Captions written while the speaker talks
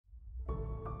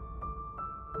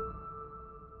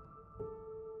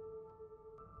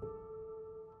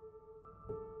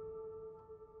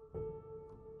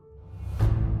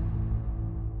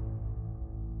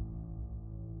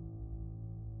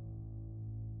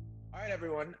All right,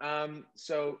 everyone.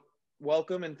 So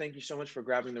welcome and thank you so much for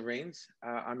grabbing the reins.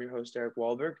 I'm your host, Eric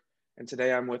Wahlberg, and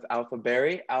today I'm with Alpha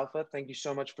Berry. Alpha, thank you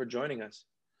so much for joining us.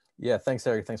 Yeah, thanks,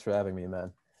 Eric. Thanks for having me,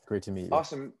 man. Great to meet you.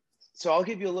 Awesome. So I'll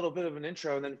give you a little bit of an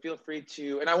intro and then feel free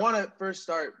to. And I want to first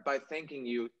start by thanking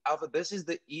you. Alpha, this is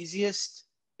the easiest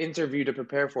interview to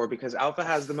prepare for because Alpha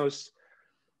has the most,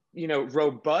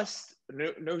 robust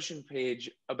Notion page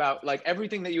about like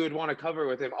everything that you would want to cover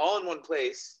with him all in one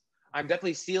place. I'm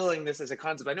definitely stealing this as a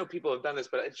concept. I know people have done this,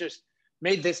 but it's just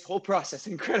made this whole process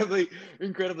incredibly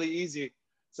easy.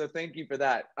 So thank you for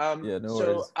that. Yeah, no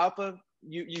So worries. Alpha,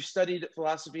 you studied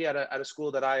philosophy at a school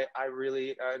that I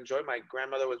really enjoyed. My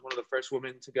grandmother was one of the first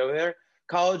women to go there.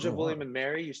 College Oh, of William wow. and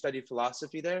Mary. You studied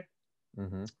philosophy there.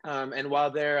 Mm-hmm. And while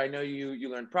there, I know you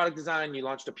learned product design. You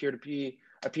launched a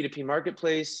P2P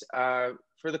marketplace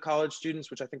for the college students,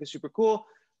 which I think is super cool.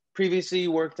 Previously,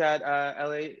 you worked at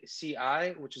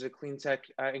LACI, which is a clean tech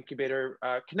incubator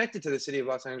connected to the city of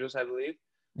Los Angeles, I believe,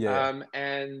 Yeah,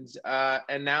 yeah.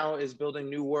 and now is building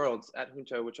new worlds at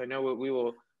Junto, which I know we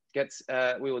will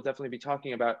definitely be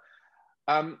talking about.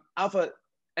 Alpha,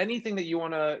 anything that you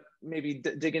want to maybe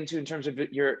dig into in terms of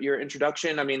your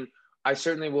introduction? I mean, I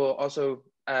certainly will also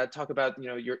talk about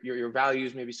your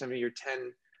values, maybe some of your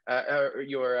 10 or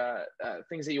your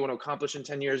things that you want to accomplish in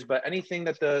 10 years. But anything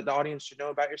that the audience should know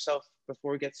about yourself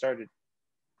before we get started?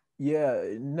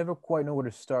 Yeah, never quite know where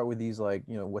to start with these, like,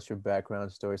 what's your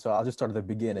background story? So I'll just start at the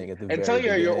beginning, at the And tell very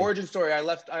your beginning. origin story.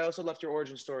 I also left your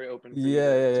origin story open for you Yeah,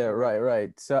 yeah, yeah, to cover. right,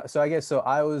 right. So I guess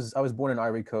I was born in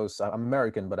Ivory Coast. I'm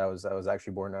American, but I was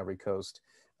actually born in Ivory Coast.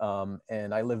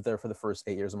 And I lived there for the first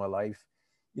 8 years of my life.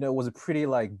 It was a pretty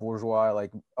like bourgeois,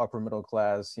 like upper middle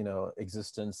class,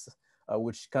 existence,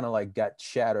 which kind of like got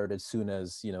shattered as soon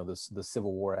as, the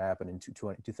Civil War happened in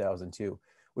 2002,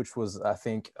 which was, I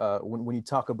think, when you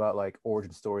talk about like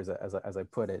origin stories, as I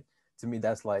put it, to me,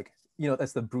 that's like,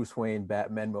 that's the Bruce Wayne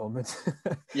Batman moment,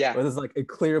 Yeah, where there's like a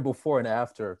clear before and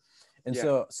after. And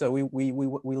yeah, so we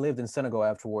lived in Senegal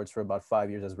afterwards for about 5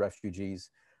 years as refugees,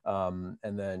 and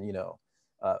then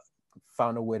uh,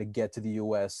 found a way to get to the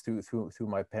U.S. through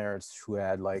my parents who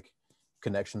had like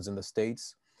connections in the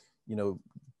States. You know,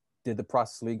 did the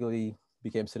process legally,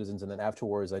 became citizens, and then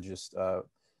afterwards I just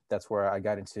that's where I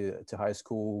got into high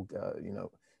school.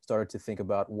 Started to think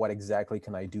about what exactly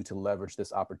can I do to leverage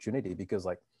this opportunity, because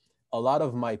like a lot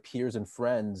of my peers and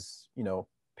friends,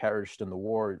 perished in the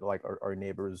war, like our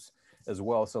neighbors as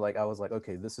well. So like I was like,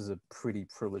 okay, this is a pretty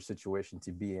privileged situation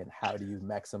to be in. How do you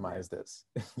yeah. maximize this?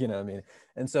 You know what I mean?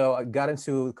 And so I got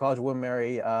into College of William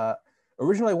Mary.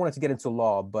 Originally, I wanted to get into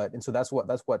law, but and so that's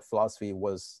what philosophy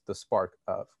was the spark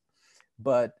of.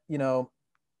 But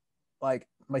like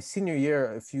my senior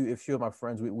year, a few of my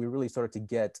friends, we really started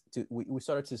to we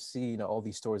started to see all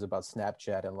these stories about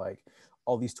Snapchat and like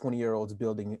all these 20-year-olds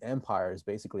building empires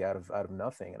basically out of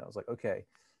nothing. And I was like, okay,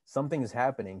 something is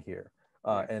happening here.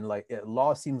 Yeah. And like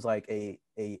law seems like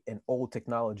an old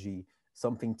technology,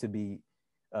 something to be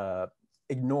uh,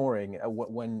 ignoring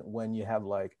when you have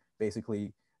like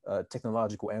basically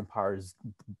technological empires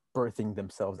birthing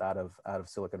themselves out of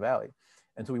Silicon Valley.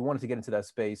 And so we wanted to get into that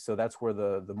space. So that's where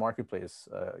the marketplace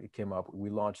came up. We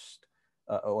launched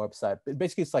a website.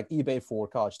 Basically, it's like eBay for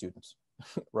college students,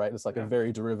 right? It's like a Yeah.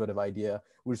 very derivative idea.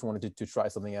 We just wanted to try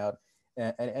something out,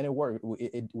 and it worked.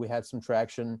 We had some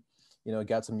traction,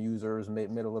 got some users, made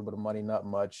a little bit of money, not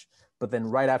much. But then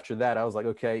right after that, I was like,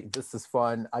 okay, this is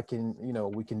fun. I can,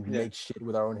 we can Yeah. make shit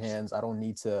with our own hands. I don't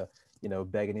need to,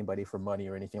 beg anybody for money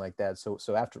or anything like that. So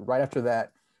right after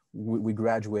that, we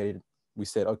graduated. We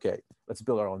said, okay, let's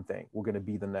build our own thing. We're going to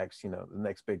be the next, the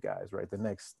next big guys, right? The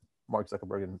next Mark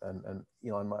Zuckerberg and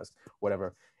Elon Musk,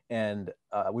 whatever. And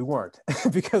we weren't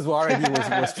because our idea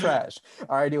was trash.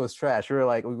 Our idea was trash. We were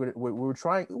like, we were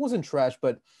trying. It wasn't trash,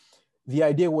 but the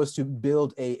idea was to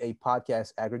build a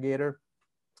podcast aggregator,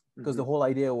 because the Hmm. whole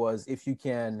idea was if you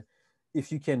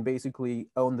can basically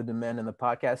own the demand in the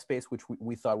podcast space, which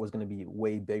we thought was going to be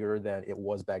way bigger than it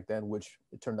was back then, which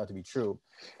it turned out to be true.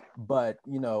 But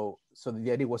so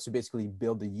the idea was to basically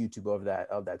build the YouTube of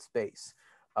that space.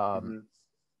 um,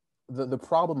 Hmm. the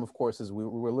problem, of course, is we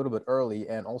were a little bit early,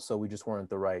 and also we just weren't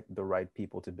the right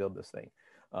people to build this thing.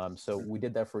 So we Hmm.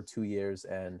 did that for 2 years,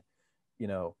 and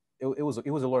it was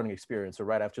a learning experience. So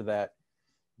right after that,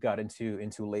 got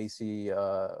into Lacey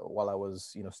while I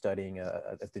was studying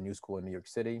at the New School in New York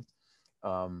City.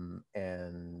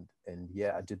 And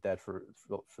yeah, I did that for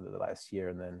the last year,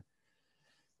 and then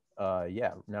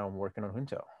yeah, now I'm working on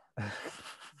Junto.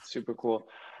 Super cool.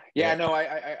 Yeah, Yeah. no,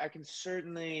 I can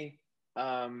certainly,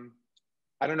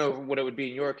 I don't know what it would be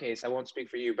in your case. I won't speak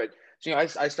for you, but So,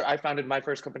 I founded my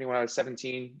first company when I was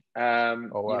 17. Oh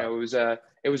wow.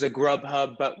 It was a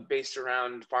Grubhub, but based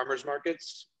around farmers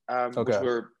markets,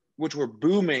 Okay. which were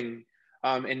booming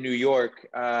in New York,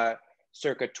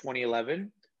 circa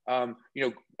 2011.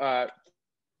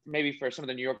 Maybe for some of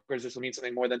the New Yorkers, this will mean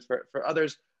something more than for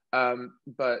others.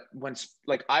 But when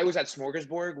like I was at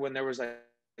Smorgasburg when there was like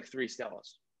three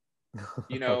Stellas,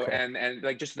 Okay. and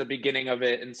like just the beginning of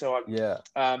it, and so Yeah.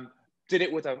 I did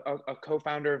it with a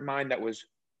co-founder of mine that was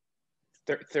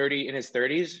 30 in his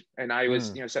 30s, and I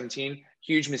was Mm. 17.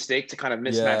 Huge mistake to kind of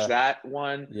mismatch Yeah. that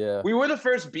one. Yeah. We were the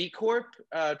first B Corp,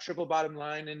 triple bottom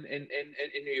line in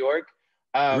New York,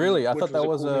 Really? I which thought was that a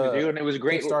was cool thing to do, a and it was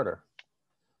great Kickstarter.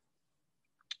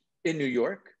 in New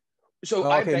York. So Oh,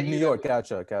 I okay. bet New you that York.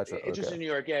 Gotcha. Gotcha. it's just Okay. in New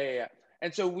York. Yeah, yeah, yeah.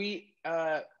 And so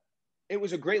it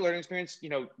was a great learning experience.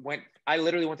 I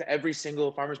literally went to every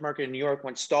single farmers market in New York,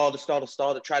 went stall to stall to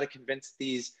stall to try to convince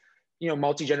these,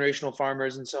 multi-generational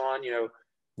farmers and so on,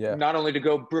 Yeah. not only to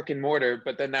go brick and mortar,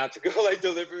 but then now to go like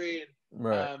delivery.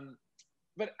 Right.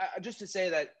 But just to say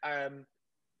that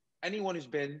anyone who's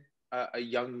been a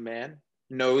young man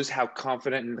knows how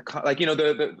confident and I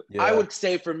Yeah. would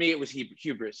say for me it was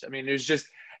hubris. I mean, it was just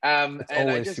It's and I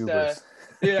always just hubris.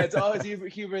 yeah, it's always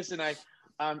hubris, and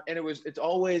and it's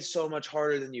always so much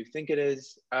harder than you think it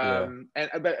is. Yeah. And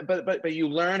but you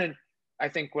learn, and I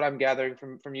think what I'm gathering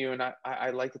from you, and I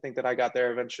like to think that I got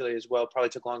there eventually as well. Probably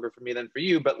took longer for me than for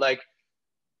you, but like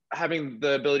having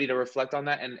the ability to reflect on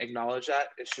that and acknowledge that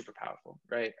is super powerful,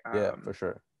 right? Yeah, for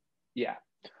sure. Yeah,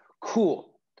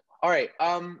 cool. All right.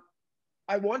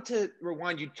 I want to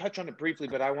rewind. You touch on it briefly,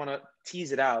 but I want to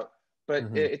tease it out. But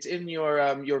Hmm. it's in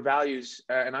your values,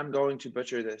 and I'm going to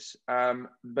butcher this.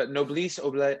 But noblesse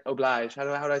oblige. How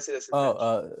do I say this in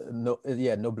Oh, French? no,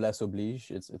 yeah, noblesse oblige.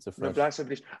 It's a French. Noblesse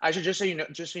oblige. I should just so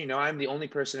you know, I'm the only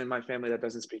person in my family that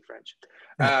doesn't speak French.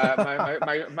 The fuck?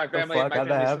 My How'd that family's from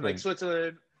like happen?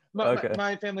 Switzerland. Okay.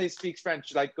 My family speaks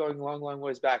French, like going long, long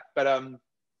ways back. But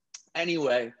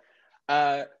anyway,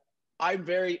 uh, I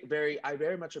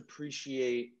very much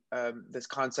appreciate this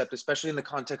concept, especially in the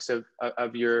context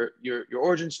of your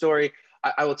origin story.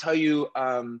 I will tell you,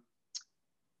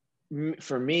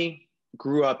 for me,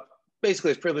 grew up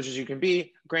basically as privileged as you can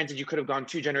be. Granted, you could have gone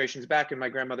two generations back, and my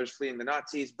grandmother's fleeing the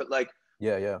Nazis, but like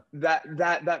Yeah, yeah.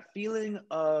 that feeling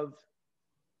of,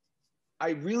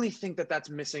 I really think that that's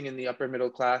missing in the upper middle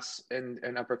class and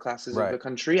upper classes of the Right.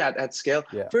 country at scale.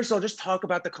 Yeah. First of all, just talk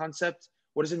about the concept.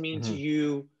 What does it mean to Hmm.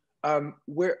 you?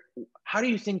 Where, how do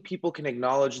you think people can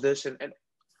acknowledge this? And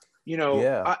you know,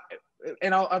 Yeah. I,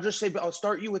 and I'll just say, but I'll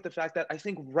start you with the fact that I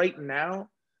think right now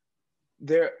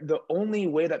the only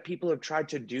way that people have tried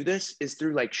to do this is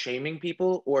through like shaming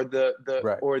people or Right.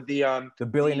 The the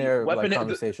billionaire like weapon the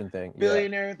conversation thing. Yeah.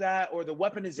 billionaire, that or the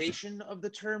weaponization of the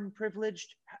term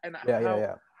privileged, and Yeah, yeah,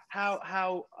 yeah.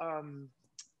 how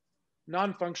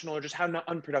non-functional or just how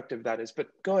unproductive that is. But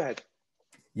go ahead.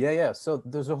 Yeah, yeah. So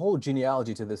there's a whole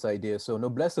genealogy to this idea. So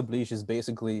noblesse oblige is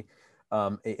basically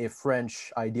a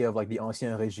French idea of like the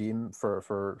Ancien Régime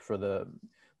for the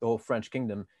whole French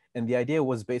kingdom. And the idea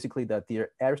was basically that the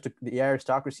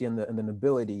aristocracy and the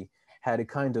nobility had a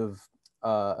kind of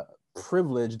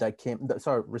privilege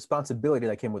that responsibility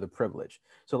that came with a privilege.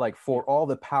 So like Yeah. for all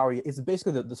the power, it's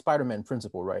basically the Spider-Man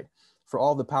principle, right? For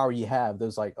all the power you have,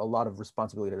 there's like a lot of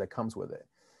responsibility that comes with it.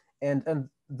 And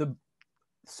the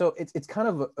so it's kind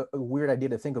of a weird idea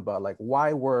to think about, like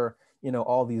why were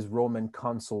all these Roman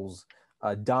consuls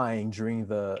dying during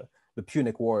the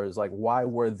Punic Wars? Like why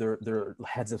were their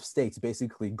heads of states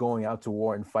basically going out to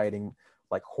war and fighting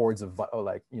like hordes of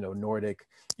like Nordic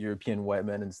European white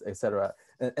men, and etc.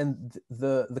 And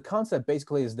the concept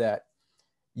basically is that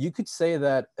you could say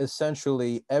that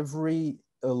essentially every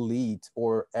elite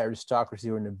or aristocracy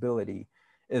or nobility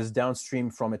is downstream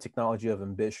from a technology of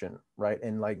ambition, right?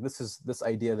 And like this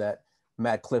idea that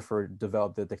Matt Clifford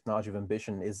developed, the technology of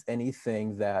ambition, is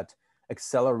anything that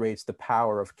accelerates the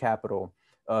power of capital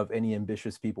of any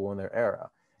ambitious people in their era.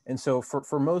 And so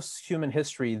for most human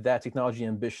history, that technology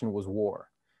ambition was war,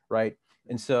 right?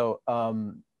 And so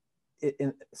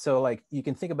so like you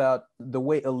can think about the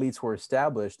way elites were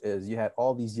established is you had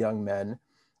all these young men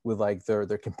with like their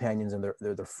companions and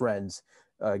their friends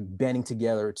banding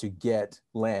together to get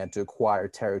land, to acquire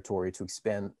territory, to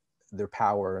expand their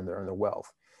power and their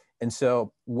wealth. And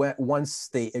so once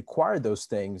they acquired those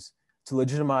things, to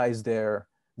legitimize their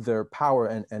power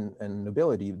and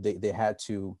nobility, they had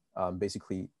to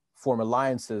basically form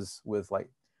alliances with like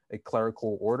a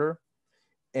clerical order.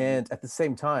 Mhm. And at the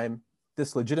same time,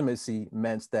 this legitimacy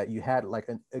meant that you had like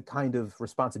a kind of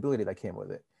responsibility that came with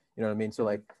it. You know what I mean? So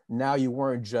like Mhm. now you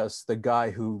weren't just the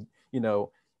guy who,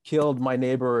 killed my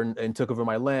neighbor and took over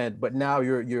my land, but now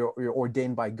you're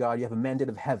ordained by God. You have a mandate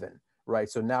of heaven, right?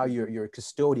 So now you're a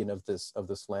custodian of this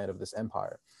land, of this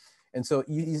empire. And so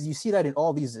you see that in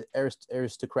all these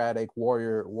aristocratic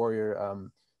warrior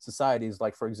societies.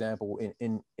 Like, for example,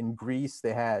 in Greece,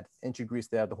 ancient Greece,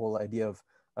 they had the whole idea of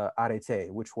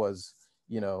arete, which was,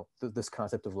 this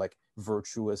concept of like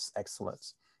virtuous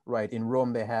excellence, right? In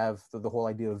Rome, they have the whole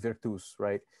idea of virtus,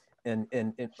 right?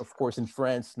 And of course in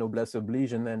France, noblesse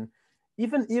oblige. And then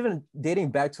even dating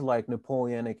back to like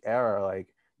Napoleonic era, like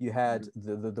you had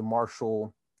the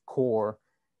martial corps.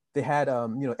 They had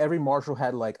every marshal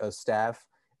had like a staff,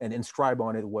 and inscribed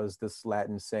on it was this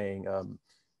Latin saying,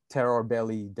 terror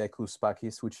belli decus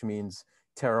pacis, which means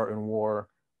terror in war,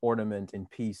 ornament in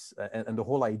peace. And the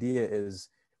whole idea is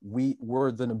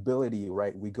we're the nobility,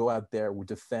 right? We go out there, we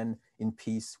defend in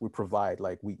peace, we provide,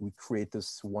 like we create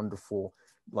this wonderful,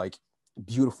 like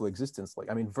beautiful existence.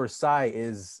 Like, I mean, Versailles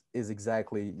is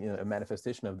exactly a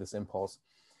manifestation of this impulse.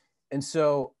 And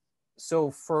so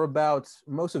for about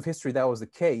most of history, that was the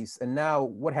case. And now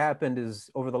what happened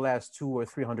is, over the last 200 or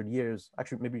 300 years,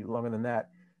 actually maybe longer than that,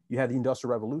 you had the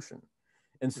Industrial Revolution.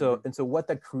 And so what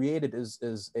that created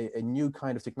is a new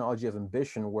kind of technology of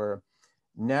ambition, where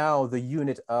now the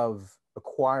unit of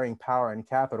acquiring power and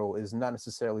capital is not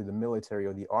necessarily the military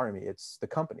or the army, it's the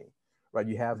company, right?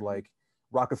 You have like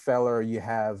Rockefeller, you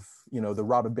have, the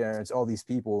robber barons, all these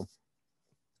people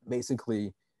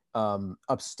basically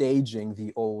upstaging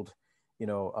the old,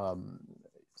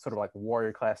 sort of like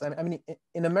warrior class. I mean,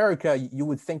 in America, you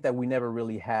would think that we never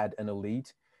really had an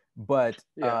elite, but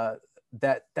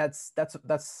that's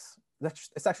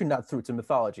it's actually not true. It's a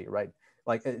mythology, right?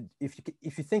 Like,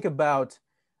 if you think about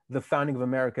the founding of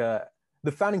America,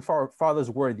 the founding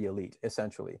fathers were the elite,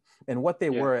 essentially, and what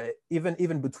they were,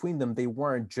 even between them, they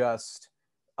weren't just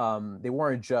as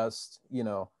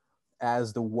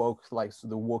the woke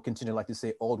contingent like to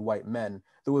say, old white men.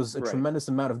 There was a tremendous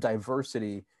amount of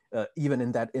diversity, even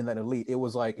in that elite. It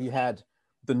was like you had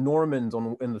the Normans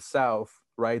in the South,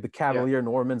 right? The Cavalier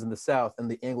Normans in the South,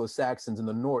 and the Anglo-Saxons in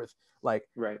the North. Like,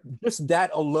 just that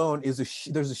alone is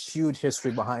there's a huge history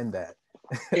behind that.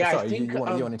 Yeah, Sorry, I think you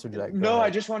want to interject? no,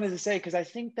 I just wanted to say, because I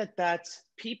think that's,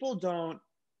 people don't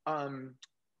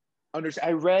understand.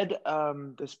 I read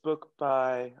this book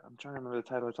by, I'm trying to remember the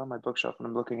title. It's on my bookshelf and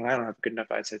I'm looking, and I don't have good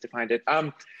enough eyesight to find it.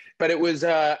 But it was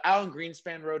Alan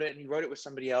Greenspan wrote it, and he wrote it with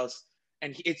somebody else,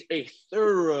 and it's a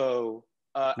thorough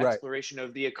exploration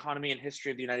of the economy and history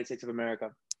of the United States of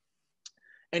America.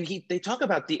 And they talk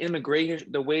about the immigration,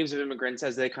 the waves of immigrants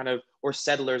as they kind of, or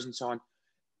settlers and so on.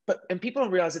 And people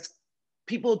don't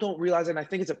realize and I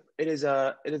think it is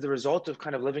a result of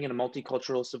kind of living in a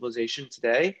multicultural civilization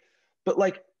today. But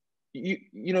like,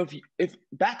 if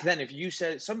back then, if you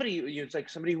said somebody, it's like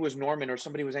somebody who was Norman or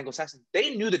somebody who was Anglo-Saxon,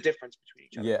 they knew the difference between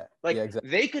each other. Exactly.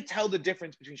 They could tell the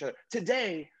difference between each other.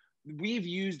 Today, we've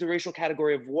used the racial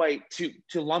category of white to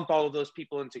lump all of those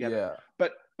people in together.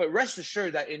 But rest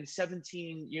assured that in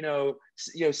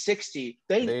 1760,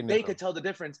 they could tell the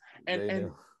difference. And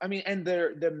I mean, and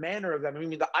the manner of them. I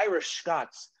mean, the Irish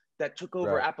Scots that took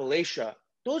over Appalachia,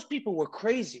 those people were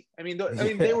crazy. I mean,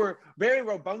 they were very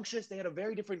rambunctious. They had a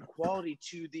very different quality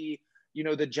to the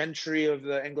gentry of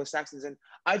the Anglo-Saxons. And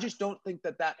I just don't think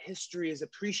that history is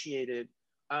appreciated.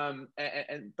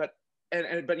 But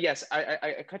yes,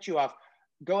 I cut you off.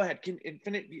 Go ahead.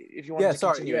 If you want to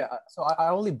continue. Yeah. So I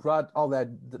only brought all that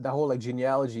whole like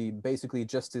genealogy basically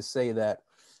just to say that.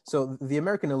 So the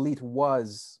American elite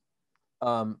was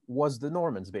the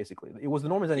Normans, basically. It was the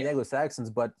Normans and the Anglo-Saxons.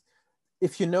 But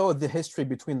if you know the history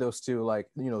between those two, like,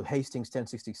 Hastings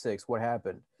 1066, what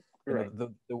happened?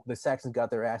 The Saxons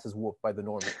got their asses whooped by the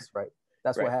Normans, right?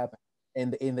 That's what happened,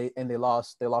 and they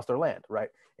lost their land, right?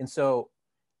 And so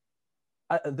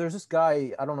there's this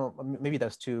guy, I don't know, maybe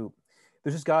that's too.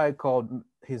 There's this guy called,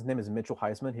 his name is Mitchell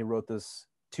Heisman. He wrote this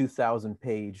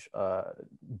 2,000-page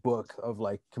book of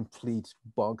like complete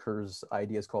bonkers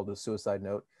ideas called The Suicide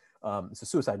Note. It's a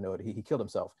suicide note. He killed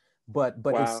himself. But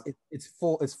wow. it's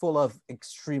full of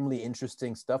extremely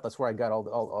interesting stuff. That's where I got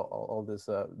all this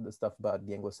stuff about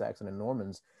the Anglo-Saxon and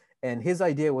Normans. And his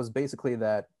idea was basically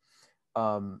that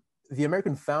the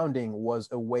American founding was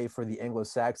a way for the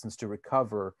Anglo-Saxons to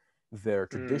recover their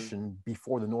tradition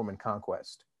before the Norman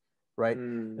conquest, right?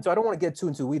 And so I don't want to get too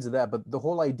into the weeds of that, but the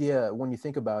whole idea, when you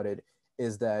think about it,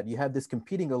 is that you had this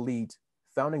competing elite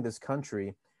founding this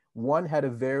country. One had a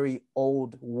very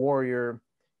old warrior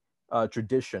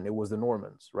tradition. It was the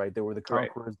Normans, right? They were the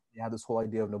conquerors. Right. They had this whole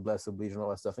idea of noblesse oblige and all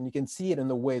that stuff. And you can see it in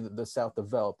the way that the South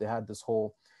developed. They had this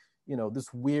whole,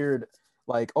 this weird,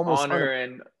 like almost honor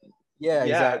and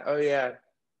exactly. Oh yeah.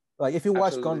 Like if you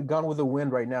watch Absolutely. Gone with the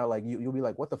Wind right now, like you'll be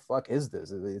like, what the fuck is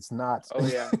this? It's not. Oh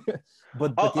yeah.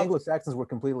 But the I'll, Anglo-Saxons were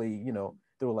completely,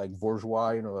 they were like bourgeois,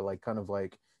 like kind of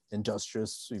like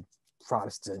industrious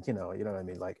Protestant, you know what I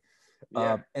mean? Like,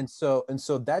 yeah. and so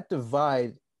that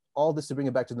divide, all this to bring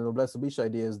it back to the noblesse oblige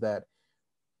idea, is that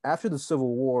after the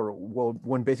Civil War, well,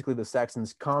 when basically the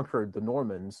Saxons conquered the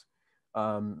Normans,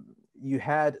 you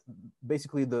had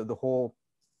basically the whole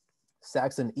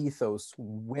Saxon ethos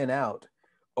win out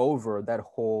over that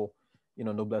whole,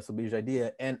 noblesse oblige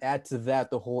idea, and add to that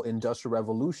the whole Industrial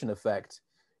Revolution effect.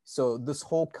 So this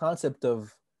whole concept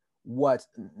of what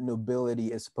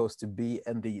nobility is supposed to be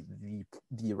and the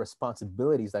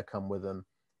responsibilities that come with them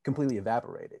completely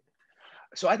evaporated.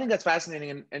 So I think that's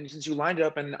fascinating, and since you lined it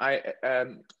up, and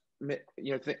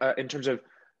in terms of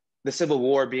the Civil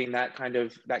War being that kind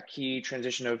of that key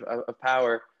transition of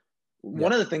power,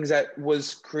 one Yeah. of the things that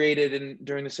was created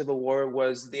during the Civil War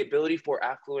was the ability for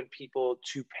affluent people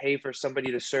to pay for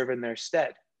somebody to serve in their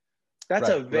stead. That's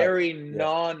a Right. very Yeah.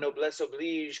 non-noblesse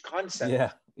oblige concept.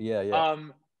 Yeah. Yeah. Yeah.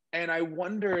 And I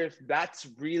wonder if that's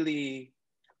really,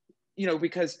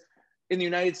 because in the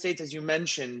United States, as you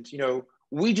mentioned,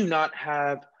 we do not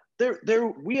have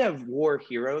we have war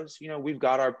heroes. We've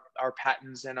got our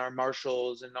Pattons and our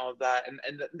Marshalls and all of that, and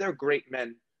they're great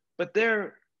men, but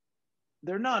they're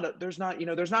not there's not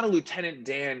a Lieutenant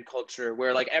Dan culture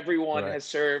where like everyone Right. has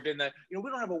served in the we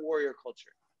don't have a warrior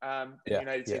culture in the Yeah.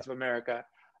 United Yeah. States of America.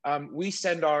 We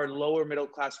send our lower middle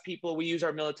class people. We use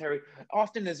our military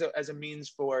often as a means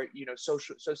for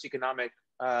socioeconomic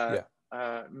Yeah.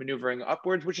 maneuvering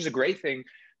upwards, which is a great thing.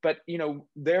 But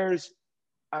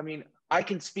I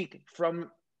can speak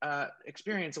from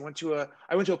experience. I went to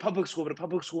a public school, but a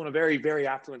public school in a very, very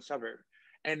affluent suburb.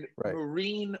 And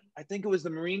Right. I think it was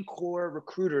the Marine Corps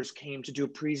recruiters came to do a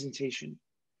presentation.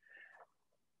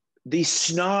 The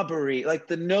snobbery, like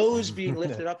the nose being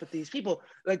lifted up at these people,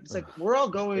 like it's like we're all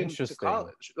going to Interesting.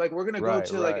 college, like we're gonna go Right.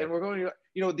 to like, Right. and we're going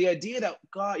to, the idea that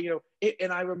God,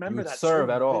 and I You remember would that serve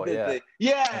so at all. Yeah. vividly.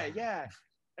 Yeah, yeah,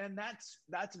 and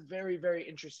that's very, very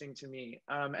interesting to me.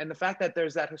 And the fact that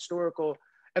there's that historical,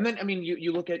 and then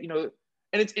you look at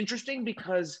and it's interesting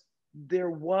because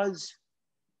there was,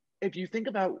 if you think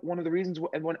about one of the reasons,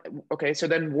 okay, so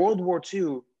then World War II,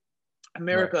 Right.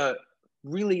 America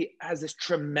really has this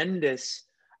tremendous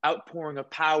outpouring of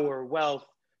power, wealth,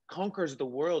 conquers the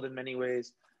world in many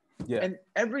ways, Yeah. and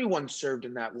everyone served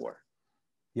in that war.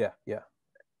 Yeah. Yeah.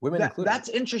 Women included. That's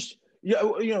interesting. Yeah,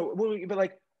 but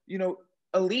like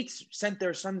elites sent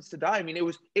their sons to die. I mean,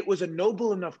 it was a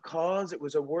noble enough cause. It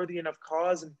was a worthy enough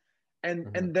cause,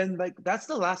 and then like that's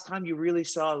the last time you really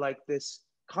saw like this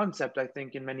concept, I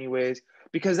think, in many ways,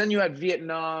 because then you had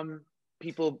Vietnam,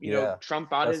 people, Yeah.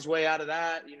 Trump on That's his way out of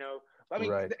that, I mean,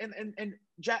 right. and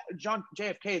John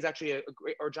JFK is actually a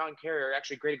great, or John Kerry are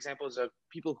actually great examples of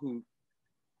people who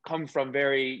come from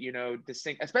very,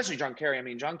 distinct, especially John Kerry. I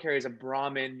mean, John Kerry is a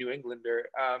Brahmin New Englander.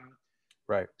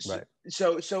 Right. Right.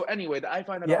 So anyway, I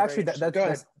find that Yeah. all very Actually, interesting. Go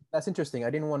ahead. that's interesting. I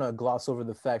didn't want to gloss over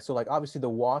the fact. So, like, obviously, the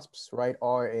Wasps, right,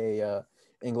 are a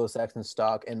Anglo-Saxon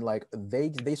stock, and like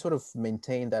they sort of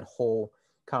maintain that whole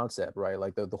concept, right?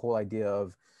 Like the whole idea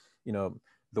of, you know,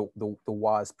 the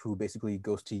Wasp who basically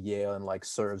goes to Yale and like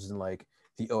serves in like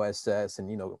the OSS, and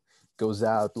goes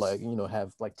out like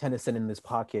have like Tennyson in his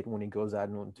pocket when he goes out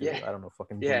into, Yeah, I don't know,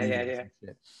 fucking yeah, Bolivia yeah, or yeah. some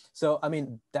shit. So I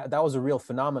mean that was a real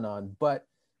phenomenon, but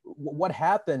what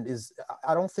happened is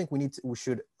I don't think we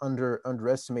should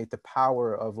underestimate the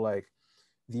power of like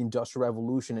the Industrial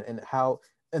Revolution and how,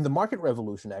 and the market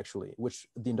revolution actually, which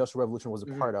the Industrial Revolution was a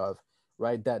Mm-hmm. part of,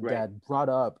 right? That Right. brought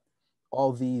up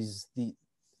all these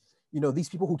these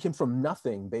people who came from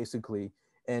nothing basically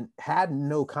and had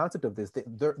no concept of this.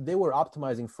 They were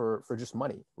optimizing for just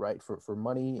money, right? For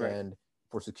money Right. and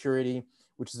for security,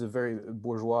 which is a very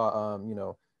bourgeois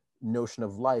notion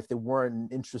of life. They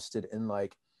weren't interested in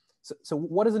like, so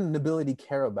what does a nobility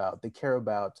care about? They care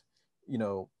about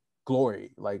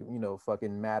glory, like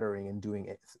fucking mattering and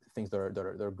doing things that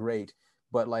are great.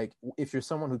 But like if you're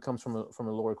someone who comes from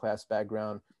a lower class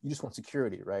background, you just want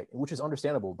security, right? Which is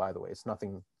understandable, by the way. It's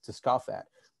nothing to scoff at.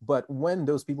 But when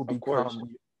those people Of course.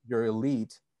 become your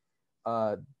elite,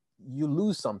 you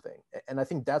lose something. And I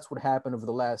think that's what happened over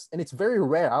the last, and it's very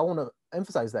rare. I want to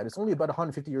emphasize that it's only about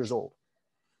 150 years old,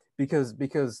 because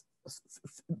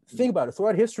think about it.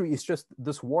 Throughout history, it's just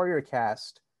this warrior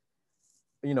caste,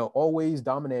 always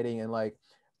dominating. And like,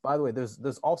 by the way, there's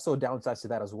also downsides to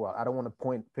that as well. I don't want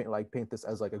to paint this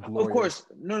as like a Of glorious course.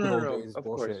 No, good no, no, old no. days Of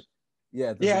bullshit. course. Yeah,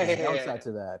 Yeah, there's a yeah, yeah, downside yeah.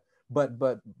 to that.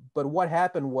 But what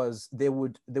happened was they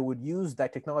would use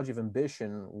that technology of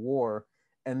ambition, war,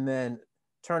 and then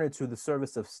turn it to the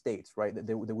service of states, right?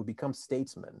 They would become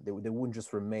statesmen. They wouldn't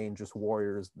just remain just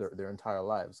warriors their entire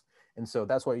lives. And so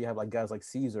that's why you have like guys like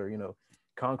Caesar, you know,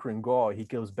 conquering Gaul, he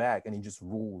goes back and he just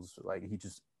rules, like he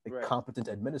just a Right. competent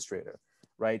administrator,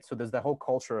 right? So there's that whole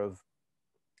culture of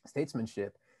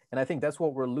statesmanship. And I think that's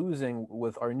what we're losing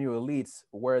with our new elites,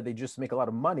 where they just make a lot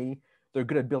of money. They're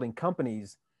good at building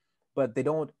companies, but they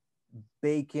don't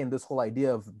bake in this whole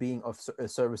idea of being of a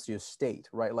service to your state,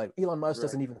 right? Like Elon Musk Right.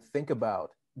 doesn't even think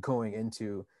about going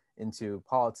into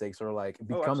politics or like Oh,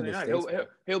 becoming a absolutely not. He'll, statesman.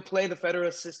 he'll play the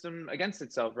federalist system against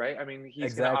itself, right? I mean,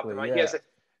 he's going to Exactly. optimize. He Yeah. has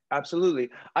absolutely.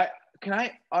 I'm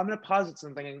going to posit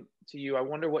something to you. I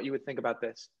wonder what you would think about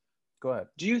this. Go ahead.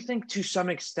 Do you think to some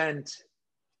extent,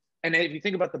 and if you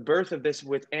think about the birth of this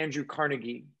with Andrew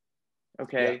Carnegie,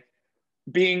 okay,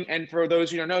 and for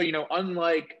those who don't know,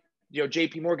 unlike,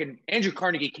 JP Morgan, Andrew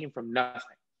Carnegie came from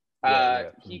nothing.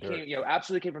 He came,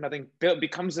 absolutely came from nothing,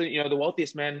 becomes the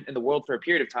wealthiest man in the world for a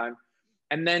period of time,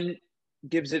 and then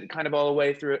gives it kind of all the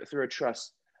way through a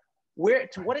trust.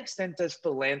 To what extent has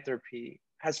philanthropy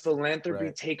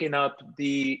taken up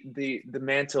the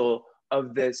mantle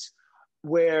of this,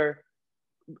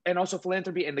 and also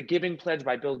philanthropy and the Giving Pledge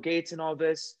by Bill Gates and all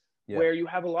this, where you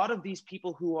have a lot of these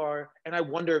people who are, and I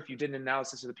wonder if you did an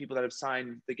analysis of the people that have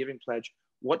signed the Giving Pledge,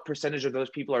 what percentage of those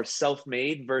people are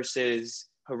self-made versus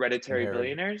hereditary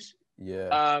billionaires?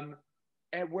 And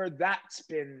where that's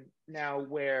been now,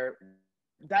 where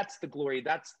that's the glory,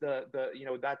 that's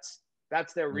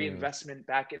that's their reinvestment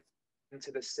back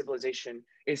into the civilization,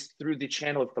 is through the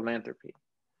channel of philanthropy.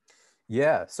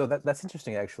 Yeah, so that's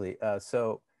interesting actually.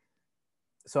 So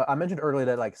I mentioned earlier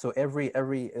that like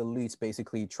every elite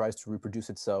basically tries to reproduce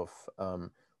itself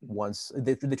once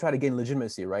they try to gain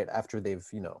legitimacy, right? After they've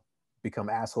become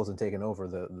assholes and taken over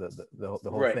the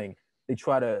whole thing. They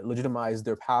try to legitimize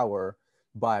their power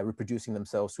by reproducing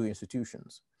themselves through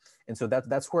institutions. And so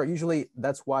that's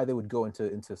why they would go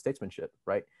into statesmanship,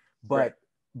 right? But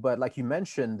like you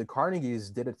mentioned, the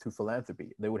Carnegies did it through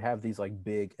philanthropy. They would have these like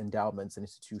big endowments and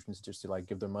institutions just to like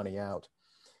give their money out.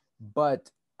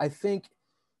 But I think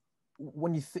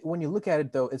when you look at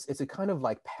it though, it's a kind of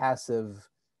like passive.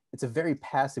 It's a very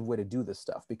passive way to do this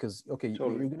stuff, because you're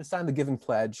going to sign the Giving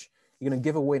Pledge. You're going to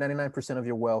give away 99% of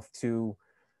your wealth to,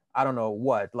 I don't know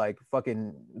what, like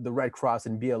fucking the Red Cross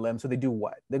and BLM. So they do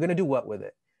what? They're going to do what with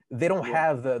it? They don't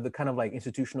have the kind of like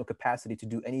institutional capacity to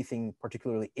do anything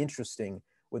particularly interesting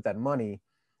with that money.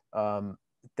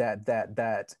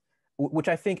 Which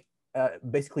I think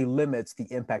basically limits the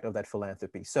impact of that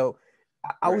philanthropy. So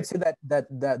I would say that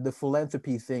the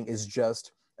philanthropy thing is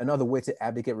just another way to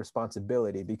abdicate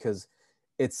responsibility, because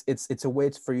it's a way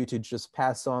for you to just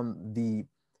pass on the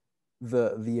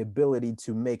ability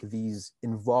to make these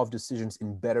involved decisions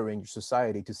in bettering your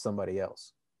society to somebody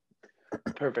else.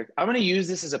 Perfect. I'm going to use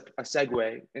this as a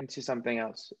segue into something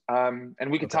else, and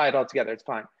we can tie it all together. It's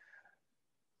fine.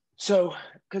 So,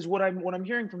 because what I'm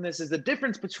hearing from this is the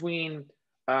difference between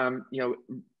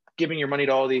giving your money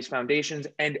to all these foundations,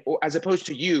 and as opposed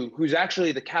to you, who's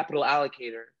actually the capital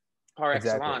allocator par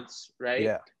excellence, right?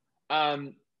 Yeah.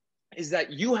 Is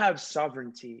that you have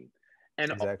sovereignty,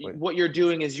 and what you're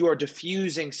doing is you are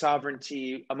diffusing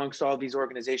sovereignty amongst all these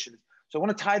organizations. So I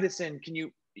want to tie this in. Can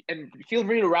you, and feel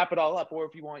free to wrap it all up, or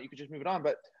if you want, you could just move it on.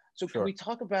 But so can we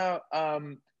talk about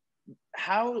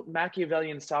how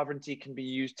Machiavellian sovereignty can be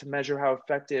used to measure how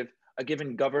effective a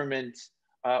given government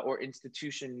or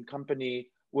institution, company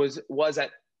was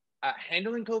at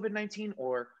handling COVID-19,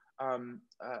 or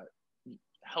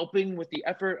helping with the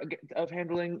effort of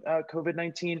handling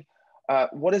COVID-19?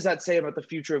 What does that say about the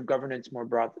future of governance more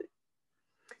broadly?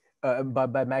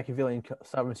 By Machiavellian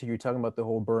sovereignty, you're talking about the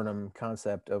whole Burnham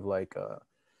concept of like.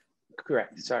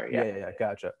 Correct. Sorry. Yeah.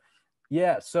 Gotcha.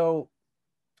 Yeah. So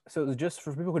just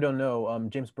for people who don't know,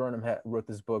 James Burnham wrote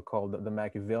this book called The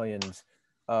Machiavellians,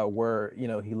 where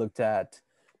he looked at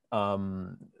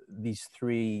these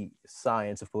three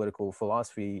science of political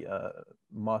philosophy: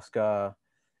 Mosca,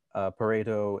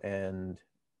 Pareto, and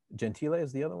Gentile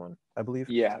is the other one, I believe.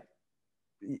 Yeah.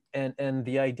 And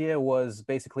the idea was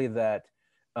basically that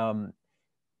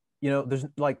there's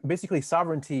like basically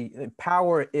sovereignty,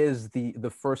 power is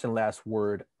the first and last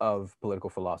word of political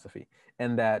philosophy,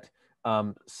 and that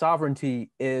sovereignty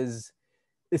is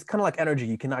kind of like energy.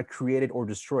 You cannot create it or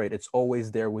destroy it. It's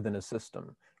always there within a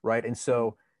system, right? And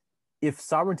so if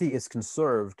sovereignty is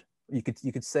conserved, you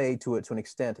could say to an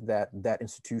extent that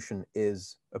institution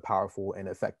is a powerful and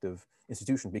effective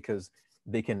institution, because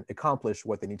they can accomplish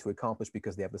what they need to accomplish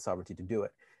because they have the sovereignty to do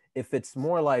it. If it's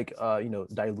more like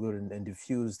diluted and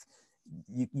diffused,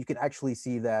 you can actually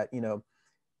see that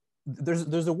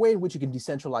there's a way in which you can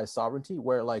decentralize sovereignty,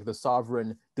 where like the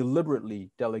sovereign deliberately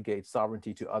delegates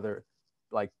sovereignty to other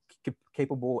like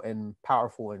capable and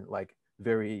powerful and like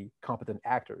very competent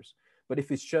actors. But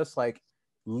if it's just like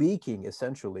leaking,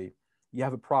 essentially, you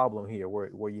have a problem here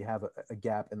where you have a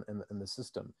gap in the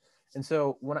system. And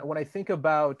so when I think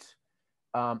about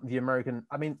the American,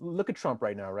 I mean, look at Trump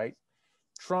right now, right?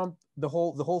 Trump, the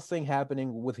whole thing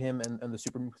happening with him and the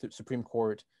Supreme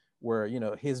Court, where you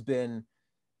know his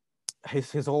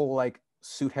whole like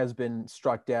suit has been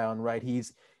struck down, right? He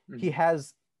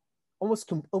has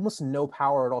almost no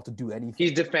power at all to do anything.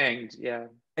 He's defanged, yeah.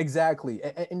 Exactly.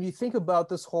 And you think about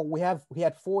this whole, we had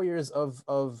 4 years of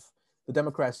the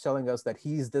Democrats telling us that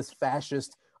he's this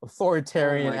fascist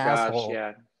authoritarian asshole,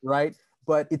 yeah. right?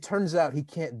 But it turns out he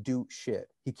can't do shit.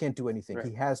 He can't do anything. Right.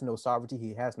 He has no sovereignty.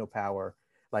 He has no power.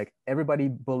 Like everybody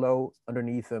below,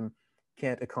 underneath him,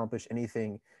 can't accomplish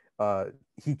anything.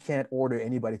 He can't order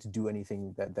anybody to do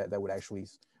anything that would actually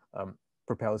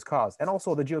propel his cause. And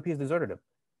also, the GOP has deserted him.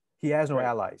 He has no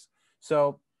allies.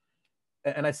 So,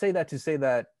 and I say that to say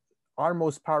that our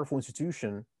most powerful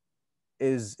institution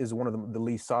is one of the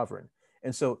least sovereign.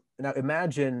 And so now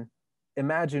imagine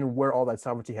where all that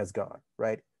sovereignty has gone,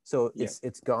 right? So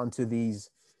it's gone to these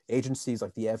agencies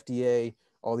like the FDA,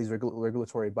 all these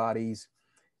regulatory bodies.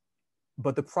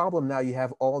 But the problem now, you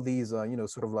have all these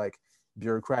sort of like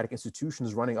bureaucratic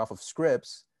institutions running off of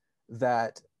scripts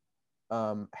that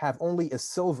have only a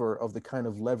sliver of the kind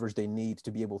of leverage they need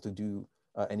to be able to do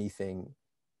anything,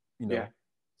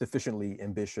 sufficiently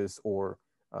ambitious or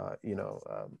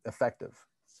effective.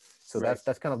 So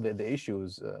that's kind of the issue.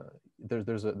 Is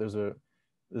there's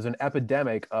an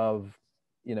epidemic of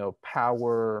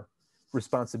power,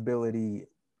 responsibility,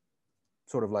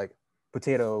 sort of like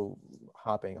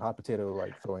hot potato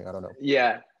like throwing. I don't know.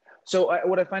 Yeah. So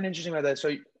what I find interesting about that,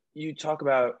 so you talk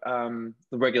about the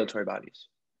regulatory bodies.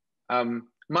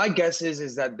 My guess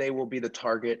is that they will be the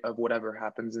target of whatever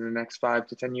happens in the next 5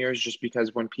 to 10 years, just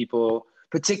because when people,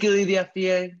 particularly the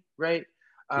FDA, right?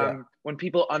 When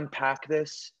people unpack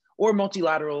this, or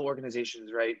multilateral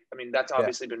organizations, right? I mean, that's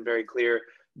obviously been very clear.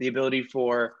 The ability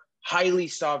for highly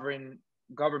sovereign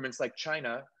governments like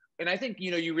China, and I think,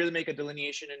 you really make a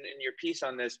delineation in your piece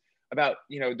on this about,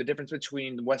 the difference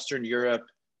between Western Europe,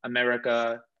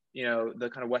 America, the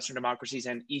kind of Western democracies,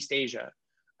 and East Asia.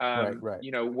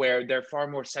 Where they're far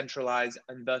more centralized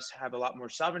and thus have a lot more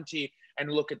sovereignty,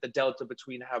 and look at the delta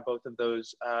between how both of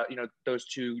those, those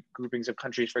two groupings of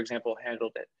countries, for example,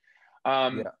 handled it.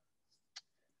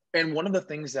 And one of the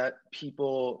things that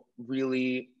people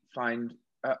really find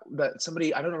that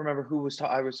somebody, I don't remember who was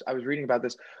I was reading about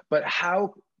this, but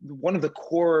how one of the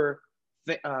core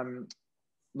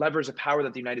levers of power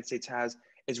that the United States has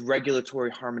is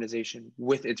regulatory harmonization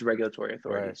with its regulatory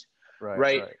authorities.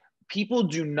 Right? People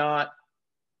do not,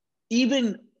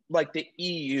 even like the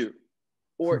EU,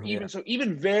 or even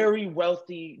even very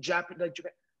wealthy Japan,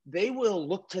 they will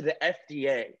look to the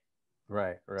FDA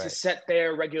to set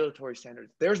their regulatory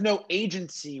standards. There's no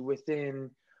agency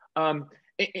within, and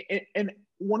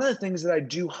one of the things that I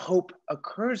do hope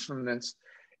occurs from this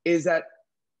is that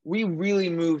we really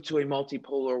move to a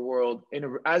multipolar world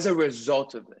as a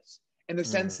result of this, in the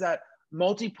sense that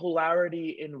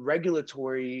multipolarity in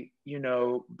regulatory,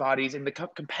 bodies, and the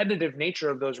competitive nature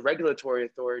of those regulatory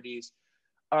authorities,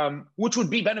 which would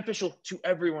be beneficial to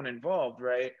everyone involved,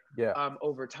 right?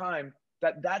 Over time,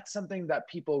 that's something that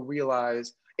people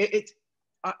realize. It's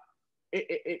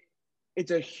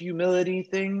a humility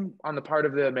thing on the part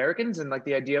of the Americans, and like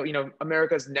the idea,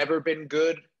 America's never been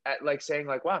good at like saying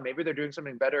like, wow, maybe they're doing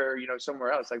something better,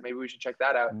 somewhere else. Like maybe we should check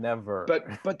that out. Never.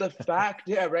 But the fact,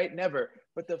 never.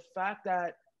 But the fact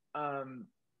that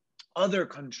other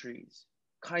countries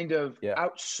kind of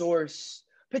outsource,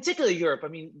 particularly Europe. I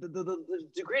mean, the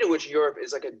degree to which Europe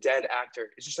is like a dead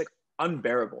actor is just like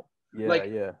unbearable.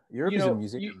 Europe is a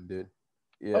museum, dude.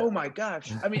 Oh my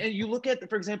gosh. I mean, and you look at,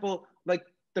 for example, like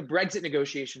the Brexit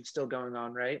negotiations still going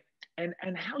on, right? And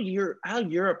how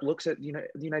Europe looks at the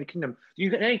United Kingdom. The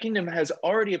United Kingdom has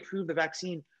already approved the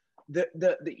vaccine.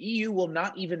 The EU will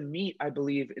not even meet, I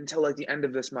believe, until like the end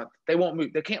of this month. They won't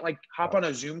move. They can't like hop on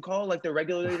a Zoom call like the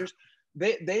regulators.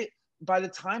 They by the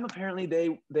time apparently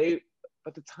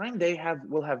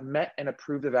will have met and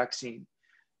approved the vaccine,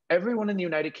 everyone in the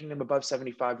United Kingdom above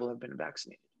 75 will have been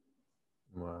vaccinated.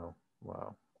 Wow.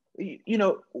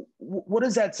 What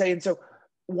does that say? And so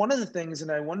one of the things,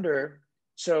 and I wonder,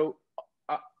 so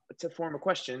to form a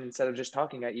question instead of just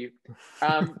talking at you,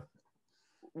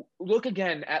 look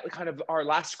again at kind of our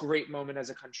last great moment as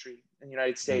a country in the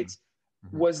United States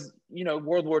was,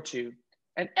 World War II.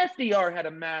 And FDR had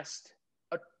amassed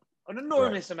an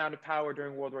enormous amount of power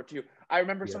during World War II. I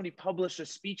remember Yeah. somebody published a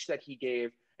speech that he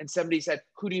gave, and somebody said,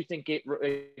 "Who do you think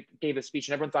gave a speech?"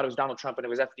 And everyone thought it was Donald Trump, and it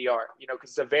was FDR. You know,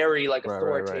 because it's a very like Right.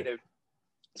 authoritative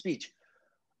speech.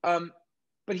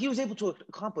 But he was able to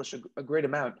accomplish a great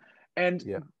amount, and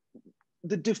Yeah.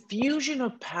 the diffusion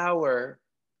of power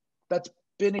that's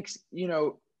been, you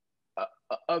know,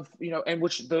 of you know, and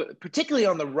which the particularly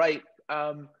on the right,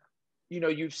 you know,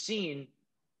 you've seen.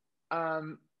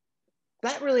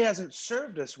 That really hasn't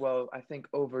served us well, I think,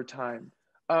 over time.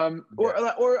 Yeah.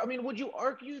 Or I mean, would you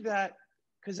argue that?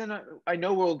 Because then I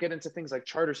know we'll get into things like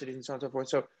charter cities and so on and so forth.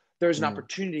 So there's an Mm.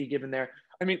 opportunity given there.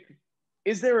 I mean,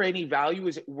 is there any value?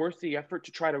 Is it worth the effort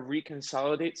to try to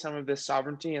reconsolidate some of this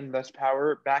sovereignty and thus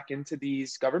power back into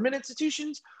these government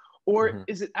institutions, or Mhm.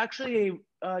 is it actually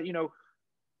a you know,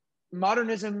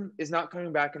 modernism is not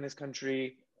coming back in this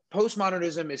country.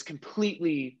 Postmodernism is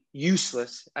completely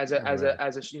useless as Right.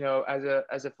 a you know,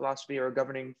 as a philosophy or a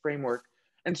governing framework.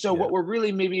 And so Yeah. what we're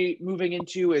really maybe moving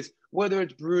into is whether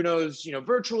it's Bruno's, you know,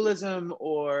 virtualism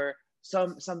or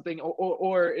something,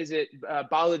 or is it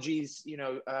Balaji's,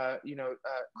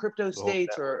 crypto The whole state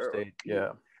network or state.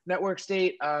 Yeah. network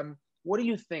state? What do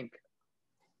you think?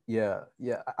 Yeah.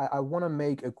 I want to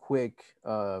make a quick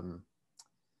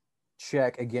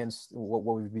check against what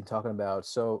we've been talking about.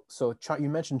 So you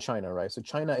mentioned China, right? So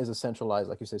China is a centralized,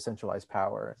 like you say, centralized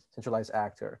power, centralized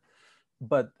actor.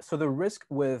 But so the risk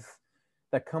with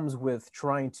that comes with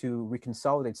trying to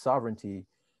reconsolidate sovereignty,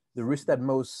 the risk that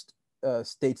most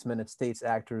statesmen and states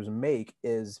actors make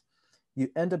is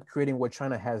you end up creating what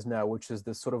China has now, which is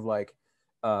this sort of like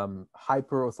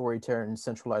hyper authoritarian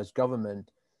centralized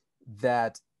government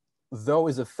that, though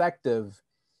is effective,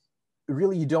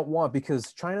 really you don't want,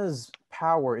 because China's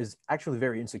power is actually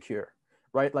very insecure,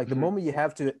 right? Like the Mhm. moment you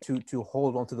have to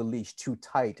hold onto the leash too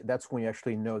tight, that's when you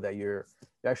actually know that you're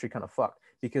actually kind of fucked.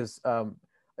 Because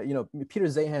you know, Peter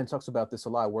Zeihan talks about this a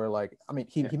lot, where like, I mean,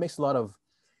 he Yeah, makes a lot of,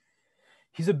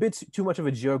 he's a bit too much of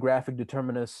a geographic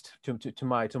determinist to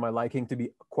my liking, to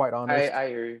be quite honest. I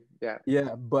hear you. Yeah,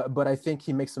 Yeah, but I think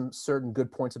he makes some certain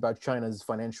good points about China's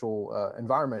financial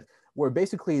environment, where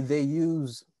basically they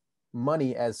use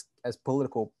money as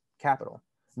political capital,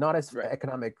 not as right.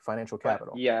 economic financial But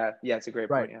capital. yeah, yeah, it's a great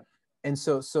Right. point. Yeah. And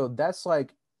so that's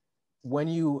like, when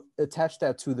you attach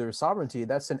that to their sovereignty,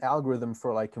 that's an algorithm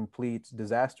for like complete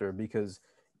disaster, because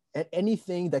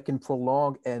anything that can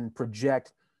prolong and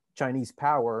project Chinese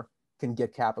power can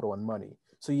get capital and money.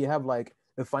 So you have like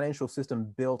a financial system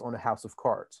built on a house of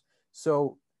cards.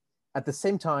 So at the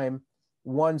same time,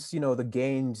 once you know the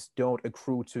gains don't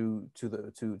accrue to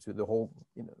the whole,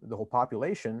 you know, the whole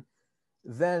population,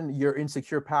 then your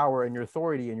insecure power and your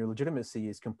authority and your legitimacy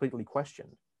is completely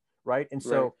questioned, right? And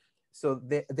Right. so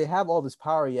they have all this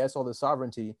power, yes, all this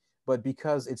sovereignty, but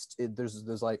because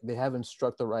there's like, they haven't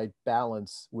struck the right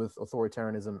balance with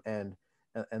authoritarianism and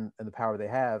the power they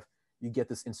have, you get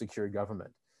this insecure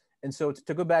government. And so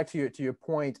to go back to your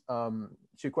point, to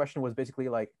your question was basically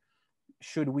like,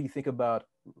 should we think about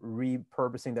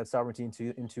repurposing that sovereignty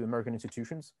into American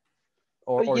institutions,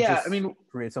 or Yeah, I just mean,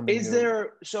 create something is new?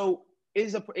 there so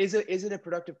is it a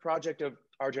productive project of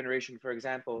our generation, for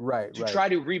example, Right, to right. try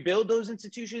to rebuild those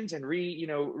institutions and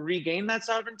regain that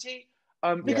sovereignty?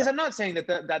 Because Yeah, I'm not saying that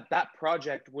that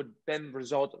project would then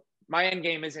result. My end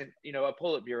game isn't, you know, a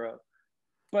Politburo,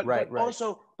 right, but right.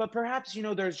 also, but perhaps, you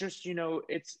know, there's just, you know,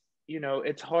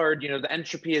 it's hard, you know, the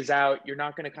entropy is out, you're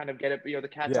not going to kind of get it, you know, the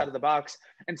cat's Yeah, out of the box,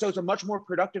 and so it's a much more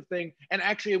productive thing, and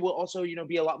actually it will also, you know,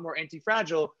 be a lot more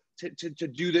anti-fragile to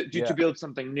to yeah, build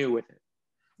something new with it.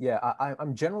 yeah.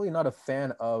 I'm generally not a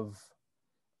fan of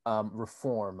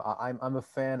reform. I'm a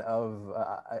fan of,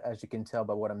 as you can tell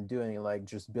by what I'm doing, like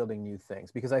just building new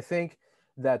things, because I think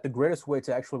that the greatest way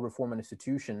to actually reform an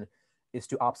institution is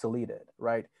to obsolete it,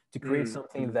 right? To create Mm,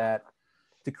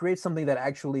 something that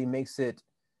actually makes it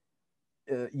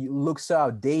look so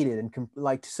outdated and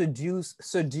like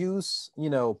seduce, you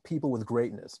know, people with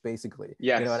greatness, basically.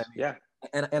 You know what I yes, mean? yeah,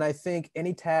 And I think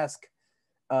any task,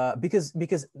 because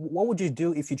what would you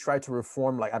do if you tried to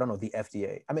reform, like, I don't know, the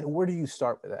FDA? I mean, where do you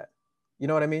start with that? You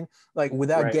know what I mean? Like,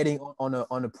 without right, getting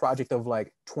on a project of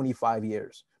like 25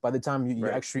 years. By the time you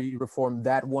right, actually reform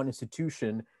that one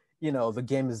institution, you know, the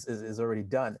game is already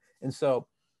done. And so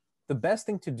the best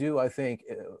thing to do, I think,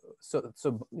 so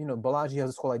you know, Balaji has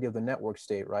this whole idea of the network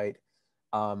state, right?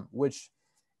 Which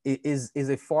is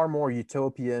a far more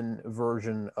utopian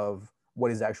version of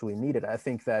what is actually needed. I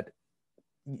think that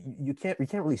you can't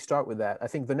really start with that. I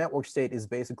think the network state is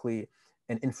basically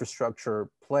an infrastructure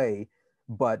play,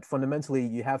 but fundamentally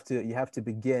you have to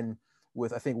begin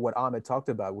with, I think, what Ahmed talked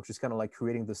about, which is kind of like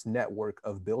creating this network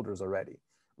of builders already,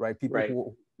 right? People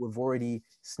right, have already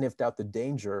sniffed out the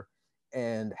danger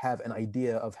and have an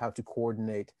idea of how to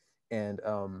coordinate and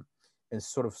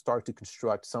sort of start to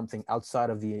construct something outside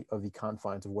of the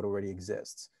confines of what already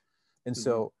exists. And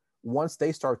so once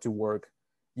they start to work,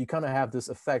 you kind of have this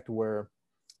effect where,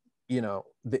 you know,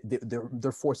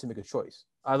 they're forced to make a choice.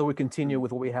 Either we continue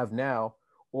with what we have now,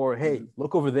 or hey,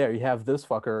 look over there, you have this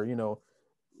fucker, you know.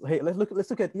 Hey, let's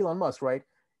look at Elon Musk, right?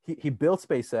 He built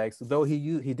SpaceX, though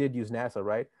he did use NASA,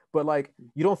 right? But like,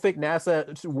 you don't think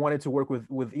NASA wanted to work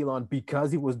with Elon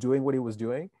because he was doing what he was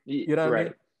doing? You know what I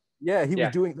mean? Yeah, he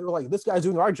was doing. They were like, this guy's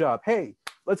doing our job. Hey,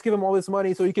 let's give him all this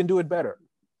money so he can do it better.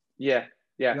 Yeah,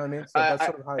 yeah. You know what I mean? So that's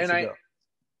sort of how it should go.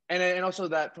 And also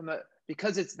that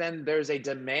because it's then there's a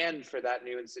demand for that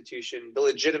new institution, the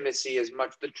legitimacy is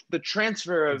much the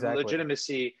transfer of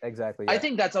legitimacy. Exactly. Yeah. I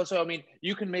think that's also, I mean,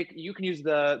 you can use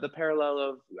the parallel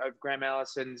of Graham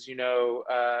Allison's, you know,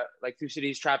 like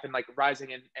Thucydides' trap and like rising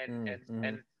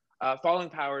and falling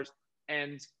powers,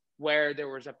 and where there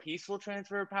was a peaceful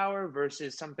transfer of power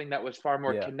versus something that was far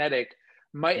more kinetic,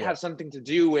 might have something to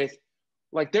do with,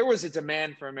 like, there was a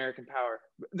demand for American power.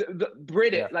 The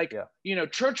British, you know,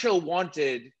 Churchill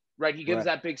wanted, right? He gives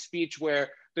that big speech where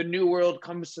the new world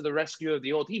comes to the rescue of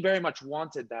the old. He very much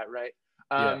wanted that, right?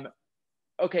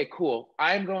 Okay, cool.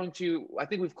 I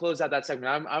think we've closed out that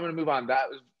segment. I'm going to move on.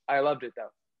 I loved it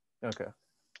though.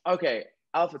 Okay.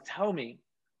 Alpha, tell me,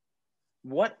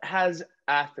 what does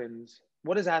Athens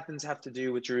have to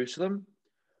do with Jerusalem?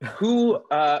 Who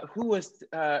was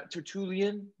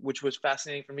Tertullian, which was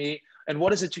fascinating for me, and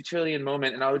what is a Tertullian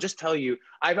moment? And I would just tell you,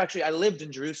 I lived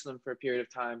in Jerusalem for a period of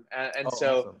time, and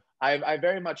so awesome. I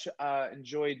very much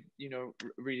enjoyed, you know,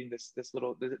 reading this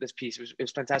piece. It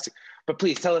was fantastic. But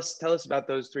please tell us about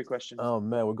those three questions. Oh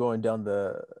man, we're going down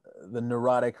the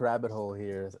neurotic rabbit hole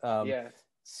here.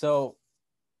 So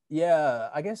yeah,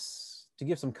 I guess to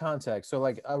give some context, so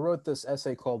like I wrote this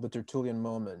essay called The Tertullian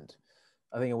Moment.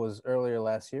 I think it was earlier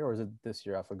last year, or is it this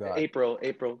year? I forgot. April.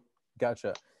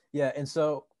 Gotcha. Yeah, and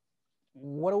so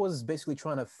what I was basically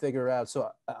trying to figure out,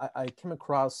 so I came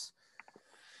across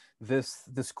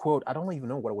this quote. I don't even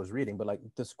know what I was reading, but like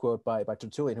this quote by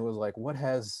Tertullian, who was like, "What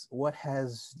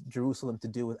has Jerusalem to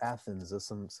do with Athens?" Or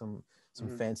some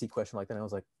fancy question like that. And I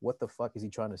was like, "What the fuck is he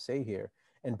trying to say here?"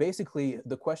 And basically,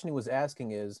 the question he was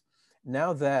asking is,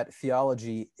 now that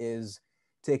theology is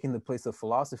taking the place of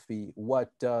philosophy,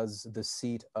 what does the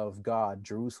seat of God,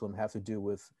 Jerusalem, have to do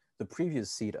with the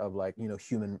previous seat of, like, you know,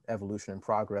 human evolution and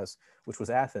progress, which was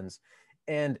Athens?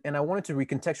 And I wanted to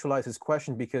recontextualize his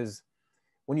question, because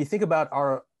when you think about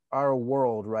our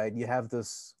world, right, you have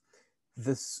this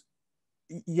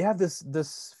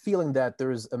feeling that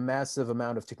there is a massive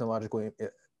amount of technological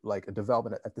like a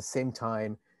development at the same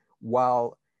time,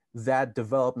 while that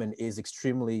development is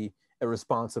extremely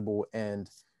irresponsible and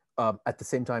at the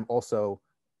same time also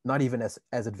not even as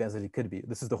advanced as it could be.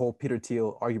 This is the whole Peter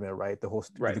Thiel argument, right?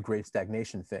 The great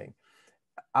stagnation thing.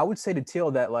 I would say to Thiel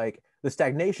that, like, the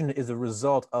stagnation is a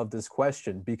result of this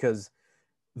question, because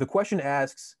the question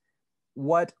asks,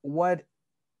 what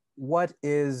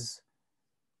is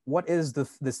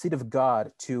the seat of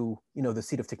God to, you know, the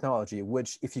seat of technology,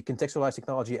 which, if you contextualize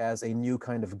technology as a new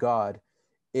kind of God,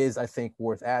 is, I think,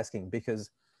 worth asking, because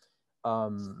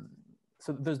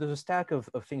so there's a stack of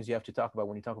things you have to talk about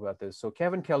when you talk about this. So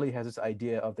Kevin Kelly has this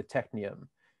idea of the technium,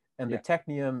 and the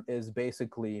technium is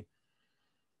basically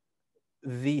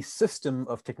the system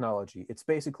of technology. It's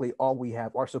basically all we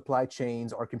have: our supply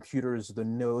chains, our computers, the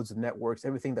nodes, the networks,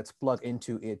 everything that's plugged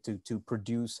into it to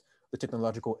produce the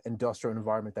technological industrial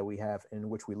environment that we have in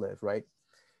which we live, right?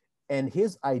 And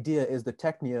his idea is the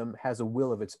technium has a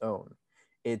will of its own.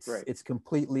 It's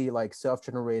completely like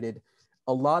self-generated.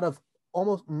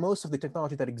 Almost most of the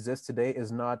technology that exists today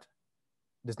does not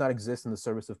exist in the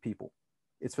service of people.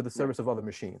 It's for the service of other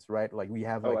machines, right? Like we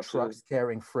have like trucks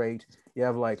carrying freight. You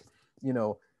have, like, you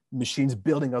know, machines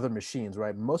building other machines,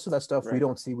 right? Most of that stuff we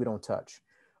don't see, we don't touch.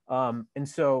 And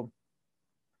so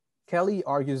Kelly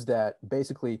argues that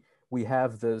basically we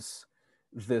have this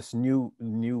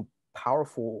new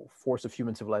powerful force of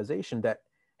human civilization that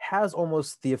has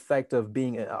almost the effect of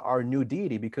being our new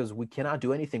deity, because we cannot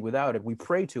do anything without it. We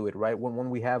pray to it, right? When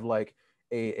we have like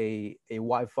a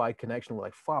Wi-Fi connection, we're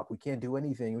like, fuck, we can't do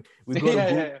anything. We go to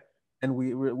Google and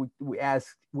we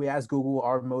ask Google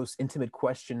our most intimate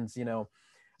questions, you know.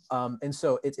 And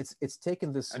so it's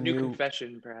taken this new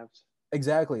confession, perhaps.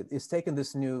 Exactly, it's taken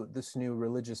this new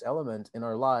religious element in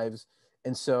our lives.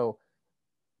 And so,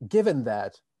 given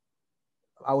that,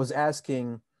 I was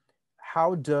asking,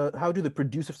 how do the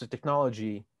producers of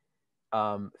technology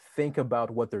think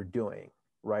about what they're doing,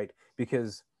 right?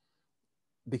 Because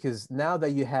because now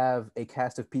that you have a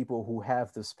cast of people who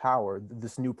have this power,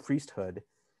 this new priesthood,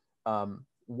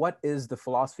 what is the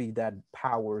philosophy that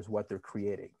powers what they're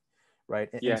creating, right?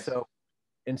 Yes.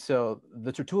 And so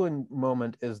the Tertullian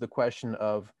moment is the question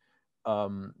of,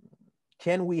 um,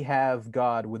 can we have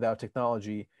God without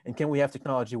technology, and can we have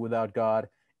technology without God?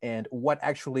 And what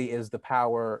actually is the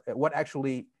power? What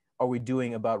actually are we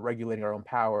doing about regulating our own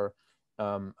power,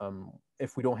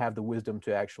 if we don't have the wisdom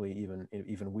to actually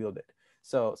even wield it?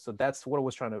 So that's what I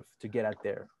was trying to get at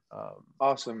there.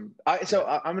 Awesome.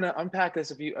 Yeah, I'm gonna unpack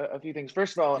this a few things.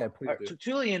 First of all, yeah, please do.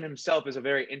 Tertullian himself is a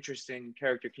very interesting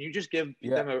character. Can you just give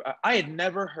Yeah. them I had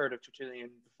never heard of Tertullian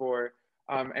before,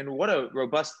 and what a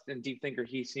robust and deep thinker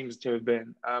he seems to have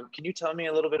been. Can you tell me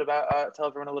a little bit about tell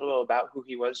everyone a little bit about who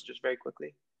he was, just very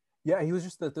quickly? Yeah, he was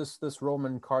just this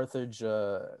Roman Carthage,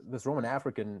 this Roman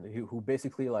African who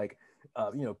basically like,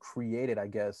 created, I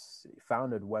guess,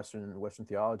 founded Western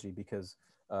theology because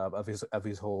of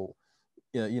his whole,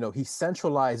 he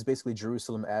centralized basically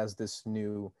Jerusalem as this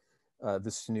new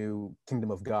kingdom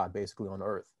of God basically on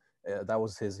earth. That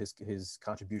was his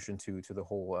contribution to the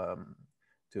whole,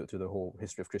 to the whole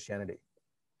history of Christianity.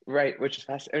 Right, which is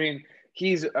fascinating. I mean,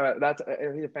 he's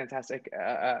a fantastic,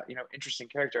 interesting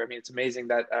character. I mean, it's amazing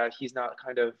that he's not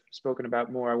kind of spoken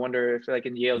about more. I wonder if, like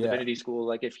in Yale Yeah. Divinity School,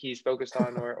 like if he's focused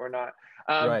on or not.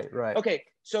 Um, Right. Right. okay,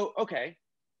 so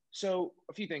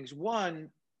a few things. One,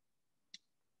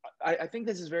 I think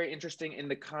this is very interesting in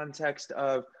the context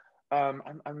of, I'm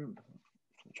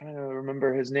trying to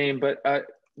remember his name, but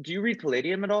do you read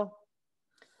Palladium at all?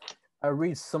 I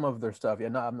read some of their stuff. Yeah.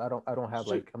 No, I don't have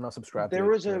So like, I'm not subscribed there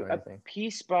was to it or a anything.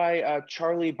 piece by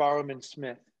Charlie Barrowman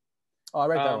Smith. Oh, I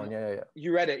read that one. Um, Yeah. Yeah. Yeah.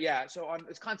 you read it, yeah. So on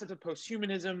this concept of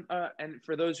posthumanism, and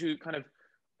for those who kind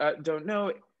of don't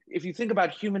know, if you think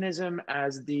about humanism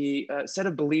as the set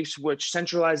of beliefs which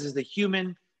centralizes the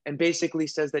human and basically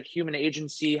says that human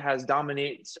agency has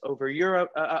dominates over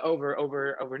Europe,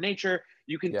 over nature,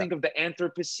 you can Yeah. think of the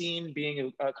Anthropocene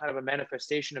being a kind of a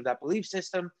manifestation of that belief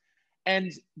system.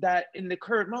 And that in the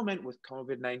current moment with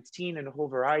COVID-19 and a whole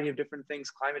variety of different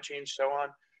things, climate change, so on,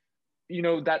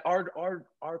 that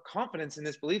our confidence in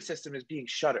this belief system is being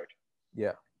shuttered.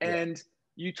 Yeah. Yeah. And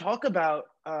you talked about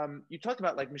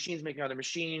like machines making other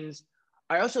machines.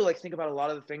 I also like think about a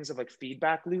lot of the things of like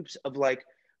feedback loops of like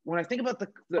when I think about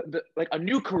the like a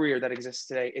new career that exists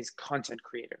today is content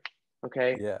creator.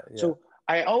 Okay, Yeah. Yeah. so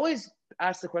I always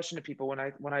ask the question to people when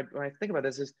I think about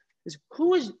this is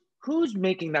who's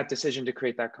making that decision to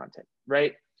create that content,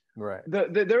 right? Right.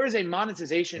 There is a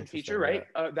monetization feature, Interesting.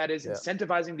 Yeah. right? That is Yeah.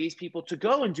 incentivizing these people to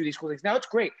go and do these cool things. Now it's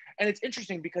great, and it's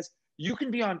interesting because you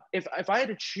can be on. If I had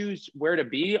to choose where to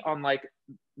be on like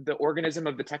the organism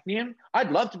of the technium,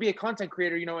 I'd love to be a content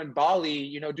creator, in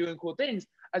Bali, doing cool things,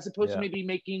 as opposed to Yeah. maybe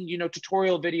making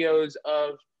tutorial videos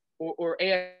of or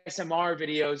ASMR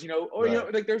videos, or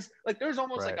Right. there's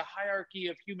almost like Right. a hierarchy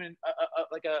of human,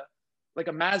 like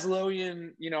a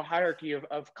Maslowian, hierarchy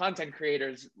of content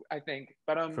creators, I think.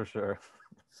 But For sure.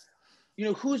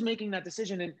 who's making that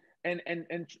decision?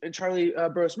 And Charlie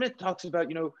Burrow Smith talks about,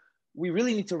 we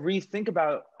really need to rethink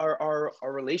about our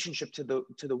relationship to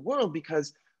the world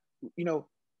because, you know,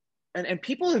 and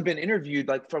people have been interviewed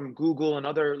like from Google and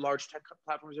other large tech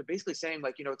platforms are basically saying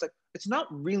like, it's not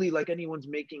really like anyone's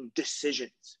making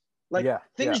decisions. Like Yeah. Yeah.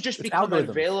 things just It's become algorithms.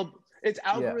 available. It's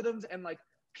Yeah. algorithms and like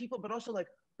people, but also like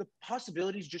the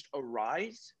possibilities just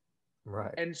arise.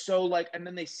 Right. And so like, and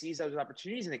then they seize those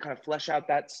opportunities and they kind of flesh out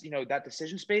that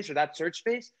decision space or that search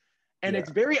space. And Yeah.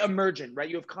 it's very emergent, right?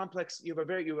 You have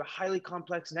a highly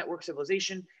complex network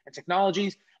civilization and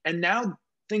technologies. And now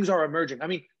things are emerging. I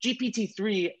mean,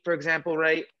 GPT-3, for example,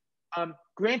 right?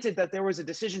 Granted that there was a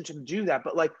decision to do that,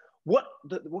 but like what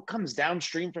comes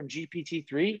downstream from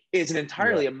GPT-3 is an Yeah.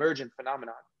 entirely emergent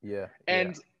phenomenon. Yeah. Yeah.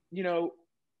 And, you know,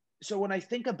 so when I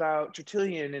think about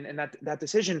Tertullian and that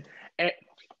decision,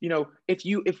 if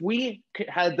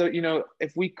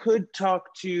we could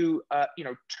talk to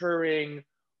Turing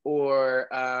or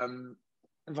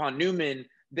von Neumann,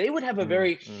 they would have a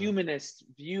very Mm. humanist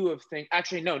view of things.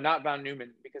 Actually, no, not von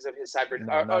Neumann because of his cyber.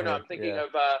 No, Oh not no, him.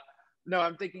 Yeah.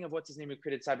 I'm thinking of what's his name who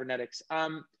created cybernetics.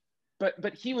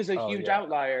 But he was a Oh huge yeah.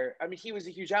 outlier. I mean, he was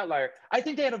a huge outlier. I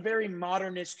think they had a very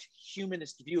modernist,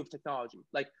 humanist view of technology.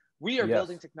 Like we are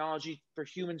building Yes. technology for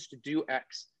humans to do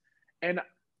X, and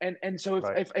so if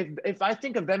Right. if if, if I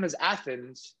think of them as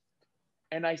Athens,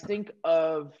 and I think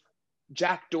of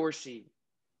Jack Dorsey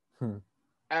Hmm.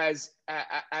 as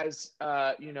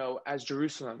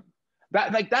Jerusalem,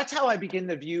 that's how I begin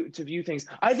to view things.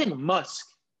 I think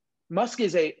Musk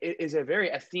is a very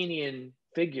Athenian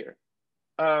figure.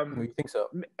 You think so?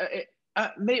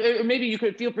 maybe you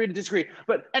could feel free to disagree,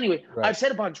 but anyway, Right. I've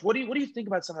said a bunch. What do you think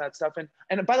about some of that stuff?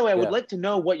 And by the way, I would Yeah. like to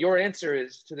know what your answer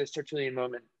is to this Tertullian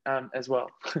moment, as well.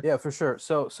 Yeah, for sure.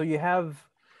 So you have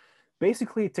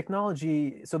basically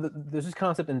technology. So there's this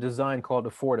concept in design called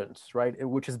affordance, right?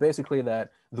 Which is basically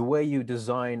that the way you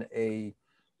design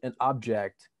an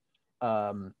object,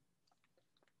 um,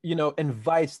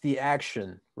 invites the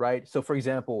action, right? So for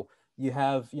example, you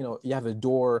have a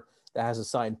door that has a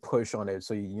sign push on it,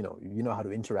 so you know how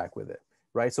to interact with it,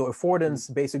 right? So Mhm.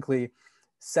 affordance basically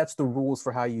sets the rules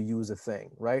for how you use a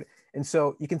thing, right? And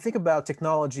so you can think about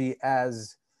technology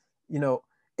as, you know,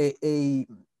 a a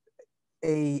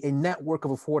a network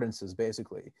of affordances,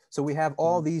 basically. So we have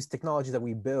all Mhm. these technologies that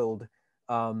we build,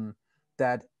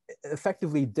 that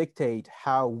effectively dictate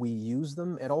how we use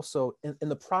them, and also in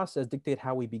the process dictate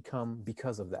how we become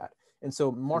because of that. And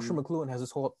so Marshall Mhm. McLuhan has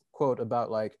this whole quote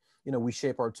about, like, we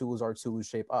shape our tools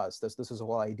shape us. This is a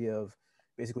whole idea of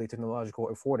basically technological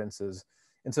affordances.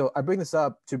 And so I bring this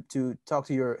up to talk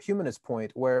to your humanist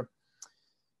point, where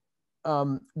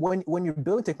when you're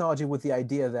building technology with the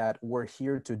idea that we're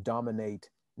here to dominate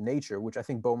nature, which I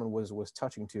think Bowman was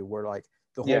touching to, where like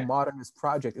the whole Yeah. modernist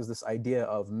project is this idea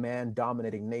of man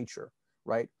dominating nature,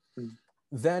 right? Mhm.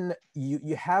 Then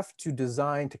you have to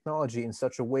design technology in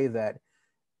such a way that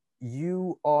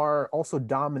you are also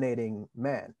dominating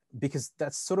man, because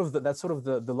that's sort of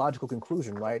the logical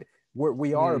conclusion, right?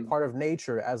 We are a Mhm. part of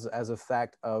nature as a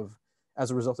fact of,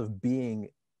 as a result of being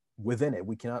within it.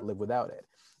 We cannot live without it.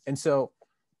 And so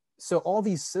all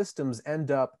these systems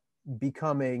end up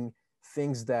becoming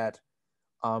things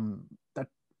um that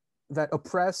that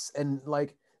oppress, and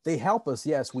like they help us.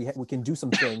 Yes, we can do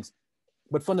some things,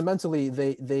 but fundamentally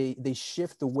they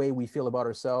shift the way we feel about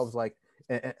ourselves, like,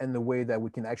 and the way that we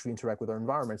can actually interact with our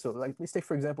environment. So like, let's take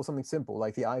for example something simple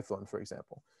like the iPhone, for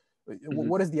example. Mhm.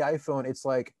 What is the iPhone? It's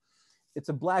like, it's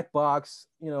a black box,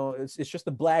 it's just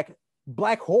a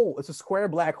black hole. It's a square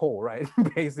black hole, right?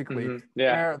 Basically, Mhm.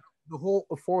 Yeah. where the whole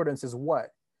affordance is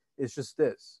what? It's just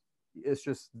this. It's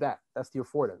just that's the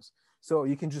affordance. So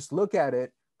you can just look at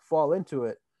it, fall into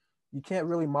it. You can't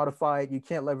really modify it. You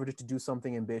can't leverage it to do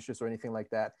something ambitious or anything like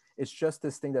that. It's just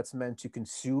this thing that's meant to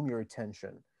consume your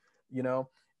attention, you know?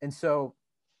 And so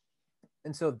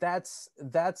that's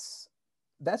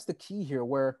the key here,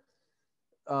 where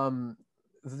um,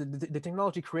 the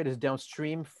technology created is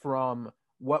downstream from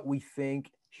what we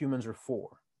think humans are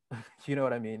for. You know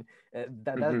what I mean?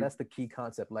 Mhm. That's the key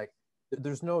concept. Like,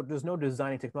 there's no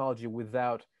designing technology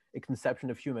without a conception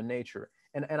of human nature.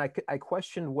 And I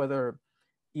question whether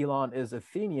Elon is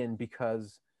Athenian,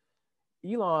 because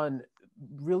Elon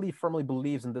really firmly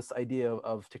believes in this idea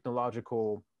of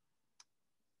technological,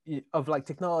 of like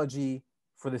technology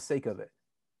for the sake of it,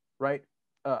 right?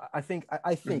 I think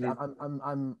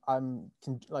Mhm.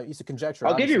 like, it's a conjecture,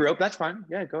 I'll give you obviously. rope. That's fine.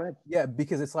 Yeah, go ahead. Yeah,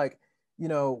 because it's like,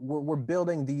 we're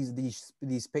building these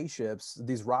spaceships,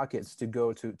 these rockets to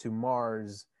go to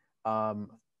Mars.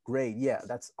 Great, yeah,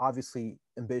 that's obviously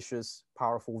ambitious,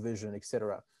 powerful vision,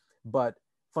 etc. But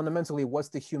fundamentally, what's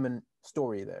the human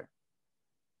story there?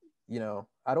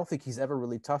 I don't think he's ever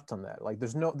really touched on that. Like,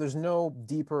 there's no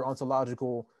deeper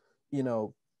ontological, you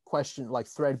know question, like,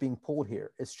 thread being pulled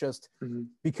here. It's just Mhm.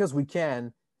 because we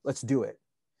can, let's do it.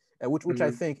 Which I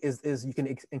Mhm. think is you can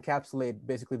encapsulate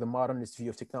basically the modernist view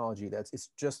of technology. It's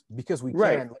just because we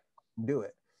Right. can, let's do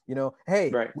it.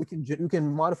 Hey, Right. we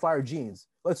can modify our genes.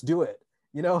 Let's do it.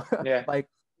 Yeah. Like,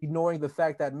 ignoring the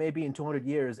fact that maybe in 200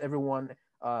 years, everyone,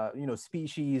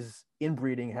 species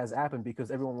inbreeding has happened because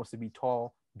everyone wants to be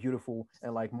tall, beautiful,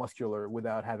 and like muscular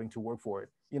without having to work for it.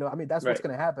 I mean, that's what's Right.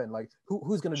 going to happen. Like,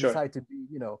 who's going to Sure. decide to be,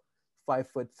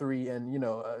 5'3"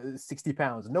 and 60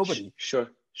 pounds? Nobody. Sure.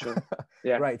 Sure.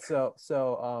 Yeah. Right. So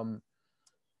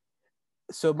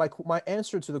my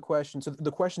answer to the question. So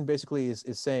the question basically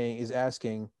is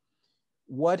asking,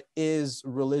 what is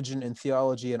religion and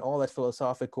theology and all that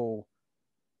philosophical,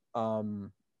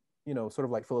 um, sort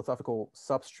of like philosophical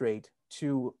substrate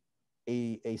to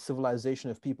a civilization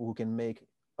of people who can make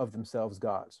of themselves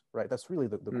gods, right? That's really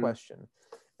the Mm. question.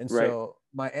 And Right. so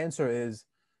my answer is,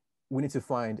 we need to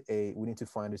find a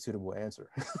suitable answer.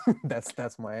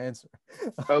 That's my answer.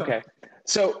 Okay.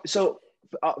 So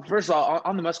first of all,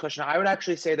 on the Musk question, I would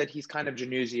actually say that he's kind of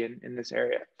Janusian in this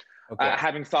area. Okay.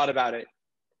 Having thought about it,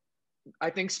 I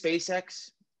think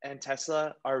SpaceX and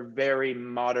Tesla are very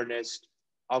modernist.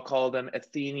 I'll call them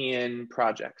Athenian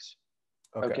projects.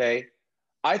 Okay. Okay.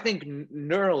 I think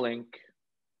Neuralink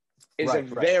is a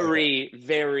Right. Okay. very,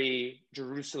 very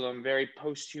Jerusalem, very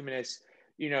post-humanist.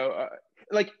 You know,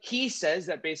 like he says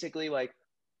that basically, like,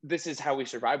 this is how we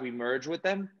survive. We merge with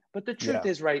them. But the truth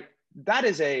Yeah. is, right? That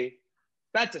is a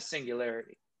That's a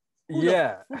singularity.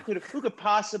 Yeah. Who could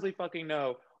possibly fucking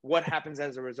know what happens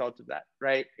as a result of that,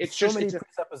 right? It's so just many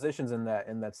presuppositions in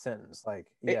that sentence. Like,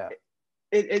 yeah.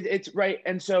 It's right.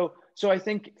 And so I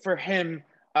think for him,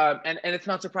 and it's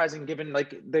not surprising given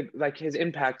like his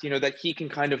impact, that he can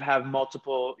kind of have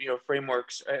multiple,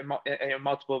 frameworks,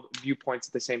 multiple viewpoints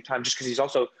at the same time, just because he's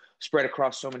also spread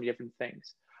across so many different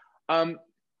things.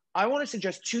 I want to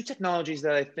suggest two technologies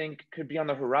that I think could be on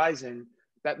the horizon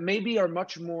that maybe are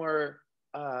much more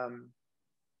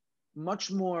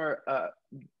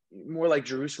more like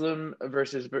Jerusalem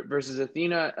versus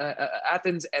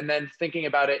Athens, and then thinking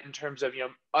about it in terms of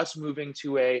us moving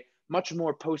to a much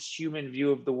more post-human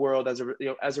view of the world as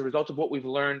a result of what we've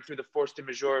learned through the force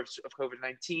majeure of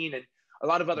COVID-19 and a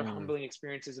lot of other humbling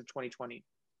experiences of 2020.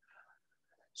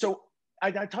 So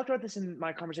I talked about this in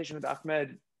my conversation with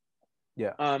Ahmed.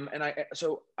 Yeah. And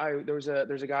there's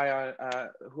a guy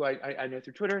who I know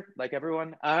through Twitter, like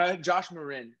everyone, Josh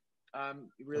Marin,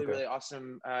 really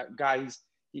awesome guy.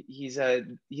 I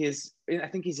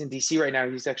think he's in DC right now.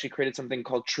 He's actually created something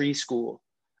called Tree School,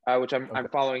 which I'm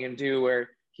following him do,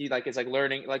 where he is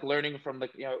learning from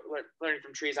learning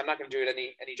from trees. I'm not going to do it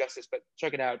any justice, but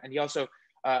check it out. And he also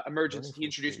Emergence. He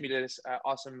introduced me to this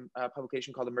awesome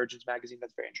publication called Emergence Magazine.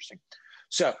 That's very interesting.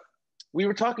 So we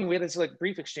had this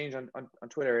brief exchange on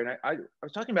Twitter, and I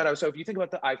was talking about it. So if you think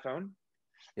about the iPhone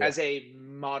as a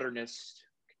modernist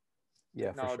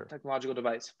technological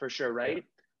device, for sure, right?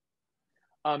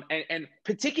 Yeah. And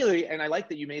particularly, and I like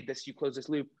that you closed this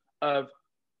loop of,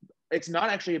 it's not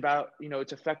actually about,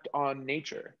 its effect on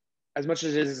nature as much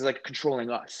as it is like controlling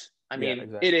us. I mean,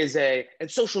 exactly. It is and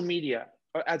social media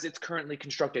as it's currently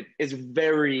constructed is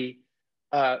very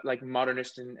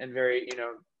modernist and very,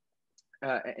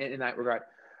 in that regard.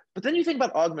 But then you think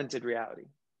about augmented reality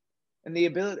and the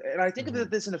ability, and I think of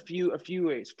this in a few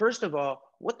ways. First of all,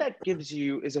 what that gives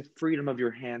you is a freedom of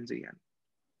your hands again.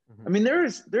 I mean,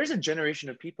 there's a generation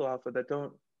of people, Alpha, that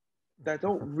don't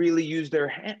really use their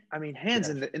hands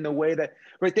in the way that,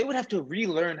 right? They would have to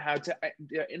relearn how to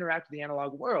interact with the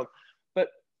analog world. But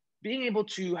being able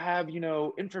to have,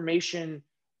 information,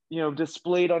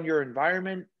 displayed on your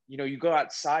environment, you go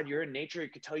outside, you're in nature,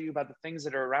 it could tell you about the things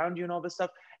that are around you and all this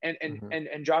stuff.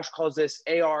 And Josh calls this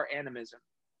AR animism.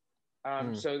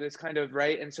 So this kind of,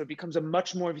 right. And so it becomes a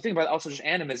much more, if you think about it, also just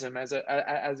animism as a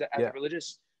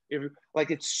religious,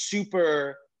 it's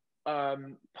super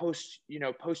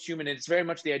post-human. It's very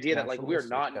much the idea that we're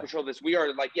not in control of this. We are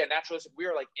naturalistic. We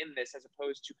are in this as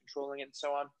opposed to controlling it and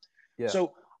so on. Yeah.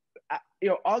 So,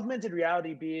 augmented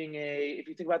reality being if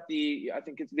you think about I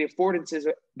think it's the affordances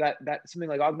that something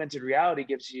like augmented reality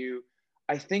gives you,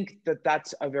 I think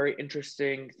that's a very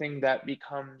interesting thing that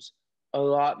becomes a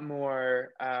lot more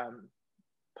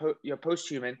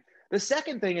post-human. The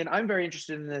second thing, and I'm very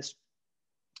interested in this,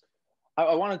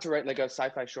 I wanted to write a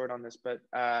sci-fi short on this, but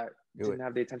didn't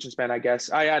have the attention span, I guess.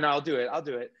 I'll do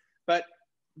it. But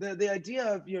the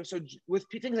idea of, so with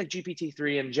things like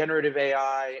GPT-3 and generative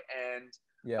AI and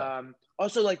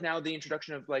also now the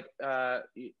introduction of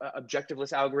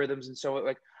objectiveless algorithms. And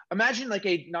so imagine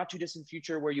a not too distant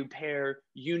future where you pair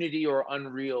Unity or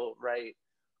Unreal, right?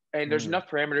 And there's enough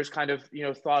parameters kind of,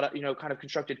 kind of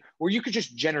constructed where you could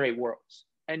just generate worlds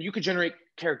and you could generate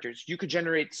characters, you could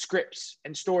generate scripts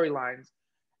and storylines.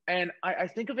 And I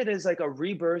think of it as a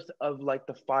rebirth of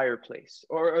the fireplace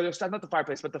or not the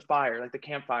fireplace, but the fire, the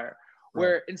campfire,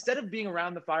 where instead of being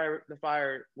around the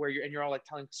fire where you're all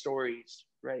telling stories,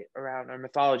 right, around our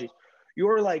mythologies,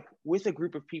 you're with a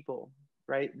group of people,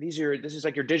 right? This is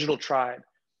your digital tribe,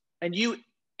 and you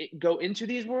go into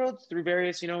these worlds through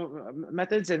various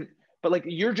methods, but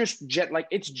you're just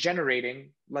it's generating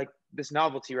this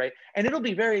novelty, right? And it'll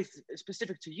be very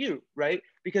specific to you, right?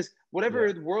 Because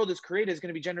whatever the world is created is going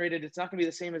to be generated. It's not going to be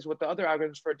the same as what the other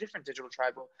algorithms for a different digital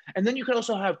tribe will. And then you could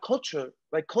also have culture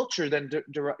then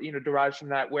derives from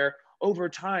that, where over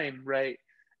time, right?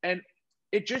 And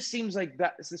it just seems that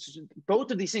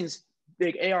both of these things,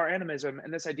 big AR animism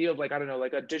and this idea of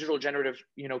a digital generative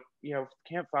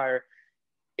campfire,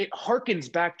 it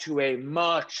harkens back to a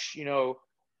much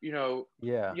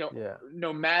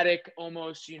nomadic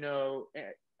almost view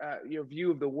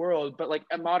of the world, but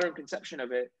a modern conception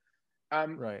of it.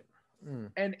 Right.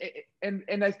 And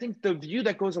I think the view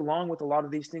that goes along with a lot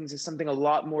of these things is something a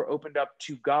lot more opened up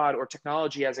to God or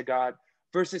technology as a God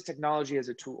versus technology as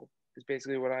a tool, is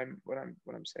basically what I'm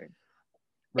saying.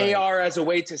 Right. AR as a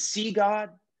way to see God,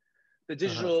 the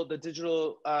digital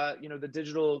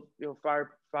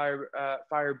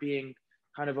fire being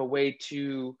kind of a way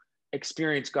to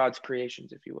experience God's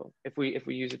creations, if you will, if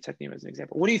we use a technique as an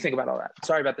example. What do you think about all that?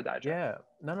 Sorry about the diatribe.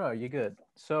 Yeah, no, you're good.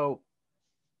 So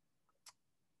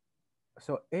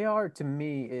So AR to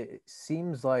me, it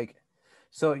seems like,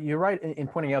 so you're right in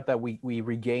pointing out that we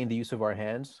regain the use of our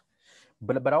hands,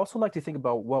 but I also like to think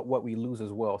about what we lose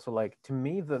as well. So like to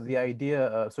me, the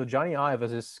idea, so Johnny Ive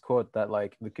has this quote that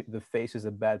like the face is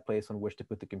a bad place on which to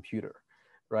put the computer,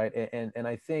 right? And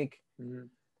Mhm.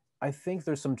 I think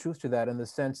there's some truth to that in the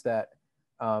sense that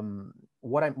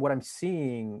what I'm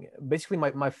seeing, basically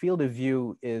my field of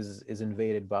view is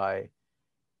invaded by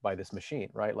this machine,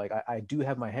 right? Like I do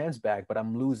have my hands back, but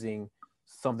I'm losing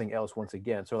something else once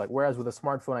again. So like whereas with a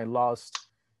smartphone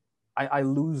I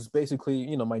lose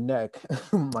basically, my neck.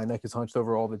 My neck is hunched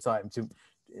over all the time to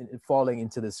falling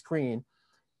into the screen,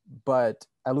 but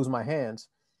I lose my hands.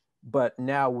 But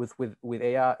now with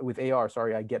AI with AR,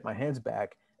 sorry, I get my hands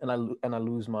back and I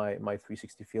lose my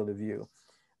 360 field of view.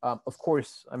 Of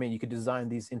course, I mean you could design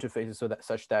these interfaces so that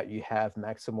such that you have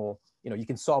maximal, you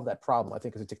can solve that problem. I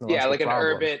think it's a Yeah, technological like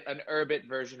problem. an urbit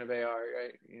version of AR,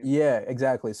 right? Yeah. Yeah,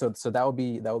 exactly. So that would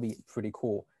be pretty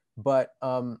cool. But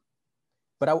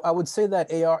I would say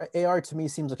that AR to me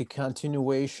seems like a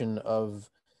continuation of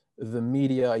the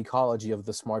media ecology of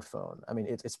the smartphone. I mean,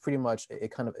 it's pretty much a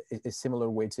kind of a similar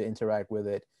way to interact with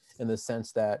it in the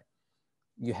sense that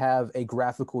you have a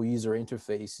graphical user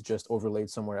interface just overlaid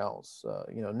somewhere else.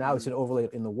 Now it's Mhm. an overlay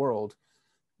in the world,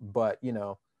 but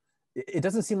it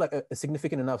doesn't seem like a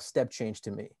significant enough step change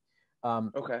to me.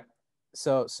 Um, Okay.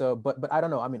 but I don't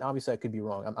know. I mean, obviously I could be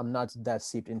wrong. I'm not that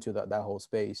seeped into that whole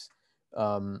space.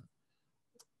 Um,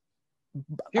 I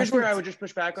Here's where think. I would just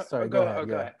push back. Sorry, go Go. ahead. Oh,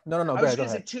 go Yeah. ahead. No, no, no. I Go was ahead. just Go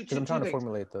gonna say ahead. Because I'm trying two to things.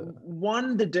 formulate the.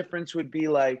 One, the difference would be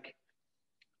like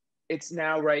it's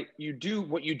now right.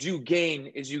 What you do gain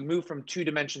is you move from 2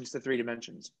 dimensions to 3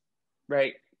 dimensions,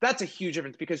 right? That's a huge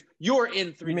difference because you're in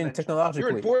You three mean dimensions. You're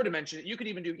in technologically? 4 dimensions. You could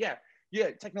even do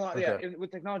technology. Yeah, Okay.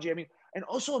 with technology. I mean, and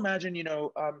also imagine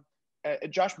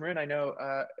Josh Marin. I know.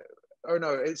 Or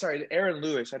no, sorry, Aaron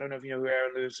Lewis. I don't know if you know who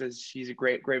Aaron Lewis is. He's a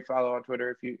great follow on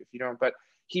Twitter if you don't. But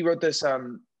he wrote this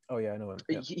Oh yeah, I know him.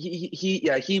 Yeah.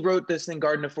 he wrote this thing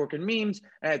Garden of Fork and Memes,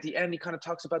 and at the end he kind of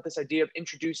talks about this idea of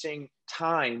introducing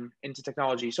time into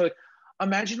technology. So like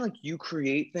imagine like you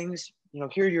create things,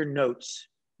 here are your notes.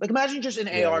 Like imagine just in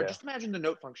Yeah. AR, Yeah. just imagine the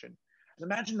note function.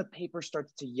 Imagine the paper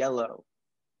starts to yellow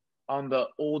on the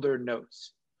older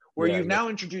notes, where Yeah. you've Yeah. now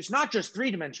introduced not just 3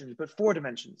 dimensions but 4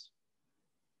 dimensions,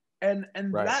 and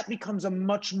Right. that becomes a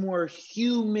much more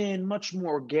human, much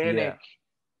more Yeah. organic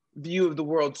view of the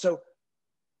world. So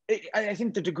I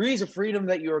think the degrees of freedom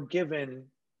that you're given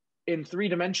in 3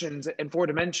 dimensions and 4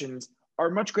 dimensions are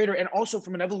much greater. And also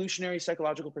from an evolutionary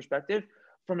psychological perspective,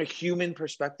 from a human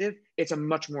perspective, it's a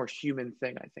much more human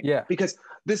thing, I think. Yeah. Because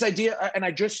this idea, and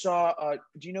I just saw,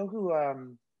 do you know who,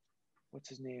 what's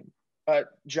his name?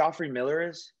 Joffrey Miller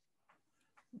is?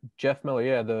 Jeff Miller.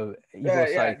 Yeah, the evil Yeah,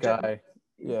 psych guy.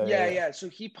 Yeah. Yeah. Yeah. yeah. So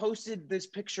he posted this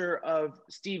picture of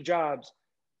Steve Jobs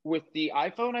with the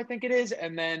iPhone, I think it is,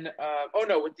 and then oh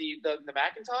no, with the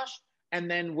Macintosh, and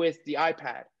then with the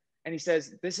iPad. And he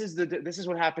says this is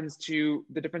what happens to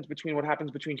the difference between what happens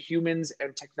between humans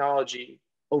and technology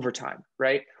over time,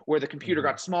 right? Where the computer Mm-hmm.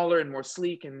 got smaller and more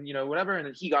sleek, and whatever, and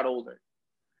then he got older.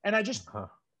 And I just Huh.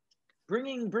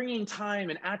 bringing time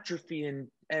and atrophy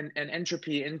and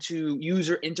entropy into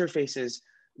user interfaces,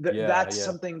 Yeah. that's Yeah.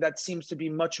 something that seems to be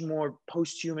much more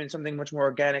post-human, something much more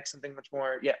organic, something much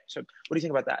more, yeah. So what do you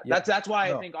think about that? Yeah. That's why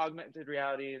I No. think augmented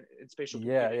reality and spatial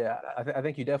Yeah. computing, Yeah. all that. I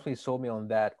think you definitely sold me on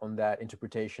that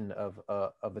interpretation of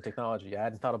the technology. I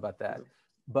hadn't thought about that,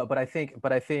 but I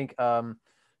think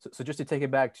so just to take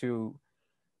it back to,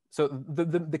 so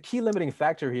the key limiting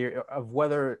factor here of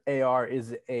whether AR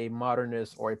is a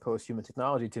modernist or a post-human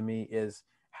technology to me is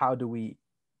how do we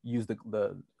use the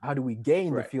how do we gain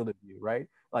the Right, field of view, right?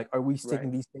 Like, are we right.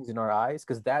 sticking these things in our eyes?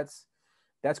 Because that's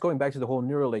going back to the whole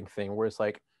Neuralink thing, where it's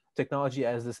like technology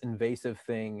as this invasive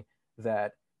thing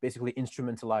that basically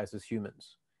instrumentalizes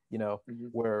humans. You know, Mm-hmm.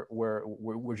 where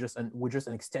we're just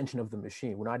an extension of the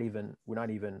machine. We're not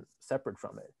even separate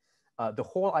from it. The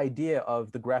whole idea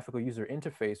of the graphical user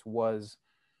interface was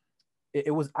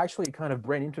it was actually a kind of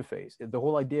brain interface. The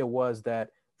whole idea was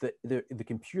that the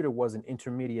computer was an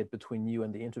intermediate between you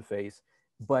and the interface,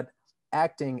 but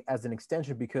acting as an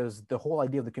extension, because the whole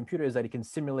idea of the computer is that it can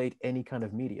simulate any kind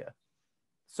of media.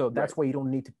 So Right. that's why you don't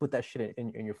need to put that shit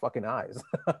in your fucking eyes,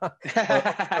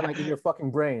 or like in your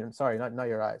fucking brain. Sorry, not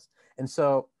your eyes. And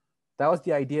so that was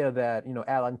the idea that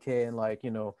Alan Kay and like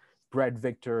Brad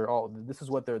Victor, all this is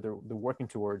what they're working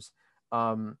towards.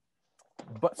 Um,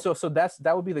 but so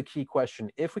that would be the key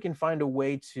question. If we can find a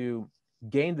way to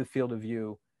gain the field of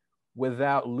view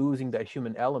without losing that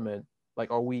human element, like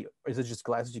is it just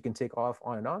glasses you can take off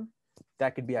on and on?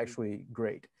 That could be actually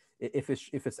great. if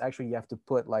it's actually you have to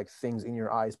put like things in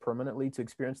your eyes permanently to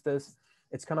experience this,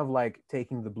 it's kind of like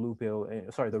taking the blue pill,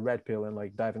 the red pill, and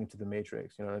like diving into the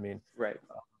matrix. You know what I mean? Right.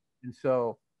 And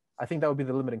so I think that would be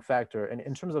the limiting factor. And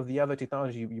in terms of the other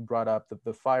technology you brought up,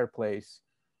 the fireplace,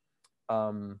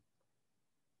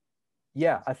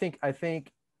 yeah, I think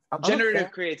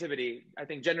Generative creativity. I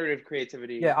think generative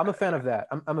creativity. Yeah, I'm a fan of that.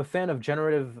 I'm a fan of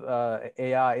generative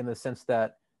AI in the sense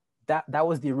that that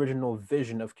was the original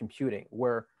vision of computing,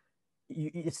 where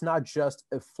it's not just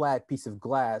a flat piece of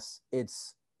glass,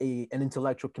 it's an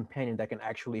intellectual companion that can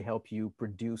actually help you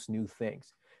produce new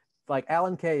things. Like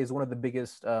Alan Kay is one of the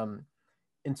biggest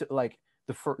into like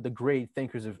the great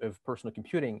thinkers of personal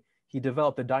computing. He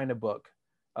developed the Dynabook.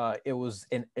 It was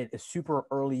a super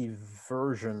early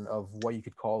version of what you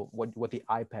could call what the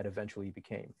iPad eventually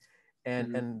became,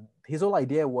 and his whole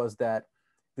idea was that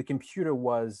the computer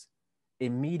was a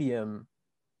medium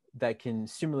that can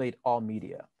simulate all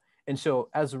media, and so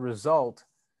as a result,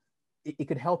 it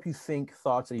could help you think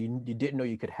thoughts that you didn't know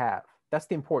you could have. That's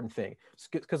the important thing,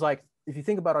 because like if you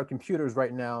think about our computers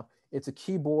right now, it's a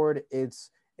keyboard, it's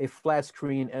a flat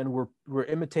screen, and we're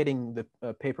imitating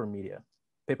the paper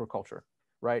culture,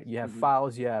 right? You have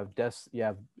files, you have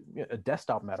a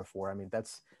desktop metaphor. I mean,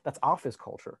 that's office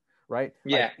culture, right?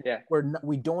 Yeah, like, yeah.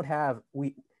 We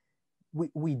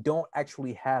don't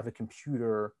actually have a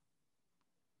computer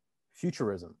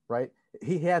futurism, right?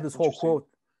 He had this whole quote.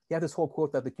 He had this whole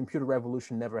quote that the computer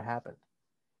revolution never happened,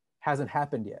 hasn't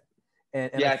happened yet. And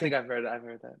yeah, I think I've heard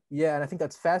that. Yeah, and I think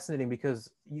that's fascinating because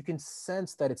you can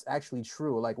sense that it's actually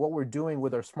true. Like what we're doing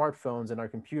with our smartphones and our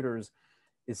computers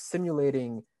is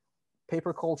simulating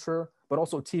paper culture, but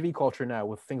also TV culture now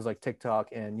with things like TikTok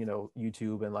and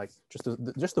YouTube, and like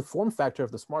just the form factor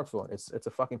of the smartphone. It's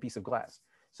a fucking piece of glass.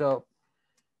 So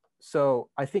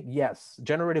I think yes,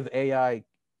 generative AI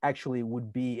actually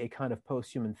would be a kind of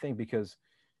post-human thing, because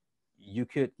you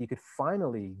could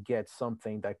finally get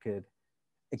something that could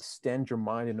extend your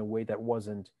mind in a way that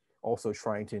wasn't also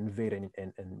trying to invade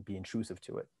and be intrusive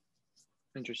to it.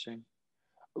 Interesting.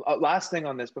 Last thing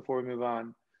on this before we move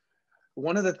on.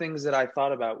 One of the things that I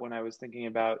thought about when I was thinking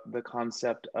about the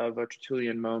concept of a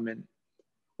Tertullian moment,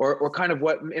 or kind of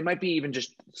what it might be even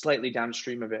just slightly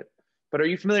downstream of it, but are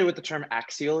you familiar with the term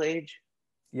axial age?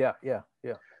 Yeah.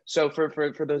 So for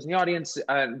those in the audience,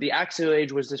 the axial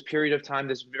age was this period of time,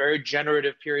 this very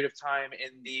generative period of time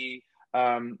in the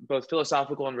both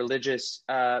philosophical and religious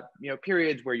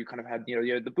periods where you kind of had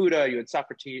you had the Buddha, you had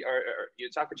Socrates,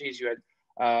 you had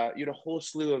a whole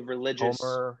slew of religious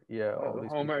Homer,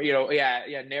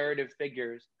 narrative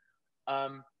figures,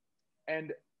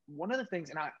 and one of the things,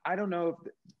 and I don't know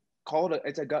if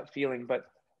it's a gut feeling, but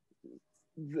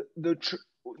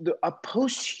a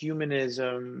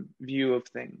post-humanism view of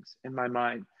things in my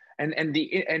mind, and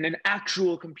an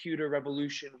actual computer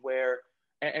revolution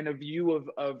and a view of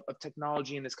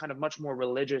technology in this kind of much more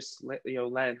religious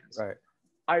lens. Right.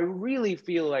 I really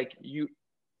feel like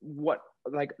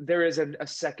there is a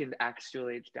second axial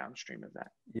age downstream of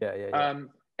that. Yeah.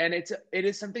 And it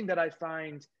is something that I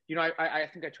find, I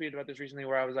think I tweeted about this recently,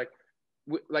 where I was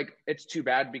like it's too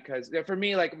bad, because for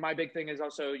me, like my big thing is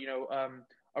also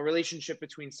a relationship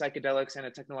between psychedelics and a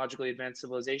technologically advanced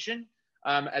civilization,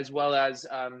 as well as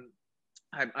I'm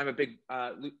a big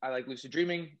I like lucid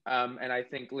dreaming, and I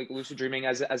think like lucid dreaming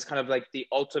as kind of like the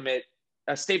ultimate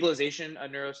stabilization,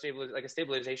 like a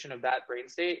stabilization of that brain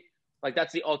state. Like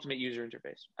that's the ultimate user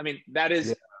interface. I mean, that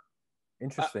is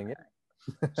interesting.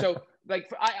 So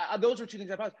like those were two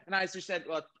things I paused, and I just said,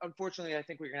 well, unfortunately, I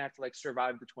think we're gonna have to like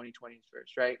survive the 2020s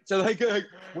first, right? So like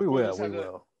we will.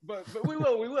 But we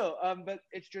will. But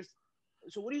it's just.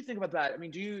 So what do you think about that? I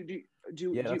mean,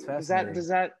 does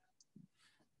that?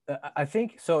 I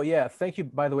think so. Yeah. Thank you,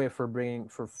 by the way,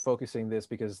 for focusing this,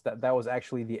 because that was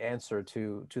actually the answer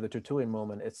to the Tertullian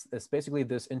moment. It's basically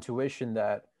this intuition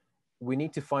that we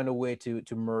need to find a way to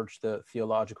merge the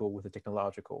theological with the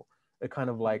technological. A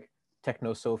kind of like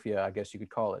technosophia, I guess you could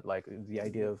call it, like the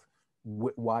idea of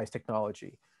wise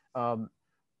technology.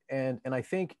 And I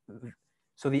think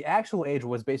so. The actual age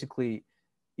was basically,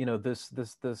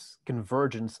 this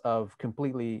convergence of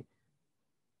completely.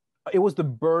 It was the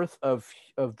birth of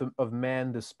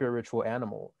man, the spiritual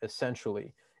animal,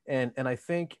 essentially, and I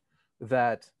think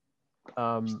that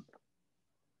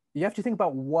you have to think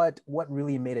about what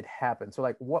really made it happen. So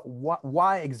like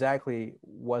why exactly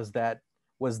was that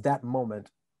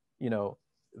moment,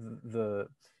 the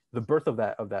birth of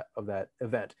that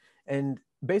event. And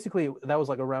basically that was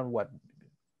like around what,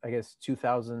 I guess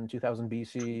 2000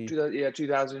 BC.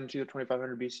 2000 to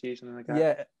 2500 BC, something like that.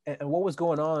 Yeah, and what was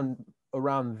going on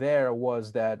around there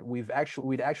was that we'd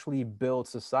actually built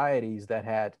societies that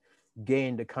had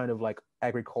gained a kind of like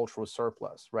agricultural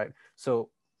surplus, right? So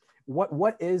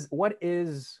what is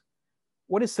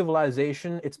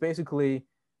civilization? It's basically,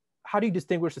 how do you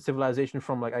distinguish the civilization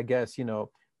from, like, I guess,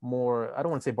 more, I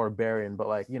don't want to say barbarian, but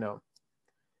like,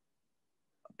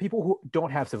 people who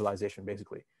don't have civilization,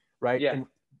 basically, right? Yeah. And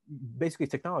basically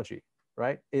technology,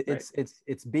 right? Right.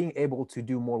 It's being able to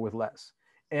do more with less.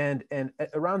 And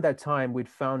around that time, we'd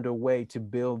found a way to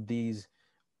build these,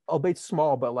 albeit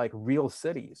small, but like real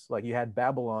cities. Like you had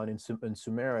Babylon in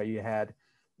Sumeria, you had,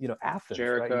 Athens,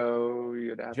 right? Jericho,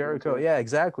 you'd Athens, Jericho, yeah. yeah,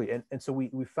 exactly. And so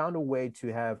we found a way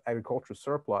to have agricultural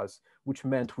surplus, which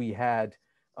meant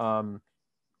um,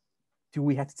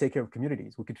 we had to take care of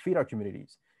communities. We could feed our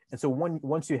communities. And so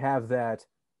once you have that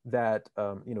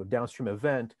downstream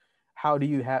event, how do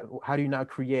you not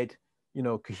create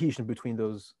cohesion between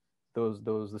those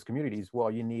communities? Well,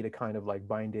 you need a kind of like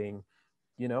binding,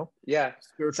 Yeah. So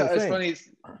spiritual it's thing. funny.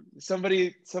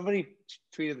 Somebody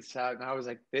tweeted this out, and I was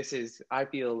like, "This is." I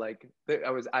feel like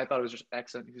I thought it was just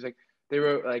excellent. He was like, they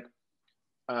wrote like,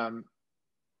 um,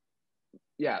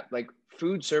 yeah, like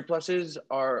food surpluses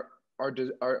are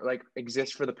like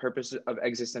exist for the purpose of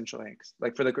existential angst.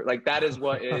 Like for the like that is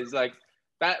what is like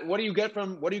that. What do you get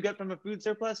from a food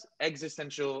surplus?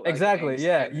 Existential like Exactly. angst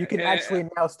Yeah. and You can actually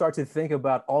now start to think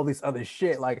about all this other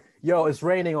shit. Like, yo, it's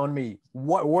raining on me.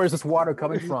 Where's this water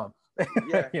coming from?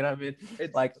 yeah, You know what I mean?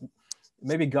 it's Like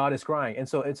maybe God is crying. And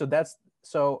so that's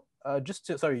so just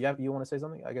to, sorry, you want to say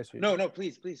something? I guess you, no,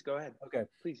 please go ahead, okay.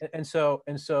 please. And so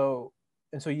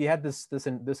you had this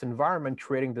environment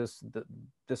creating this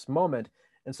moment.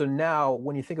 And so now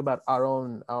when you think about our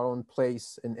own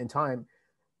place in time,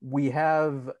 we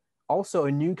have also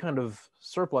a new kind of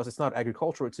surplus. It's not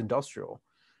agricultural, it's industrial.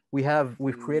 We've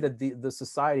Mm, created the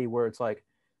society where it's like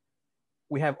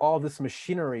we have all this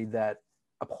machinery that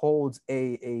upholds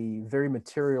a very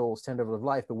material standard of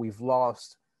life, but we've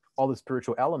lost all the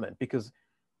spiritual element. Because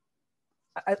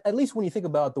at least when you think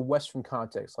about the Western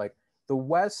context, like the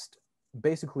West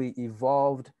basically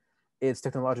evolved its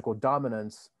technological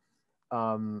dominance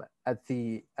at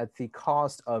the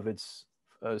cost of its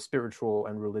spiritual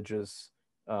and religious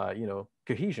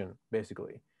cohesion,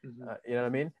 basically. mhm, You know what I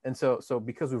mhm. mean? And so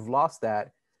because we've lost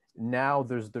that, now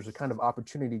there's a kind of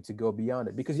opportunity to go beyond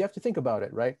it. Because you have to think about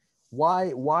it, right?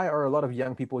 Why are a lot of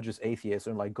young people just atheists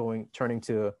and like turning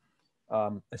to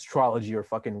astrology or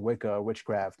fucking Wicca or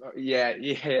witchcraft? Yeah,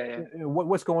 yeah.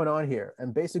 What's going on here?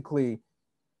 And basically,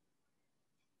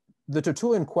 the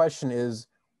Tertullian question is,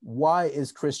 why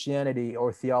is Christianity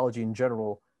or theology in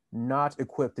general not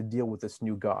equipped to deal with this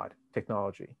new God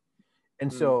technology?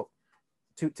 And Mm, so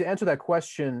to answer that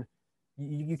question,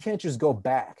 you can't just go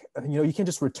back. You can't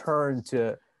just return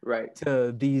to right.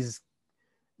 these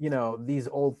these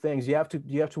old things. You have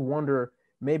to wonder,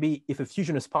 maybe if a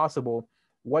fusion is possible,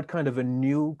 what kind of a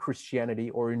new Christianity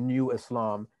or a new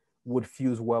Islam would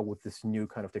fuse well with this new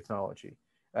kind of technology.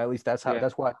 At least Yeah,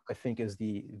 that's what I think is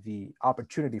the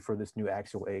opportunity for this new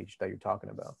axial age that you're talking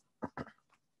about.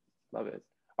 love it.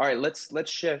 All right, let's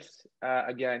shift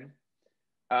again.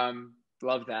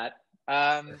 Love that.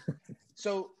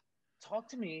 So talk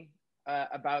to me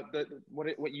about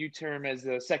what you term as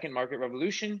the second market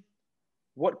revolution.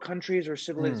 What countries or Hmm.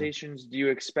 civilizations do you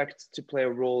expect to play a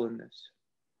role in this?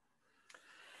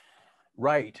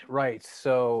 Right, right.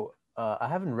 So I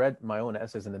haven't read my own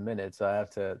essays in a minute, so I have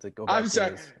to go I'm back to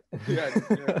sorry. this. Yeah,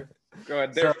 go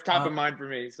ahead. They're So top of mind for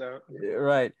me. So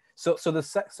right. So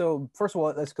first of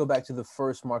all, let's go back to the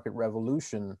first market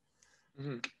revolution.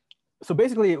 mhm. So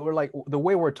basically, we're like, the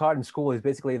way we're taught in school is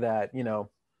basically that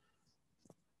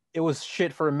it was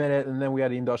shit for a minute, and then we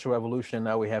had the industrial revolution.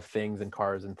 Now we have things and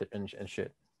cars and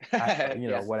shit,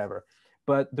 Yeah, whatever.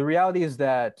 But the reality is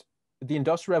that the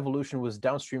industrial revolution was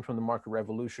downstream from the market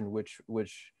revolution, which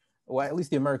well, at least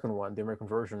the American one, the American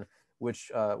version, which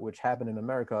happened in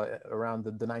America around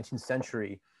the 19th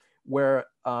century, where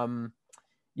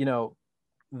you know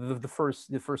the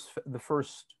first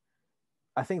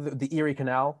I think the Erie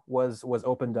Canal was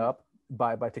opened mhm. up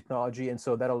by technology, and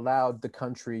so that allowed the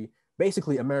country,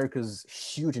 basically America's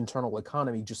huge internal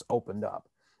economy, just opened up,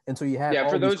 and so you had Yeah.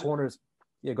 all these corners.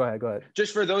 Yeah, go ahead, go ahead.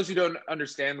 Just for those who don't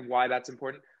understand why that's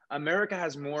important, America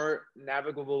has more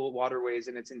navigable waterways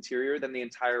in its interior than the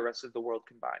entire rest of the world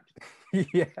combined.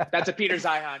 Yeah, That's a Peter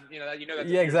Zeihan. That's a yeah,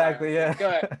 Peter Zeihan exactly. thing. Yeah,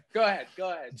 Go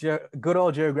ahead. good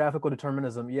old geographical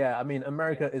determinism. Yeah, I mean, Yeah.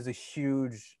 America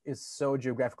is so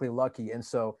geographically lucky, and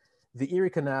so the Erie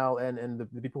Canal and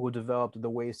the people who developed the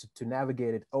ways to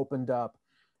navigate it opened up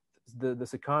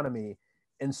this economy,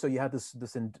 and so you had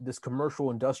this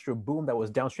commercial industrial boom that was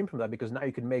downstream from that, because now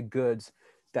you could make goods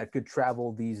that could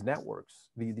travel these networks,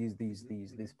 these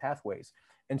Mhm, pathways.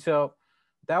 And so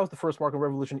that was the first market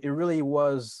revolution. It really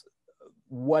was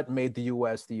what made the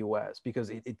U.S. the U.S. because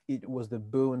it was the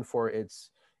boon for its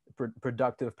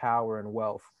productive power and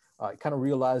wealth. It kind of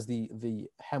realized the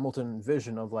Hamilton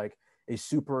vision of like a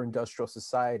super industrial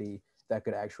society that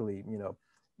could actually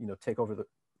take over the,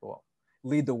 well,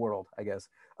 lead the world, I guess.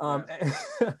 Yeah.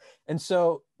 And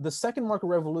so the second market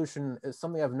revolution is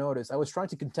something I've noticed. I was trying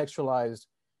to contextualize,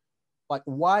 like,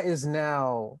 why is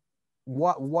now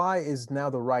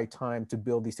the right time to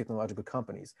build these technological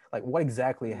companies? Like, what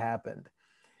exactly happened?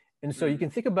 And so you can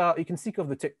think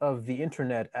of the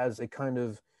internet as a kind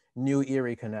of new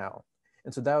Erie Canal.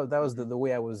 And so that was the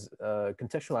way I was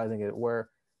contextualizing it, where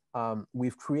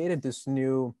we've created this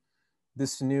new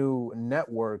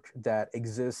network that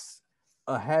exists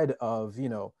ahead of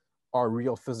our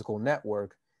real physical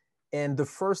network. And the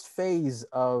first phase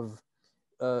of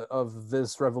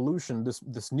this revolution,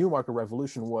 this new market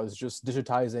revolution, was just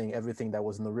digitizing everything that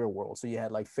was in the real world. So you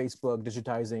had like Facebook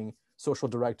digitizing social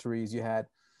directories, you had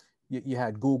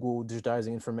Google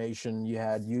digitizing information, you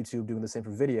had YouTube doing the same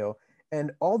for video,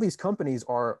 and all these companies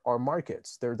are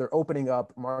markets. They're opening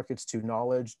up markets to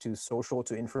knowledge, to social,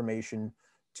 to information,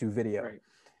 to video. Right.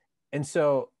 And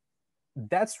so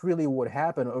that's really what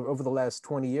happened over the last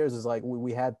 20 years. Is like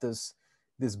we had this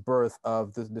birth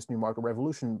of this new market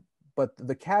revolution. But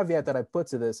the caveat that I put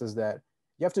to this is that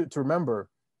you have to remember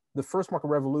the first market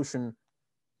revolution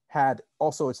had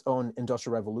also its own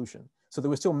industrial revolution. So they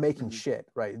were still making shit,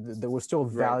 right? There were still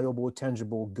valuable,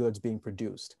 tangible goods being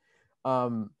produced.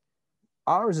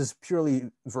 Ours is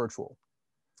purely virtual.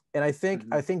 And I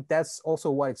think that's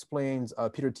also what explains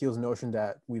Peter Thiel's notion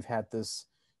that we've had this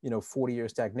 40-year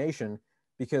stagnation,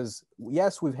 because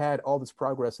yes, we've had all this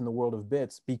progress in the world of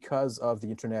bits because of the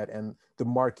internet and the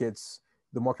market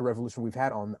revolution we've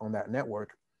had on that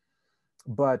network,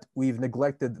 but we've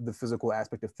neglected the physical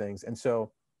aspect of things. And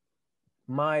so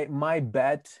my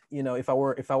bet, if I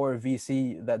were a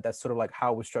VC, that's sort of like how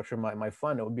I would structure my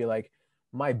fund. It would be like,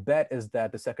 my bet is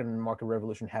that the second market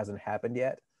revolution hasn't happened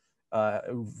yet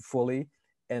fully,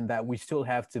 and that we still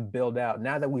have to build out,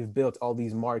 now that we've built all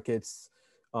these markets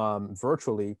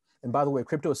virtually. And by the way,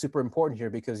 crypto is super important here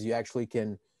because you actually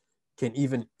can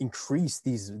even increase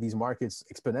these markets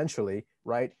exponentially,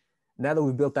 right? Now that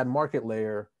we've built that market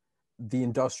layer, the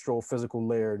industrial physical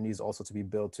layer needs also to be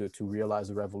built to realize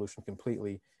the revolution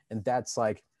completely. And that's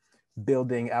like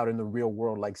building out in the real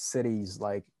world, like cities,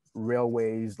 like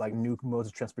railways, like new modes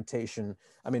of transportation.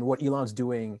 I mean, what Elon's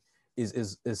doing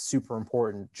is super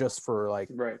important just for like,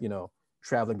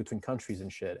 traveling between countries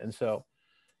and shit. And so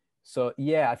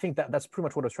yeah, I think that's pretty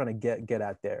much what I was trying to get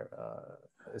at there,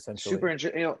 essentially. Super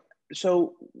interesting.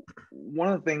 So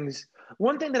one thing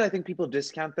that I think people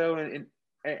discount though,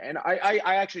 and I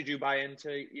actually do buy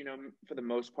into, for the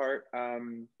most part,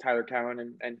 Tyler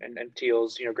Cowen and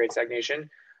Thiel's, Great Stagnation.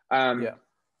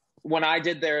 When I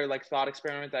did their like thought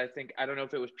experiment, I don't know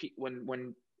if it was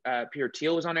when Peter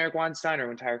Thiel was on Eric Weinstein or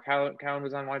when Tyler Cowen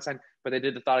was on Weinstein, but they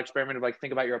did the thought experiment of like,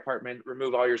 think about your apartment,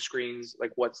 remove all your screens,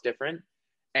 like what's different.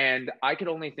 And I could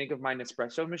only think of my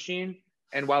Nespresso machine.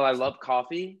 And while I love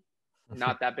coffee,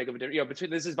 not that big of a difference.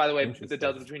 This is, by the way, the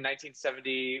delta between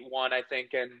 1971, I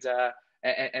think,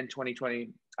 and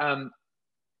 2020.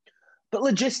 But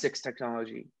logistics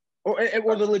technology, or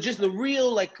the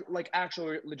real like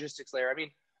actual logistics layer. I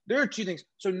mean, there are two things.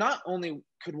 So not only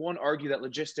could one argue that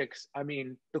logistics, I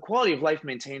mean, the quality of life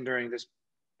maintained during this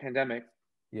pandemic,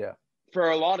 for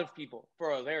a lot of people,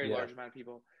 for a very large amount of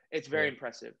people, it's very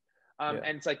impressive.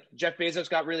 And it's like Jeff Bezos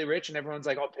got really rich and everyone's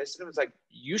like all pissed at him. It's like,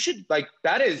 you should, like,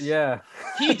 that is,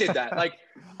 he did that. Like,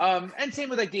 and same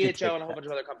with like DHL and a whole bunch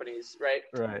of other companies, right?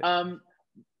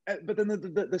 But then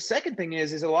the second thing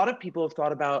is a lot of people have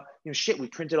thought about, shit, we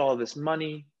printed all of this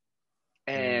money.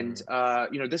 And,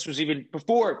 this was even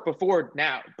before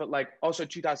now, but like also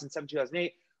 2007,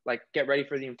 2008, like get ready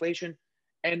for the inflation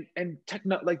and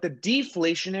like the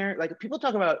deflationary, like people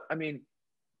talk about, I mean,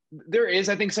 there is,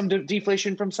 I think, some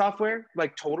deflation from software,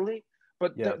 like totally,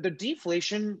 but the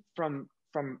deflation from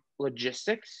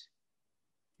logistics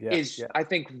is, I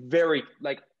think, very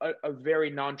like a very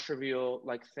non-trivial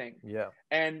like thing.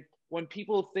 And when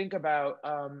people think about,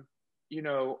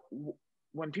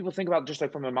 when people think about just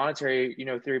like from a monetary,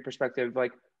 theory perspective,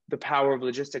 like the power of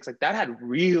logistics, like that had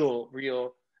real,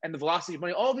 and the velocity of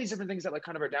money, all these different things that like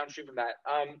kind of are downstream from that.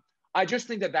 I just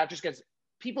think that just gets,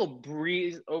 people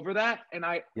breeze over that. And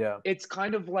it's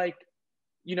kind of like,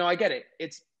 I get it.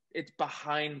 It's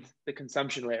behind the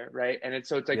consumption layer, right? And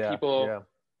it's like people.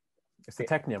 It's the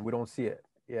technium. We don't see it.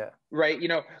 Right.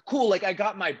 Cool. Like I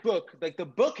got my book, like the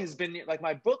book has been like,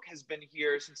 my book has been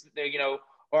here since,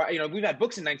 or, we've had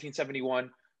books in 1971,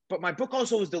 but my book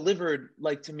also was delivered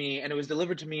like to me, and it was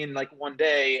delivered to me in like one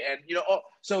day, and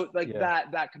so like Yeah.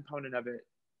 that component of it.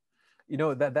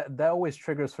 That always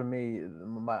triggers for me.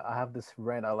 I have this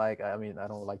rant I mean, I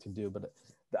don't like to do, but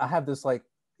I have this like,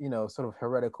 sort of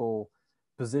heretical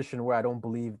position where I don't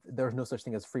believe there's no such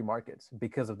thing as free markets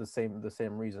because of the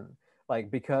same reason. Like,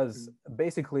 because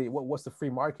basically what's the free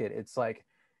market? It's like,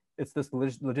 it's this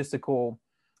logistical,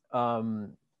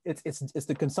 um, it's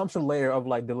the consumption layer of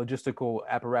like the logistical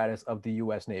apparatus of the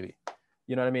U.S. Navy.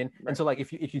 You know what I mean? Right. And so like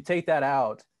if you take that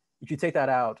out,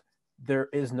 there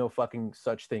is no fucking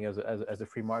such thing as a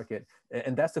free market.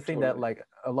 And that's the thing that like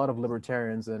a lot of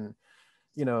libertarians and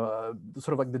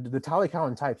sort of like the Tyler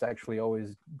Cowen types actually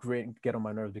always get on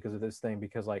my nerves because of this thing,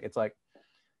 because like it's like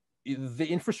the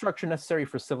infrastructure necessary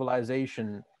for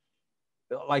civilization,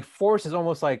 like force is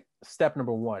almost like step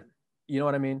number one. You know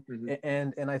what I mean?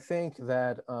 Mm-hmm. And I think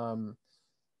that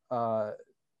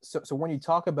so when you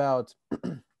talk about,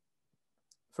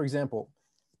 for example,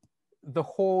 the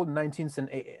whole 19th and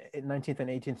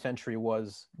 18th century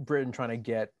was Britain trying to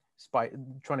get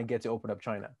to open up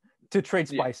China to trade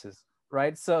spices,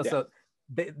 right? So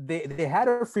they had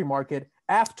a free market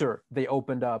after they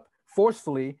opened up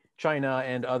forcefully China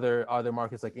and other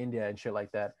markets like India and shit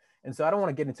like that. And so I don't want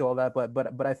to get into all that,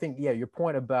 but I think your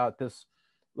point about this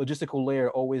logistical layer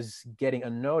always getting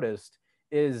unnoticed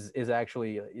is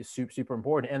actually super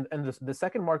important. And the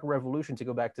second market revolution, to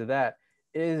go back to that,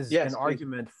 is an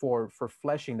argument for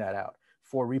fleshing that out,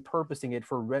 for repurposing it,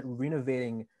 for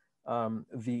renovating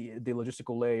the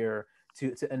logistical layer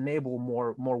to enable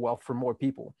more wealth for more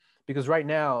people. Because right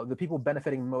now, the people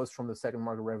benefiting most from the second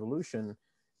market revolution,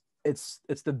 it's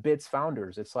the Bits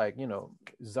founders. It's like,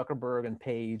 Zuckerberg and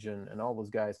Page and all those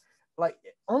guys. Like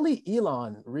only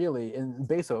Elon really and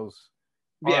Bezos.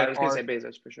 I was gonna say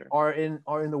Bezos for sure. Are in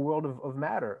the world of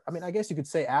matter. I mean, I guess you could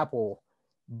say Apple,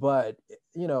 but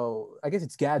I guess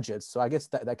it's gadgets, so I guess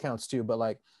that counts too. But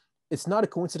like, it's not a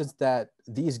coincidence that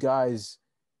these guys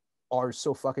are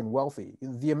so fucking wealthy.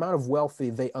 The amount of wealthy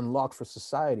they unlock for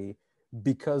society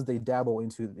because they dabble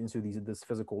into this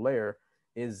physical layer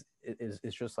is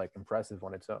just like impressive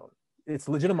on its own. It's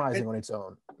legitimizing on its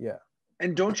own. Yeah.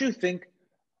 And don't you think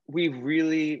we've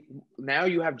really, now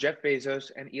you have Jeff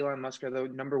Bezos and Elon Musk are the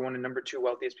number one and number two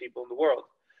wealthiest people in the world.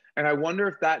 And I wonder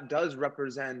if that does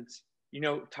represent,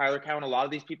 Tyler Cowen, a lot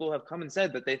of these people have come and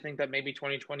said that they think that maybe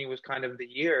 2020 was kind of the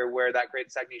year where that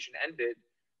great stagnation ended.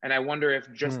 And I wonder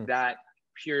if just that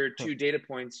pure two data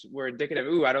points were indicative.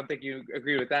 Ooh, I don't think you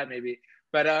agree with that maybe.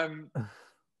 But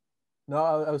no,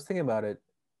 I was thinking about it.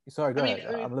 Sorry, go ahead.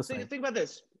 I'm listening. Think about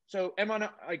this. So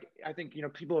I think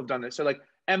people have done this. So like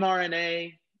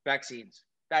mRNA vaccines,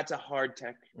 that's a hard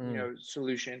tech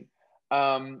solution.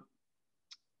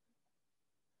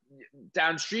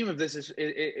 Downstream of this is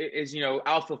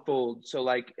AlphaFold, so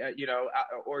like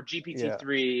or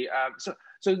GPT-3.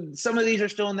 So some of these are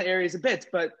still in the areas of bits,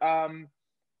 but I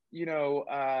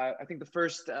think the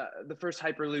first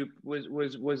Hyperloop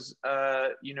was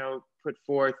put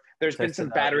forth. There's been some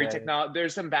battery technology.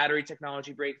 There's some battery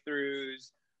technology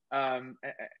breakthroughs, and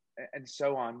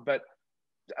so on. But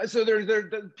so there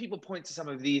people point to some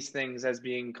of these things as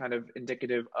being kind of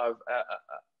indicative of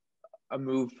a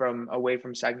move away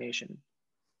from stagnation.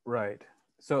 Right.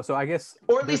 So I guess,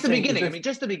 or at least the beginning. I mean,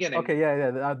 just the beginning. Okay.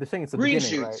 Yeah. They're saying it's the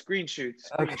beginning, right? Green shoots.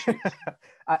 Okay.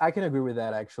 I can agree with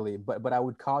that actually, but I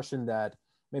would caution that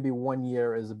maybe 1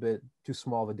 year is a bit too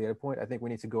small of a data point. I think we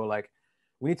need to go like,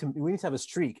 we need to have a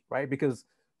streak, right? Because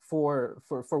for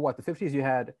what, the 50s, you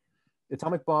had the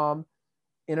atomic bomb,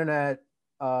 internet,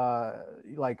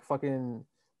 like fucking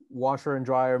washer and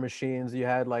dryer machines. You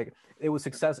had like, it was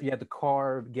successful. You had the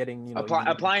car getting,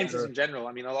 appliances in general.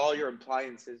 I mean, all your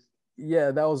appliances.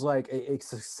 Yeah, that was like a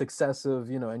successive,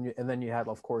 and then you had,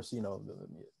 of course,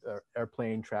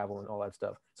 airplane travel and all that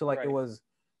stuff. So like, It was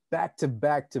back to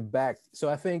back to back. So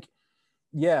I think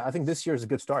this year is a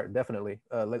good start. Definitely.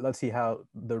 Let's see how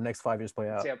the next 5 years play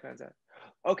out. See how it pans out.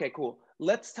 Okay, cool.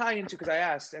 Let's tie into, because I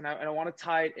asked, and I want to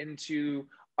tie it into,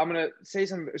 I'm going to say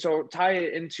something. So tie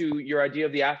it into your idea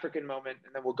of the African moment,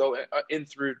 and then we'll go in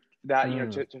through that,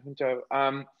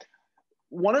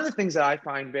 one of the things that I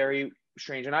find very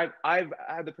strange, and I've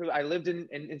had the privilege, I lived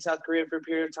in South Korea for a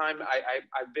period of time. I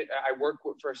worked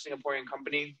for a Singaporean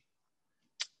company.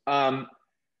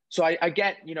 So I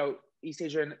get, East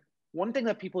Asia. And one thing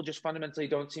that people just fundamentally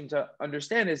don't seem to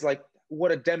understand is like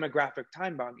what a demographic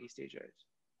time bomb East Asia is.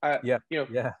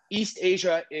 East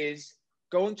Asia is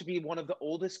going to be one of the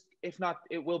oldest, if not,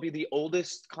 it will be the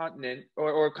oldest continent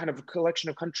or kind of a collection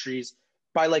of countries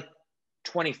by like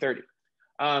 2030.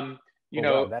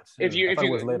 If you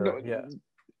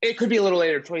It could be a little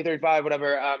later, 2035,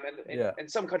 whatever. Yeah, And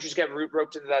some countries get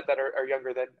roped into that are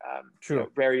younger than, true.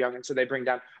 very young. And so they bring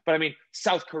down. But I mean,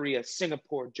 South Korea,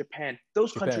 Singapore, Japan,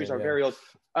 those countries Japan, are yeah. very old.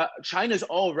 China's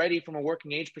already, from a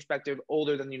working age perspective,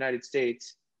 older than the United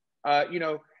States. You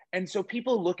know, and so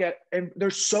people look at, and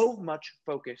there's so much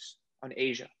focus on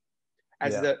Asia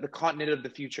as Yeah. the continent of the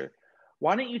future.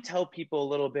 Why don't you tell people a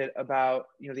little bit about,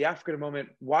 the African moment,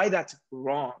 why that's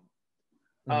wrong?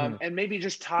 Hmm. And maybe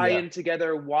just tie Yeah. in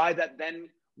together why then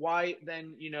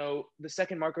the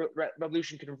second market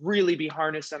revolution can really be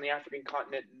harnessed on the African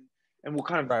continent, and we'll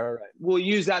kind of Right, right, right. we'll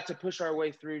use that to push our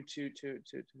way through to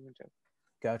Junto.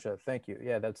 Gotcha. Thank you.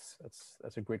 Yeah, that's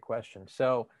a great question.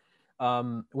 So,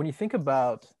 when you think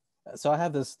about, so I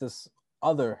have this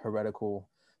other heretical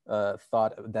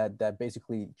thought that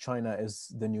basically China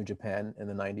is the new Japan in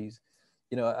the 90s.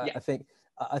 You know, Yeah,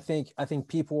 I think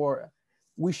people are,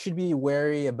 we should be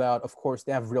wary about. Of course,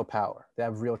 they have real power, they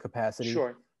have real capacity.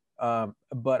 sure.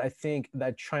 But I think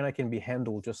that China can be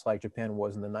handled just like Japan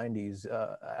was in the 90s.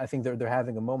 I think they're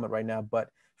having a moment right now. But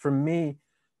for me,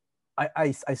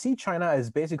 I see China as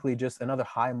basically just another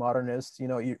high modernist,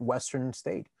 Western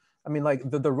state. I mean, like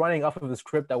the running off of the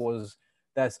script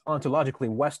that's ontologically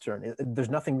Western. There's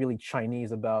nothing really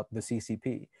Chinese about the CCP,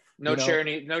 you know?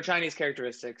 No Chinese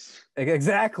characteristics.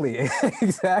 Exactly,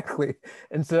 exactly.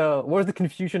 And so, where's the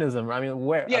Confucianism? I mean,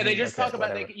 where? I Yeah, they mean, just okay, talk about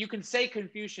whatever. you can say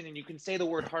Confucian and you can say the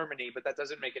word harmony, but that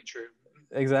doesn't make it true.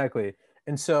 Exactly.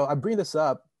 And so I bring this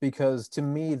up because to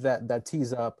me that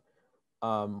tees up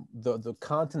the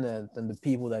continent and the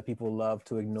people that people love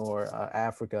to ignore,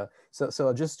 Africa.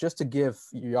 So just to give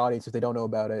your audience, if they don't know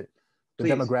about it, the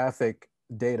Please. demographic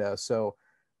data. So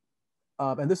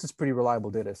and this is pretty reliable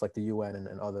data. It's like the UN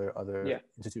and other Yeah.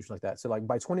 institutions like that. So like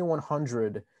by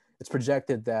 2100, it's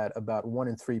projected that about 1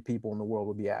 in 3 people in the world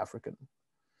will be African.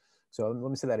 So let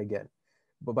me say that again.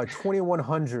 But by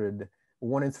 2100,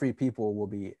 1 in 3 people will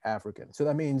be African. So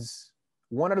that means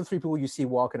 1 out of 3 people you see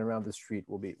walking around the street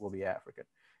will be African.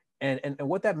 And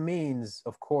what that means,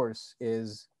 of course,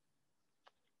 is,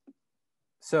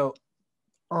 so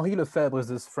Henri Lefebvre is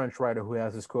this French writer who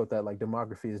has this quote that like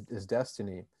demography is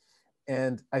destiny.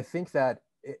 And I think that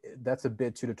that's a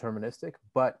bit too deterministic,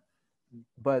 but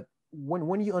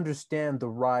when you understand the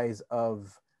rise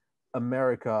of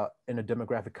America in a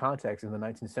demographic context in the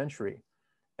 19th century,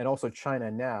 and also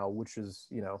China now, which is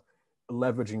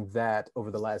leveraging that over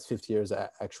the last 50 years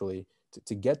actually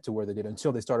to get to where they did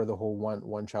until they started the whole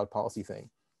one child policy thing.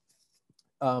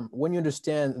 When you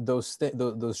understand those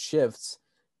shifts,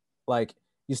 like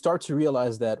you start to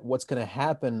realize that what's going to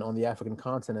happen on the African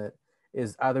continent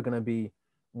is either going to be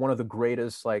one of the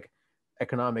greatest like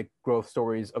economic growth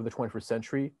stories of the 21st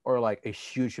century or like a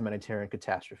huge humanitarian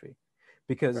catastrophe,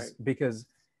 Right. because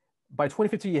by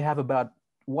 2050 you have about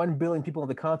 1 billion people on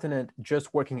the continent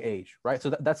just working age, right? So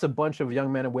that's a bunch of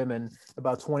young men and women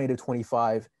about 20 to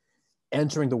 25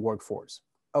 entering the workforce.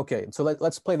 Okay, so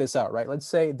let's play this out, right? Let's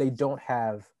say they don't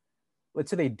have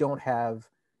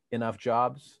enough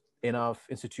jobs, enough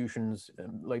institutions,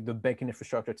 like the banking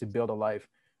infrastructure to build a life.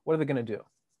 What are they going to do?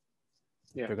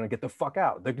 Yeah. They're going to get the fuck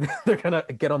out. They're going to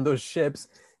get on those ships,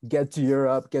 get to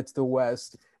Europe, get to the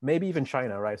West, maybe even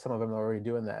China, right? Some of them are already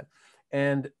doing that.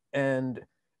 And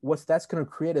what that's going to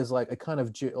create is like a kind of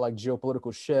like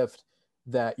geopolitical shift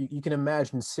that you can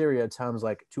imagine Syria times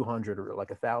like 200 or like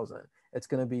 1,000. It's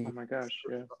going to be, Oh my gosh.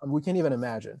 Yeah. we can't even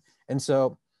imagine. And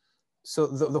so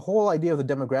the whole idea of the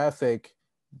demographic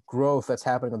growth that's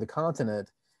happening on the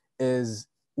continent is,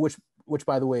 which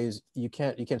by the way is you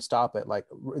can't stop it. Like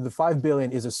the 5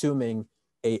 billion is assuming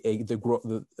a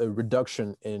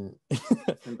reduction in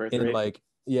And birth in rate. like,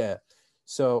 yeah.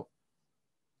 So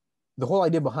the whole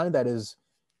idea behind that is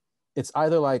it's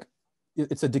either like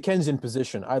it's a Dickensian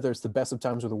position, either it's the best of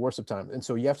times or the worst of times. And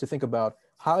so you have to think about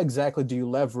how exactly do you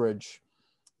leverage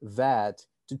that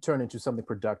to turn into something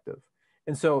productive.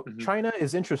 And so Mm-hmm. China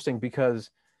is interesting because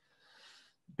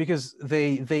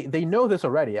they know this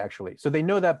already, actually. So they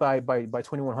know that by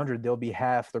 2100 they'll be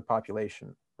half their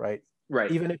population, right?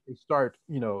 Right. Even if they start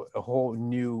a whole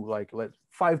new like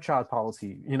 5-child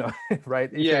policy, right?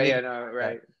 If they Yeah. make Yeah. it No. that,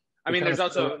 Right. I they mean, kind there's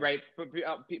of also right.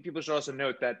 People should also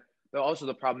note that also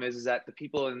the problem is that the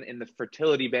people in the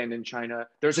fertility band in China,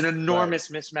 there's an right, enormous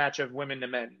mismatch of women to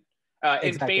men, in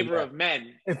exactly, favor yeah, of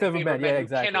men, if in ever favor of been, men yeah, who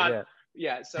exactly, cannot. yeah.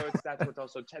 Yeah. So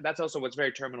that's also what's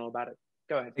very terminal about it.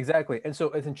 Go ahead. Exactly. And so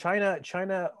as in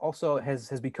China also has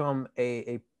become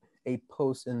a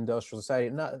post-industrial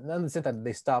society, not in the sense that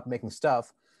they stopped making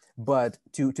stuff, but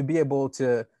to be able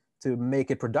to make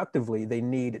it productively, they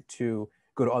need to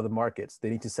go to other markets. They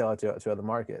need to sell it to other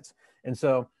markets. And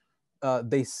so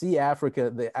they see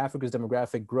Africa's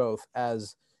demographic growth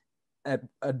as at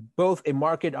both a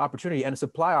market opportunity and a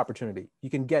supply opportunity. You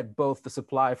can get both the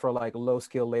supply for like low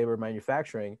skill labor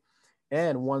manufacturing,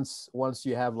 and once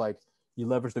you have like you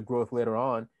leverage the growth later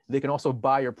on, they can also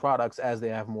buy your products as they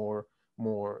have more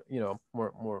more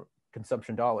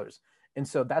consumption dollars. And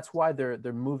so that's why they're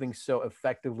moving so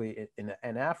effectively in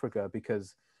Africa,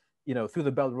 because through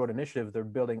the Belt and Road Initiative, they're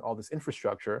building all this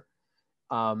infrastructure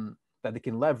that they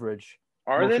can leverage.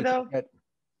 Are they though?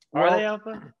 Are they,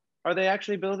 Alpha? Are they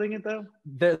actually building it though?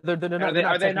 They're not.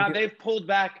 Are they not? They've pulled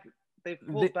back. They've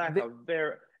pulled back a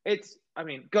very. It's. I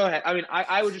mean, go ahead. I mean,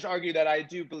 I would just argue that I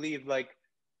do believe, like,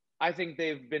 I think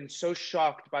they've been so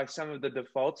shocked by some of the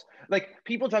defaults. Like,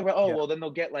 people talk about, well, then they'll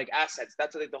get like assets.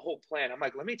 That's like the whole plan. I'm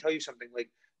like, let me tell you something. Like,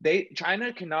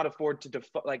 China cannot afford to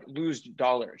lose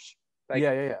dollars. Like,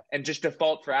 and just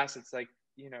default for assets. Like,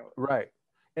 Right.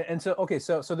 And so, okay,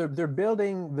 so they're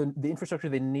building the infrastructure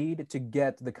they need to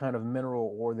get the kind of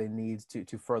mineral ore they need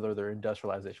to further their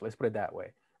industrialization. Let's put it that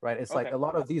way, right? It's like a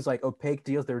lot of these like opaque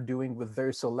deals they're doing with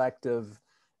very selective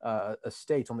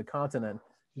estates on the continent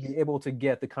to be able to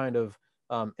get the kind of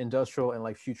industrial and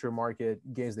like future market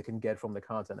gains they can get from the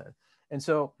continent. And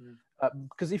so,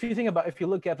 because if you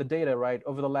look at the data, right,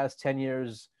 over the last 10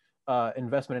 years,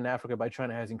 investment in Africa by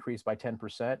China has increased by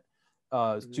 10%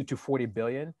 to 40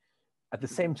 billion. At the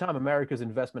same time, America's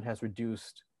investment has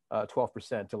reduced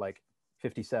 12% to like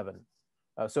 57.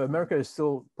 So America is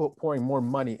still pouring more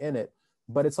money in it,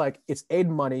 but it's like it's aid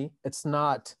money. It's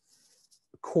not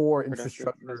core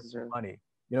infrastructure money.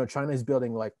 China is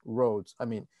building like roads. I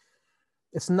mean,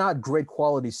 it's not great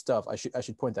quality stuff. I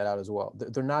should point that out as well.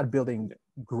 They're not building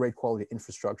great quality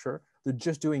infrastructure. They're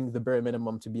just doing the bare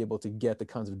minimum to be able to get the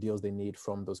kinds of deals they need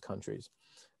from those countries.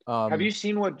 Have you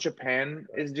seen what Japan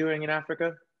is doing in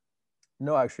Africa?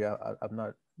 No, actually, I'm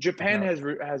not. Japan has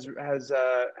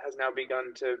now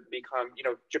begun to become,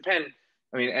 Japan.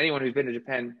 I mean, anyone who's been to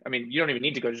Japan, I mean, you don't even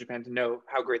need to go to Japan to know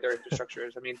how great their infrastructure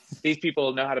is. I mean, these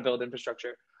people know how to build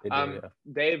infrastructure.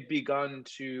 They've begun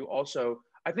to also,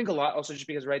 I think a lot also just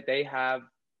because, right, they have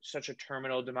such a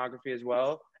terminal demography as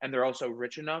well, and they're also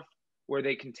rich enough where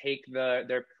they can take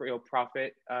their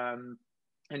profit and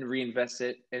reinvest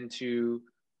it into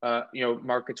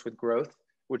markets with growth,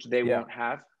 which they won't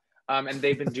have. And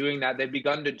they've been doing that. They've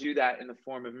begun to do that in the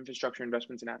form of infrastructure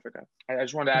investments in Africa. I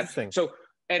just wanted to add. So,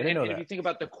 and if you think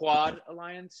about the Quad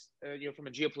alliance, from a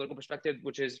geopolitical perspective,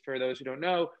 which is, for those who don't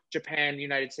know, Japan,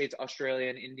 United States, Australia,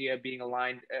 and India being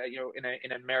aligned,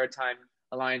 in a maritime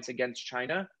alliance against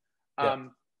China.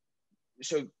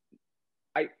 So,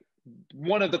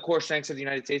 one of the core strengths of the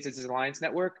United States is its alliance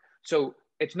network. So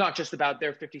it's not just about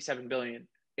their 57 billion.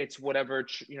 It's whatever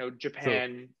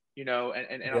Japan. True.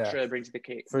 And Australia brings the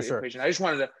cake for sure. Equation. I just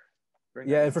wanted to bring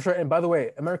that up. For sure. And by the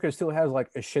way, America still has like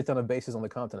a shit ton of bases on the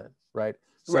continent, right?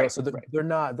 So they're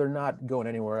not going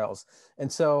anywhere else.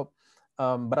 And so,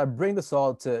 but I bring this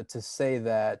all to say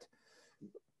that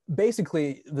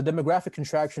basically the demographic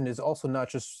contraction is also not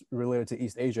just related to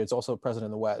East Asia; it's also present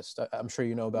in the West. I'm sure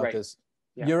you know about this.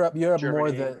 Yeah. Europe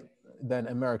Germany, more than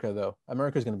America, though.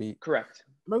 America's going to be correct.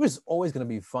 America's always going to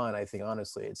be fun, I think.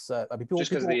 Honestly, it's people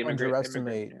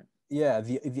underestimate.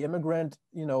 The immigrant,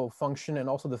 function, and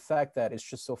also the fact that it's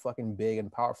just so fucking big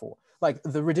and powerful. Like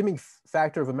the redeeming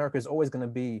factor of America is always going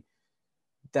to be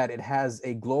that it has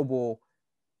a global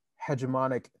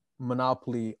hegemonic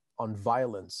monopoly on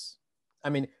violence. I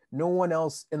mean, no one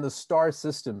else in the star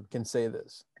system can say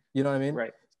this. You know what I mean?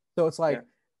 Right. So it's like,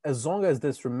 as long as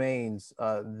this remains,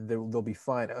 they'll be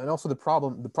fine. And also the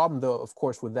problem though, of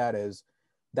course, with that is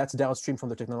that's downstream from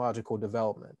the technological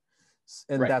development.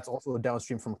 And that's also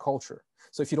downstream from culture.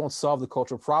 So if you don't solve the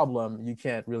cultural problem, you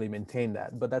can't really maintain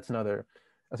that. But that's another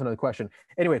question.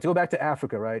 Anyway, to go back to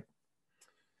Africa, right?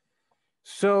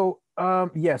 So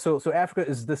so Africa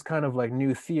is this kind of like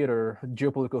new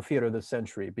geopolitical theater of this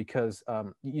century, because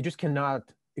you just cannot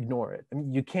ignore it. I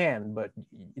mean, you can, but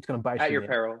it's going to bite you at your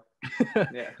peril.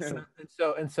 Yeah.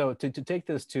 so to take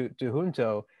this to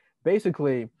Junto,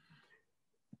 basically,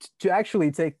 to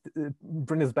actually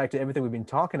bring this back to everything we've been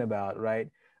talking about, right?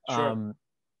 Sure.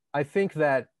 I think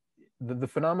that the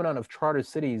phenomenon of charter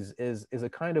cities is a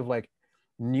kind of like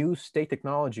new state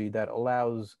technology that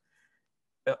allows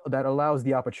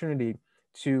the opportunity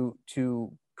to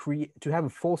have a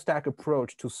full stack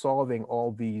approach to solving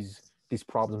all these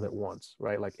problems at once,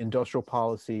 right? Like industrial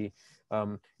policy,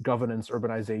 governance,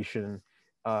 urbanization,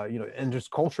 and just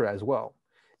culture as well.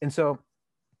 And so,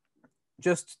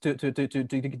 just to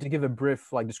give a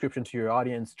brief like description to your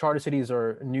audience, charter cities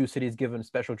are new cities given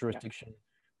special jurisdiction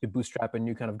to bootstrap a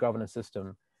new kind of governance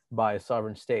system by a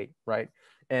sovereign state, right?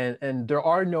 and there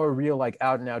are no real like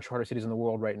out and out charter cities in the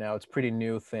world right now. It's a pretty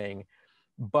new thing,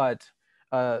 but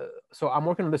so I'm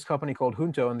working on this company called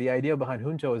Junto, and the idea behind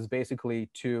Junto is basically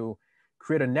to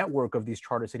create a network of these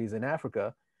charter cities in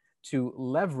Africa to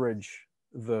leverage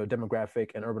the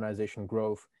demographic and urbanization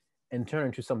growth and turn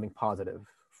into something positive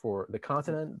for the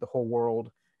continent, the whole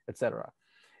world, etc.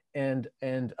 And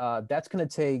that's going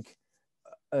to take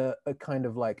a kind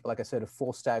of like I said, a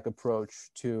full stack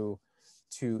approach to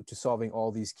solving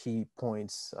all these key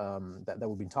points that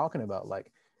we've been talking about,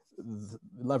 like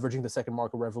leveraging the second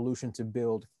market revolution to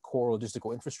build core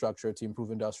logistical infrastructure to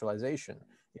improve industrialization,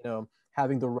 you know,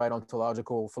 having the right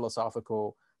ontological,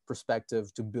 philosophical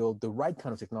perspective to build the right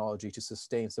kind of technology to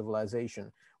sustain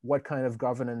civilization. What kind of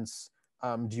governance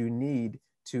do you need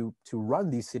to run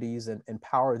these cities and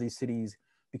power these cities?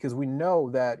 Because we know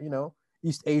that, you know,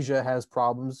 East Asia has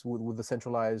problems with the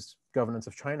centralized governance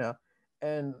of China.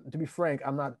 And to be frank,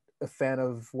 I'm not a fan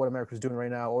of what America's doing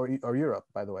right now, or Europe,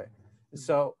 by the way.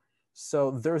 So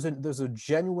there's a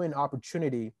genuine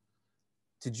opportunity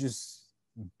to just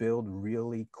build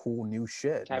really cool new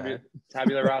shit, man.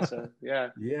 Tabula rasa, yeah.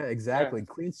 Yeah, exactly. Yeah.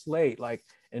 Clean slate, like,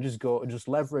 and just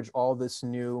leverage all this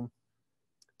new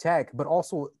tech, but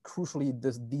also crucially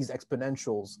these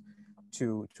exponentials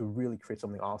to really create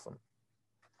something awesome.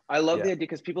 I love the idea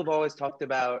because people have always talked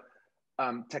about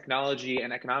technology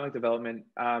and economic development.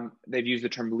 They've used the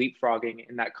term leapfrogging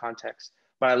in that context.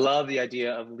 But I love the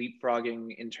idea of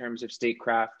leapfrogging in terms of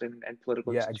statecraft and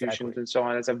political institutions and so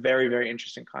on. It's a very, very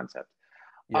interesting concept.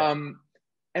 Yeah.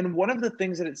 And one of the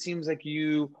things that it seems like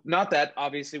not that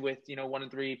obviously with, you know, 1 in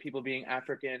 3 people being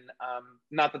African,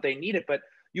 not that they need it, but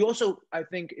you also, I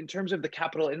think, in terms of the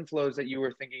capital inflows that you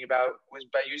were thinking about was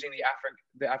by using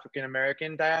the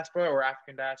African-American diaspora or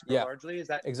African diaspora largely. Is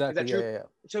that exactly? Is that true? Yeah.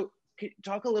 So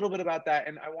talk a little bit about that.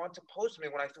 And I want to pose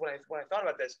something when I thought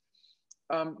about this.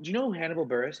 Do you know who Hannibal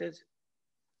Buress is?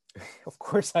 Of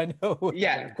course I know.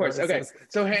 Yeah, of course. Okay.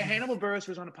 So Hannibal Buress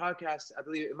was on a podcast, I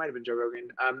believe it might've been Joe Rogan.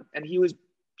 And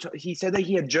he said that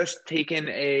he had just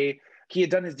he had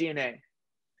done his DNA.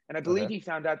 And I believe he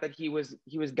found out that he was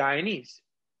Guyanese.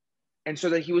 And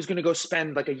so that he was going to go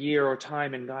spend like a year or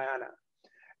time in Guyana.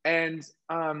 And,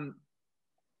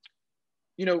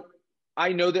 you know,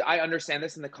 I know that I understand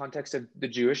this in the context of the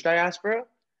Jewish diaspora.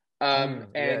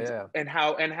 And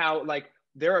how like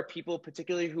there are people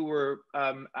particularly who were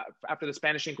after the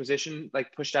Spanish Inquisition,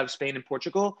 like pushed out of Spain and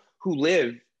Portugal, who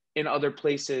live in other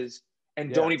places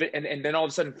and don't even and then all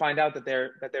of a sudden find out that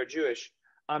they're Jewish.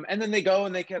 And then they go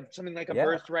and they have something like a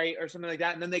birthright or something like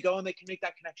that, and then they go and they can make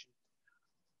that connection.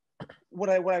 What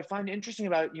I find interesting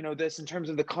about, you know, this in terms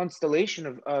of the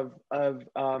constellation of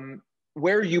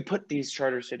where you put these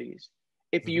charter cities.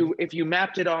 If you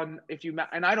mapped it on,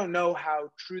 and I don't know how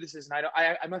true this is, and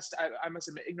I must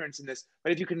admit ignorance in this,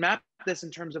 but if you can map this in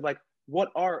terms of like what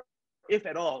are, if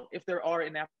at all, if there are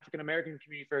in African American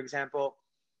community, for example,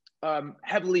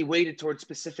 heavily weighted towards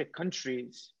specific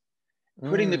countries,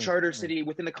 putting the charter city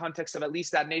within the context of at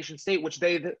least that nation state, which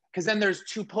because then there's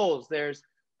two poles. There's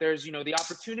you know the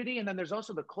opportunity, and then there's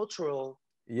also the cultural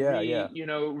you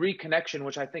know reconnection,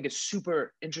 which I think is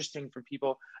super interesting for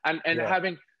people, and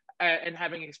having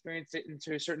experienced it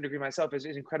to a certain degree myself is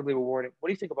incredibly rewarding. What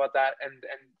do you think about that? And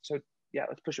so, yeah,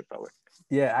 let's push it forward.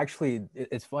 Yeah, actually,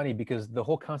 it's funny because the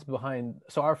whole concept behind,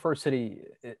 so our first city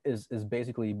is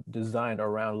basically designed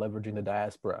around leveraging the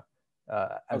diaspora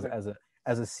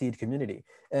as a seed community.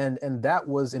 And that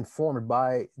was informed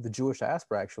by the Jewish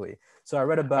diaspora, actually. So I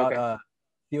read about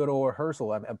Theodore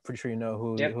Herzl. I'm pretty sure you know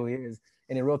who he is.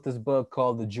 And he wrote this book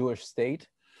called The Jewish State,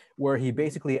 where he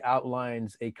basically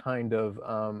outlines a kind of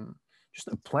just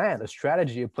a plan, a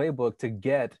strategy, a playbook to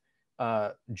get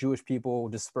Jewish people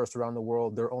dispersed around the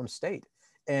world their own state.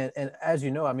 And as you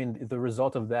know, I mean, the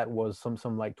result of that was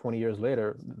some like 20 years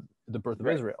later, the birth of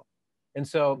Israel. And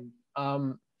so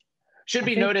should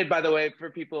be noted, by the way, for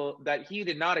people that he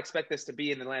did not expect this to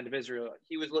be in the land of Israel.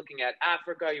 He was looking at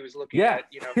Africa. He was looking at,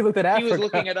 you know, he looked at Africa. He was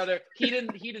looking at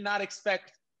he did not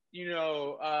expect,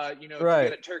 to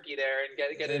get a Turkey there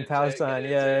and get in Palestine,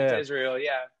 into Israel,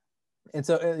 And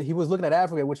so he was looking at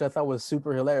Africa, which I thought was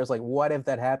super hilarious. Like, what if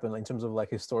that happened? Like, in terms of like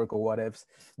historical what ifs,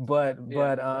 but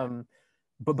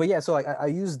yeah. So like I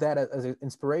use that as an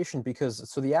inspiration because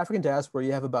so the African diaspora,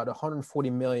 you have about 140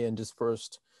 million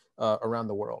dispersed around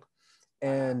the world,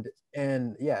 and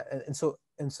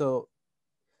so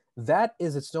that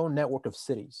is its own network of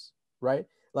cities, right?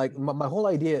 Like my whole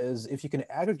idea is if you can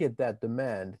aggregate that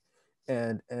demand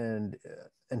and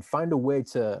find a way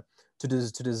to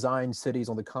design cities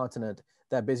on the continent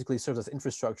that basically serves as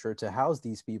infrastructure to house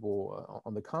these people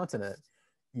on the continent,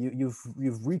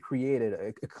 you've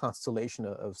recreated a constellation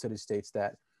of city-states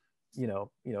that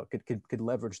could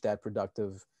leverage that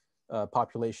productive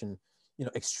population,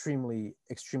 extremely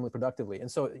productively. And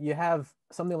so you have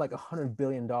something like $100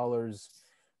 billion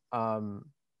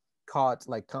caught,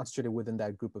 like, concentrated within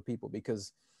that group of people,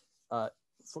 because for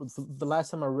the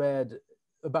last time I read,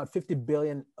 about 50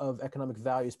 billion of economic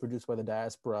value is produced by the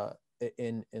diaspora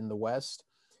in the West,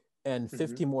 and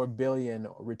 50 more billion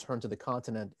return to the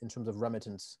continent in terms of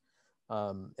remittance,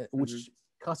 which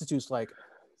constitutes like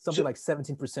something like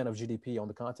 17% of GDP on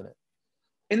the continent.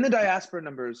 In the diaspora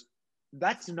numbers,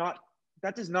 that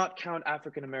does not count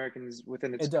African Americans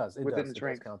within its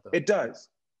rank. It does.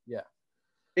 Yeah.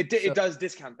 It does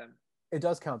discount them. It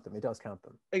does count them. It does count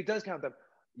them.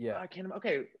 Yeah. I can't.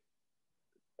 Okay.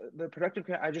 The productive.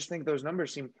 I just think those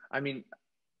numbers seem. I mean,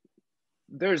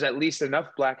 there's at least enough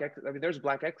there's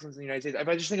black excellence in the United States. If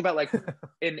I just think about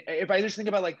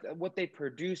like what they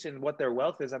produce and what their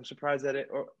wealth is, I'm surprised that it.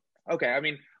 Okay. I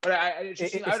mean, but I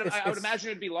would imagine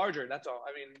it'd be larger. That's all.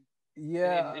 I mean.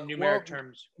 Yeah, in numeric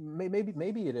terms.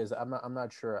 Maybe it is. I'm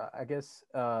not sure. I guess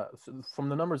from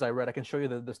the numbers I read, I can show you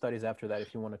the studies after that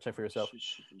if you want to check for yourself.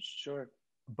 Sure.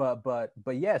 But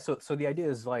yeah. So the idea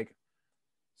is like,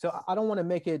 so I don't want to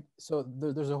make it so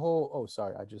there's a whole. Oh,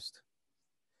 sorry.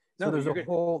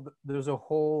 There's a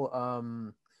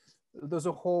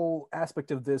whole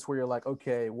aspect of this where you're like,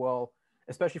 okay, well,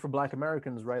 especially for Black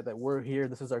Americans, right? That we're here,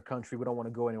 this is our country, we don't want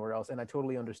to go anywhere else. And I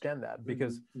totally understand that,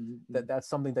 because that's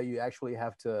something that you actually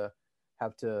have to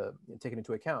take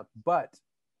into account. But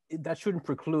that shouldn't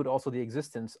preclude also the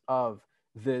existence of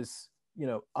this,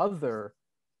 other,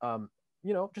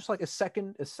 just like a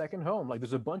second home. Like,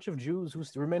 there's a bunch of Jews who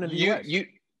remain in the US.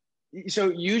 So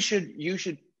you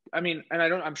should. I mean, and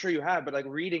I'm sure you have, but like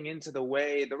reading into the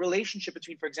relationship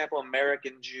between, for example,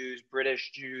 American Jews,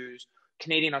 British Jews,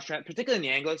 Canadian, Australian, particularly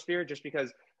in the Anglosphere, just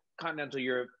because continental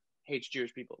Europe hates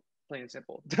Jewish people, plain and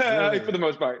simple, for the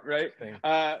most part, right?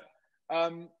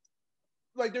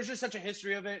 Like, there's just such a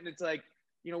history of it, and it's like,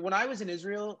 when I was in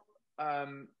Israel,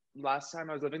 last time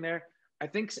I was living there, I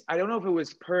don't know if it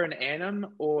was per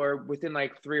annum or within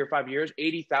like 3 or 5 years,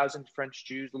 80,000 French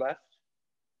Jews left,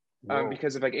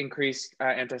 because of like increased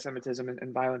anti-Semitism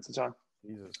and violence and so on.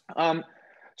 Jesus.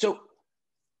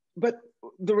 But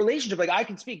the relationship, like, I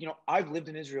can speak, I've lived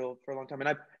in Israel for a long time.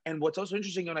 And what's also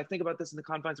interesting, when I think about this in the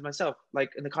confines of myself,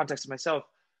 like in the context of myself,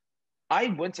 I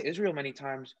went to Israel many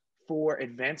times for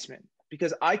advancement,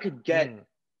 because I could get,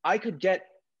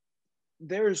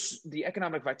 there's the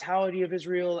economic vitality of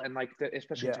Israel, and like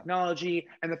especially technology,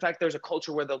 and the fact there's a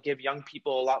culture where they'll give young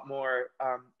people a lot more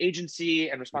agency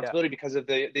and responsibility because of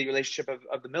the relationship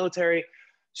of the military.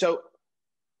 So,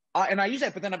 and I use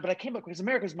that, but I came back because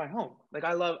America is my home. Like,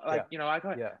 I love,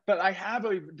 but I have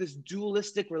this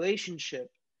dualistic relationship,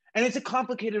 and it's a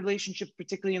complicated relationship,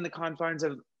 particularly in the confines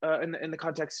of, in the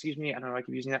context, excuse me, I don't know, I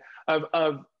keep using that,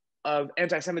 of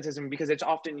anti-Semitism, because it's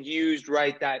often used,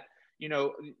 right, that,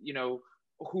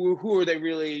 who are they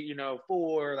really,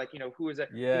 for, like, who is it?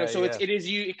 So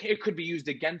it could be used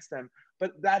against them,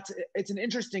 but it's an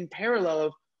interesting parallel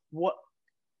of what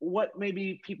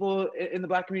maybe people in the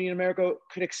Black community in America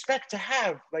could expect to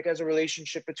have, like, as a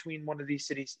relationship between one of these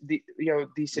cities, these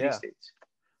city-states.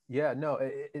 Yeah, no,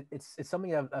 it's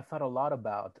something I've thought a lot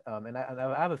about, and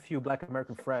I have a few Black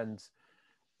American friends.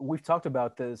 We've talked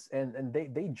about this, and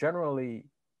they generally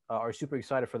are super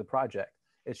excited for the project.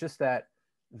 It's just that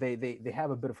they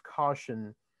have a bit of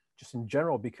caution just in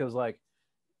general, because, like,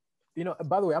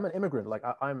 by the way, I'm an immigrant. Like,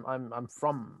 I'm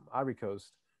from Ivory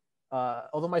Coast.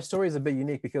 Although my story is a bit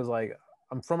unique, because, like,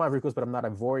 I'm from Ivory Coast, but I'm not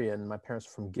Ivorian. My parents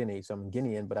are from Guinea, so I'm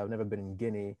Guinean, but I've never been in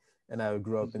Guinea. And I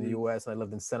grew up in the US, and I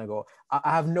lived in Senegal.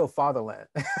 I have no fatherland.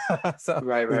 So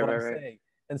right. saying.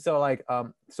 And so, like,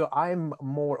 so I'm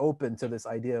more open to this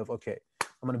idea of, okay,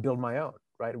 I'm going to build my own,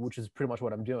 right? Which is pretty much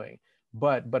what I'm doing.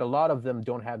 But a lot of them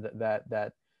don't have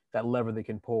that lever they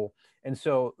can pull. And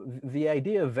so the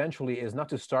idea eventually is not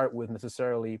to start with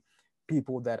necessarily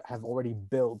people that have already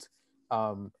built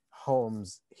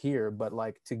homes here, but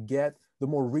like to get the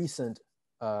more recent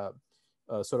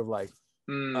sort of like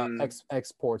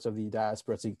exports of the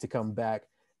diaspora to come back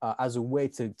as a way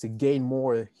to gain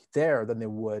more there than they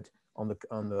would on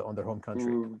their home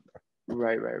country.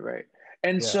 Right.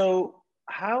 And so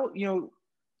how,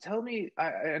 tell me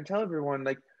and tell everyone,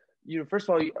 like, first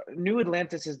of all, New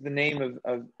Atlantis is the name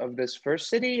of this first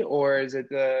city, or is it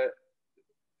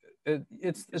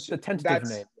it's the tentative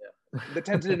name. The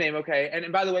tentative name, okay.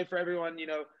 And by the way, for everyone,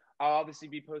 I'll obviously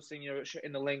be posting,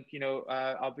 in the link,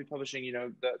 I'll be publishing,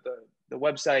 the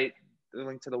website, the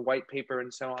link to the white paper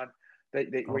and so on, that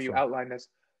Awesome. where you outline this.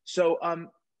 So,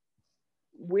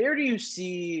 where do you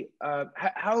see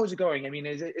how is it going? I mean,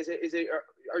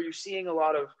 are you seeing a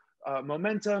lot of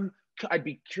momentum? I'd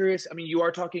be curious. I mean, you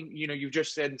are talking, you've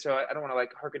just said, so I don't want to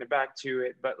like harken it back to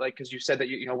it, but like, because you said that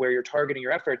where you're targeting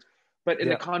your efforts, but in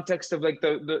the Yeah. context of like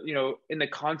in the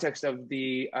context of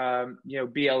the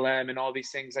BLM and all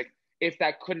these things, like if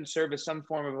that couldn't serve as some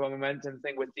form of a momentum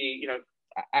thing with the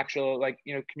actual like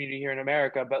community here in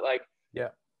America, but like Yeah.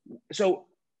 so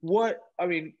what I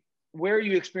mean, where are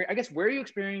you experiencing? I guess where are you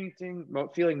experiencing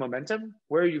feeling momentum?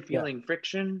 Where are you Yeah. feeling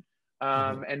friction?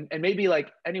 Hmm. And maybe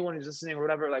like anyone who's listening or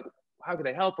whatever, like how could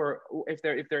they help, or if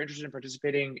they're interested in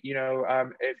participating,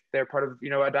 if they're part of the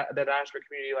diaspora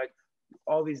community, like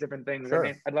all these different things. I Sure.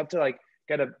 mean, I'd love to like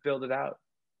get to build it out.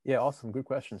 Yeah, awesome. Good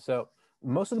question. So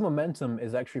most of the momentum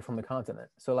is actually from the continent.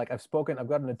 So like I've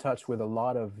gotten in touch with a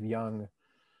lot of young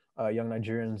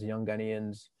Nigerians, young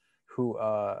Ghanaians who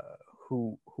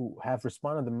who have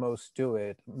responded the most to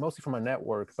it, mostly from my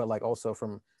network, but like also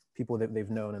from people that they've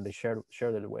known and they shared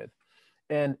it with,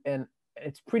 and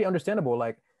it's pretty understandable.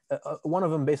 Like one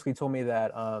of them basically told me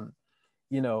that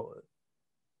you know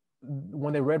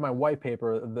when they read my white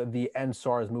paper, the End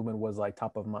SARS movement was like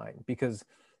top of mind because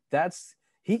that's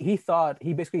he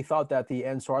basically thought that the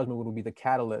End SARS movement would be the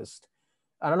catalyst.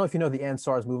 I don't know if you know the End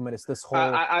SARS movement. It's this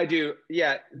whole I do,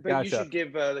 yeah, but you gotcha. should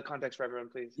give the context for everyone,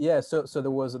 please. Yeah, so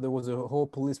there was a whole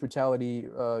police brutality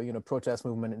protest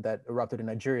movement that erupted in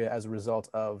Nigeria as a result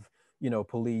of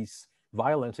police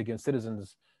violence against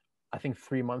citizens. I think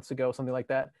 3 months ago, something like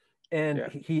that. And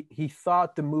Yeah, he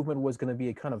thought the movement was going to be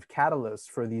a kind of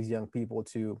catalyst for these young people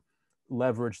to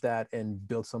leverage that and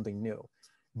build something new.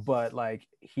 But like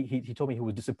he told me he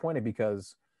was disappointed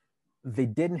because they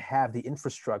didn't have the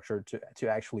infrastructure to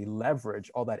actually leverage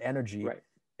all that energy right,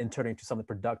 and turn it into something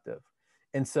productive.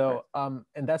 And right. so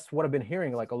and that's what I've been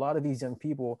hearing. Like a lot of these young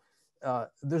people,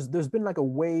 there's been like a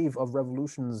wave of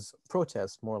revolutions,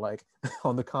 protests more like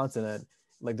on the continent.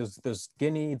 Like there's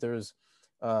Guinea, there's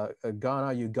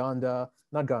Ghana, Uganda,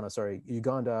 not Ghana, sorry,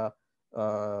 Uganda,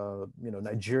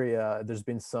 Nigeria. There's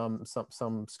been some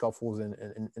scuffles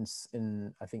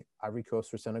in I think Ivory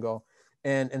Coast or Senegal,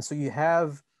 and so you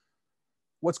have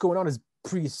what's going on is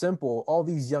pretty simple. All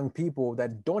these young people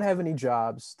that don't have any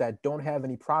jobs, that don't have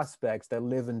any prospects, that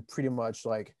live in pretty much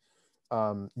like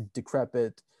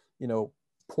decrepit, you know,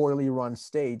 poorly run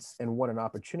states and want an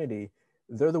opportunity,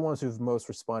 they're the ones who've most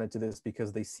responded to this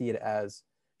because they see it as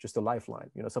just a lifeline,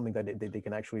 something that they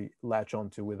can actually latch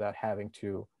onto without having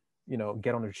to,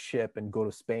 get on a ship and go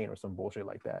to Spain or some bullshit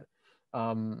like that.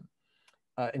 Um,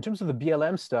 in terms of the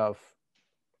BLM stuff,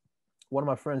 one of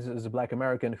my friends is a Black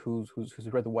American who's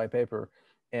read the white paper,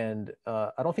 and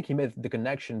I don't think he made the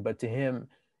connection, but to him,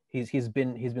 he's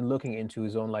been looking into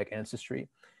his own like ancestry,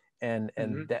 and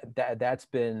Hmm. that's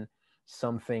been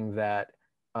something that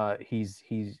he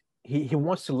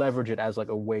wants to leverage it as like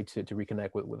a way to reconnect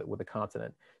with the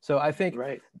continent. So I think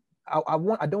Right. I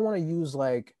don't want to use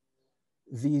like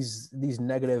these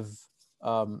negative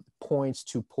points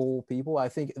to pull people. I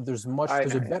think there's a I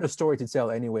better story to tell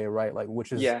anyway, right? Like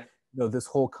which is Yeah. this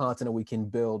whole continent we can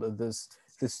build,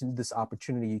 this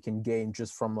opportunity you can gain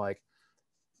just from like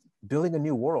building a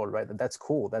new world, right? That's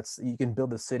cool. That's You can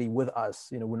build a city with us.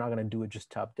 We're not gonna do it just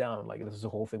top down. Like this is a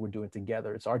whole thing we're doing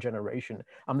together. It's our generation.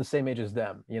 I'm the same age as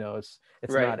them. It's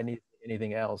Right. not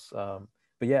anything else. But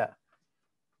yeah,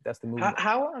 that's the How movement.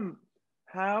 how um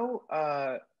how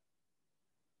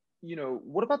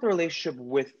what about the relationship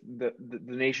with the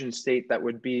nation state that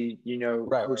would be Right,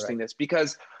 right, hosting right. this?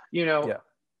 Because you know Yeah,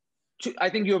 I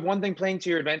think you have one thing playing to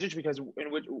your advantage because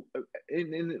with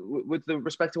the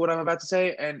respect to what I'm about to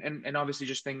say, and obviously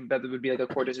just think that it would be like a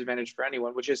core disadvantage for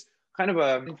anyone, which is kind of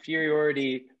a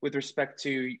inferiority with respect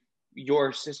to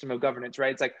your system of governance,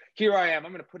 right? It's like here I am,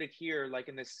 I'm going to put it here, like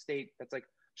in this state that's like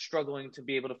struggling to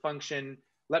be able to function.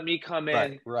 Let me come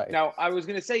right, in. right. Now, I was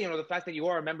going to say, the fact that you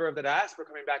are a member of the diaspora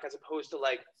coming back, as opposed to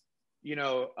like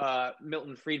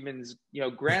Milton Friedman's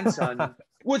grandson,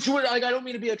 which would like I don't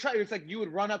mean to be a try. It's like you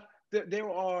would run up. There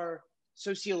are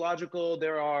sociological.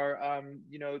 There are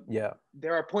Yeah,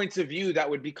 there are points of view that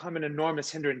would become an enormous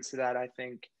hindrance to that. I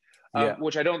think, yeah,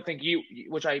 which I don't think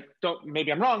which I don't.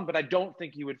 Maybe I'm wrong, but I don't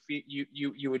think you would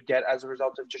you would get as a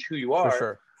result of just who you for are.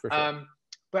 sure, for sure. Um,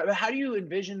 but how do you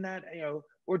envision that?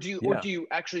 Or Yeah. do you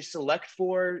actually select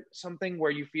for something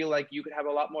where you feel like you could have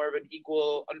a lot more of an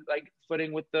equal like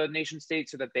footing with the nation state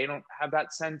so that they don't have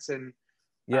that sense? And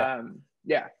Yeah.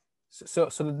 yeah. So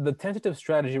the tentative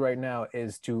strategy right now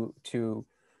is to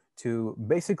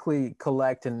basically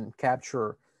collect and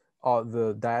capture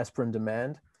the diasporan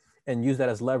demand, and use that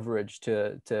as leverage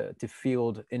to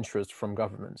field interest from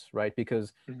governments, right?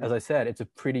 Because Mm-hmm. as I said, it's a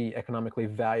pretty economically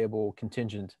valuable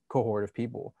contingent cohort of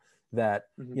people that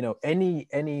Mm-hmm. you know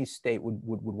any state would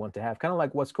want to have. Kind of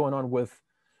like what's going on with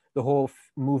the whole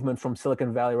movement from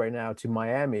Silicon Valley right now to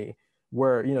Miami,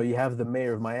 where you know you have the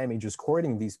mayor of Miami just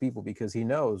courting these people because he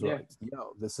knows, Yeah. like, you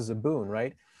know, this is a boon,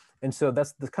 right? And so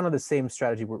that's the kind of the same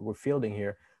strategy we're fielding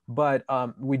here. But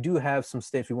we do have some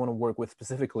states we want to work with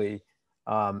specifically.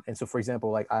 And so, for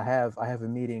example, like I have a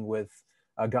meeting with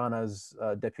Ghana's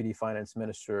deputy finance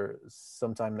minister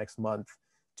sometime next month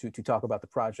to talk about the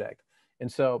project.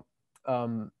 And so,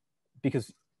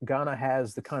 because Ghana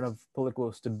has the kind of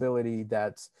political stability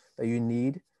that you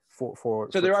need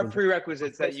So there are for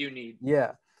prerequisites that this. you need.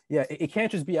 Yeah, yeah. It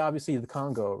can't just be obviously the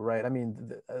Congo, right? I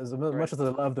mean, as much as I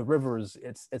love the rivers,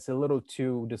 it's a little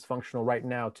too dysfunctional right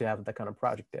now to have that kind of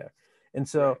project there. And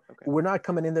so Right. Okay. we're not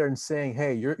coming in there and saying,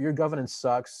 "Hey, your governance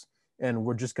sucks," and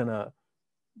we're just gonna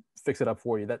fix it up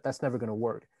for you. That's never gonna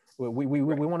work. We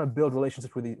want to build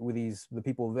relationships with the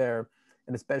people there,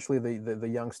 and especially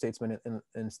the young statesmen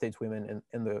and stateswomen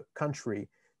in the country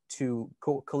to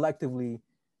collectively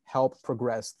help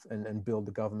progress and build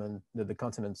the government, the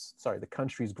continent's, sorry, the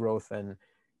country's growth and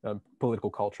political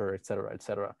culture, et cetera, et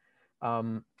cetera.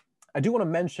 I do want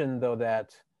to mention though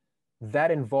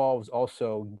that involves also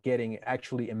getting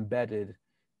actually embedded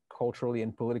culturally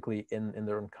and politically in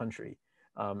their own country.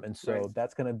 And so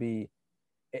that's going to be,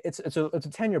 it's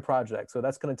a 10-year project. So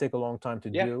that's going to take a long time to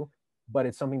do, but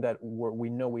it's something that we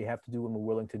know we have to do and we're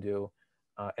willing to do.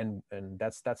 And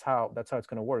that's how it's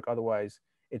going to work. Otherwise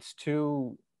it's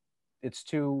too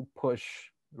push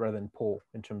rather than pull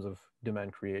in terms of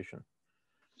demand creation.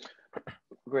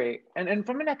 Great. And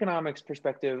from an economics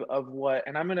perspective of what,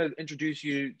 and I'm going to introduce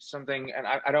you something, and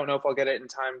I don't know if I'll get it in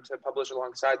time to publish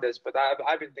alongside this, but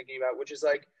I've been thinking about, which is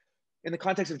like in the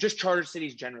context of just charter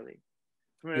cities generally,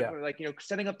 from like, you know,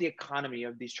 setting up the economy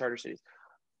of these charter cities.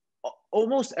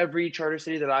 Almost every charter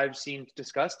city that I've seen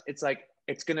discussed, it's like,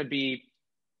 it's going to be,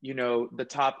 you know, the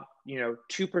top, you know,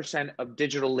 2% of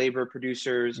digital labor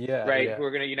producers, right? Yeah. Who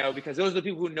are going to, you know, because those are the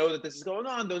people who know that this is going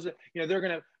on. Those are, you know, they're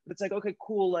going to, it's like, okay,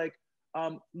 cool. Like,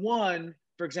 one,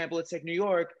 for example, let's take New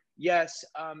York. Yes,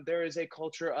 there is a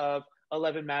culture of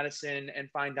 11 Madison and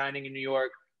fine dining in New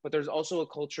York, but there's also a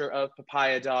culture of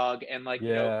Papaya Dog and like,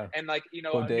 you know, and like, you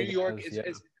know, bodegas, New York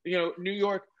is, you know,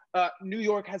 New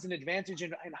York has an advantage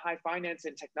in high finance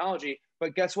and technology,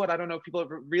 but guess what? I don't know if people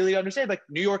really understand. Like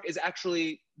New York is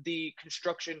actually the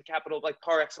construction capital, like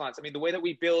par excellence. I mean, the way that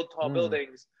we build tall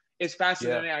buildings is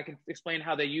fascinating. I can explain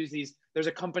how they use these. There's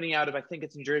a company out of, I think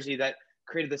it's New Jersey, that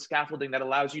created the scaffolding that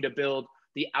allows you to build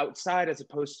the outside as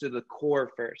opposed to the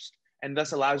core first, and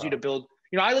thus allows you to build.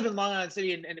 You know, I live in Long Island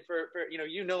City, and for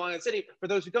you know Long Island City. For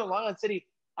those who don't, Long Island City,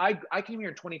 I came here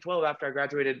in 2012 after I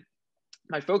graduated.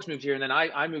 My folks moved here, and then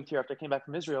I moved here after I came back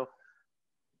from Israel.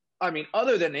 I mean,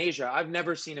 other than Asia, I've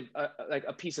never seen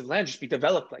a piece of land just be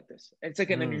developed like this. It's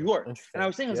like in New York. And I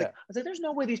was thinking, I was like, there's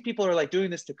no way these people are like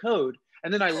doing this to code.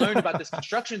 And then I learned about this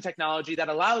construction technology that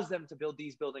allows them to build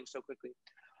these buildings so quickly.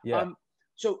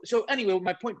 So anyway,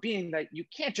 my point being that you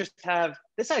can't just have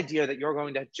this idea that you're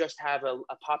going to just have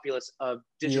a populace of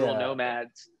digital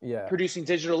nomads producing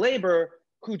digital labor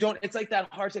who don't, it's like that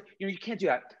hard to, you know, you can't do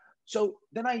that. So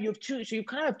then you have two, so you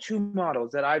kind of have two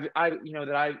models that I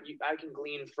can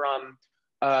glean from,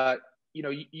 you know,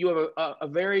 you have a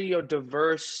very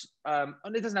diverse,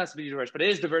 it doesn't have to be diverse, but it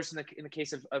is diverse in the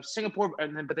case of Singapore,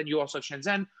 but then you also have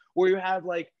Shenzhen, where you have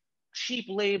like cheap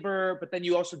labor, but then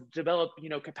you also develop, you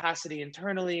know, capacity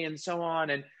internally and so on.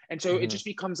 And so it just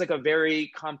becomes like a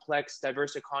very complex,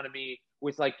 diverse economy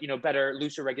with like, you know, better,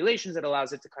 looser regulations that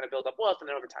allows it to kind of build up wealth and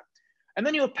then over time. And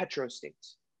then you have petro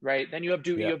states, right? Then you have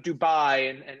Dubai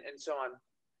and so on,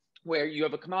 where you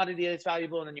have a commodity that's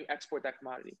valuable and then you export that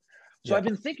commodity. So I've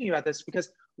been thinking about this because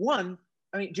one,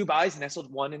 I mean, Dubai is nestled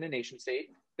in a nation state.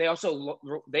 They also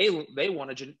they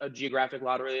won a geographic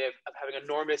lottery of having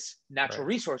enormous natural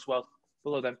resource wealth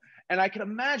below them. And I can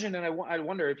imagine, and I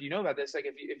wonder if you know about this, like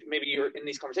if maybe you're in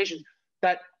these conversations,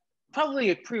 that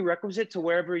probably a prerequisite to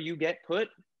wherever you get put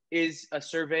is a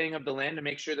surveying of the land to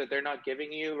make sure that they're not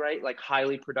giving you like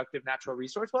highly productive natural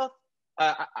resource wealth.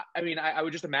 I mean, I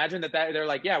would just imagine that they're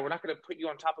like, yeah, we're not going to put you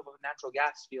on top of a natural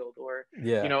gas field or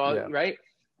right.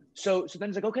 So then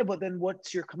it's like, okay, but then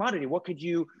what's your commodity? What could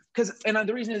you, and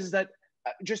the reason is that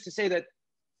just to say that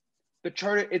the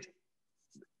charter, it's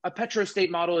a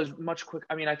petrostate model is much quick.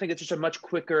 I mean, I think it's just a much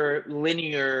quicker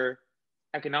linear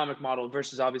economic model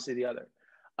versus obviously the other.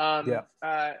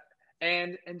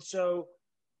 And so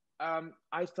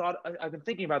I've been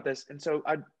thinking about this, and so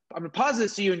I'm gonna pause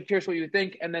this to you and curious what you would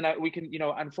think, and then we can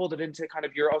unfold it into kind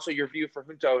of your view for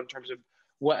Junto in terms of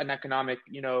what an economic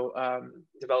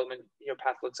development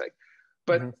path looks like.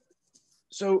 But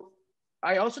so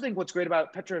I also think what's great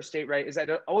about petrostate, right, is that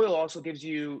oil also gives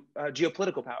you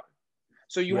geopolitical power.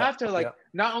 So you have to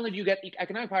not only do you get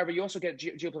economic power, but you also get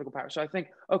geopolitical power. So I think,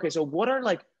 okay, so what are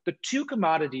like the two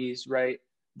commodities, right,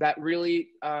 that really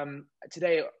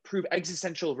today prove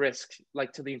existential risk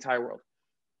like to the entire world?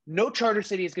 No charter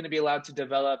city is going to be allowed to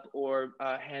develop or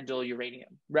handle uranium,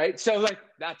 right? So like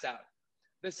that's out.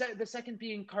 The second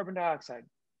being carbon dioxide.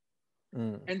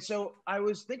 And so I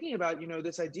was thinking about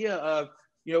this idea of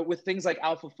with things like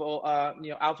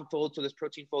AlphaFold, so this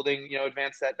protein folding,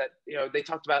 advance that they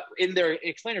talked about in their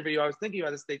explainer video. I was thinking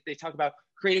about this. They talk about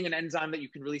creating an enzyme that you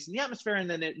can release in the atmosphere, and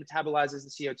then it metabolizes the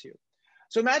CO2.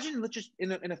 So imagine, let's just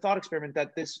in a thought experiment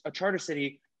that a charter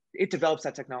city, it develops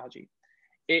that technology.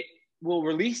 It will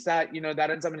release that that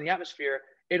enzyme in the atmosphere.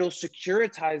 It'll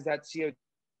securitize that CO2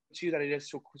 that it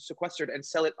is sequestered and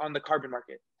sell it on the carbon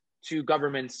market to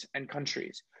governments and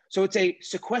countries. So it's a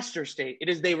sequester state. It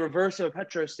is the reverse of a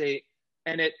petrostate,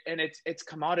 and its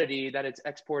commodity that it's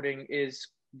exporting is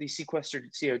the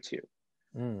sequestered CO2.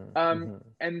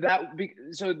 And that's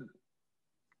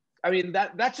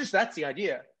the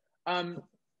idea.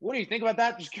 What do you think about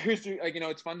that? Just curious to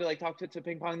it's fun to like talk to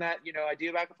ping pong that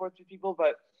idea back and forth with people,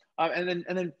 but and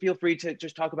then feel free to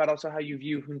just talk about also how you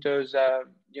view Junto's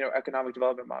economic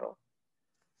development model.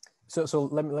 So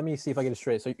let me see if I get it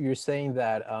straight. So you're saying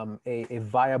that a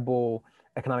viable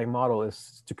economic model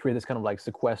is to create this kind of like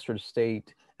sequestered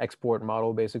state export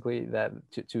model, basically, that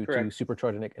to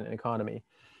supercharge an economy.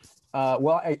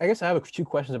 Well, I guess I have a few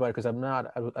questions about it because I'm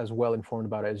not as well informed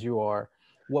about it as you are.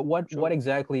 What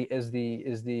exactly is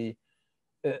the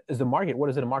market? What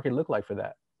does the market look like for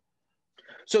that?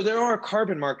 So there are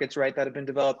carbon markets, right, that have been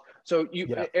developed. So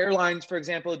airlines, for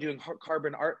example, doing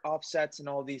carbon offsets and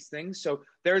all these things. So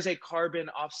there's a carbon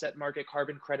offset market,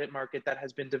 carbon credit market that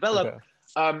has been developed.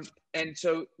 Okay. And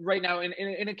so right now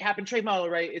in a cap and trade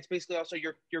model, right, it's basically also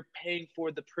you're paying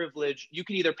for the privilege. You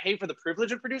can either pay for the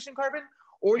privilege of producing carbon,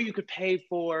 or you could pay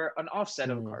for an offset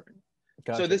of carbon.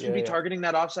 Gotcha. So this would be targeting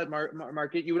that offset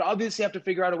market. You would obviously have to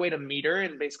figure out a way to meter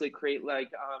and basically create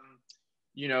like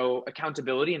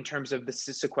accountability in terms of the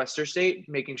sequester state,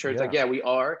 making sure it's like, we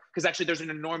are, because actually there's an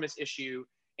enormous issue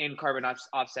in carbon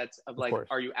offsets of like,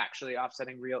 are you actually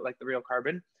offsetting the real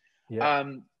carbon?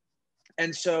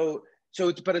 And so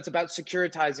it's about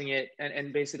securitizing it,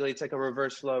 and basically it's like a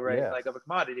reverse flow, right? Like of a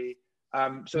commodity.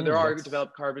 So there are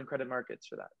developed carbon credit markets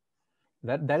for that.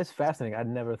 That is fascinating. I'd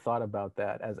never thought about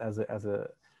that as a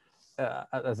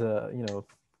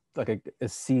like a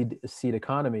seed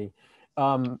economy.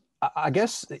 I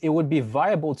guess it would be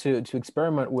viable to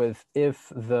experiment with if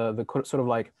the sort of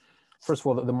like, first of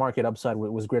all, the market upside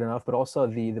was great enough, but also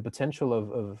the potential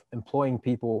of employing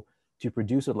people to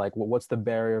produce it. Like, what's the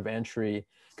barrier of entry?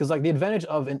 Because like the advantage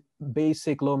of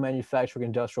basic low manufacturing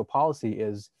industrial policy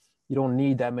is you don't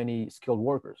need that many skilled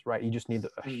workers, right? You just need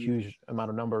a huge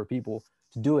number of people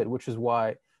to do it, which is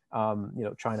why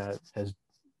China has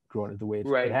grown the way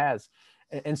it has,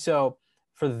 and so.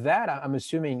 For that, I'm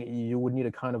assuming you would need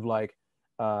a kind of like,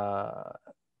 I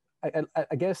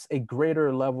guess, a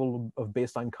greater level of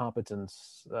baseline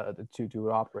competence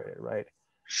to operate it, right?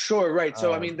 Sure, right.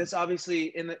 So I mean, this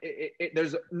obviously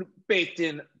there's baked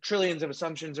in trillions of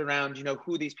assumptions around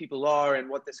who these people are and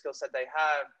what the skill set they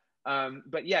have.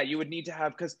 But yeah, you would need to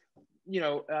have, because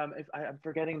if I'm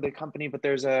forgetting the company, but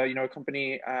there's a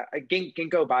company,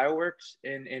 Ginkgo Bioworks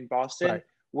in Boston,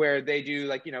 where they do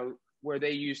like where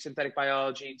they use synthetic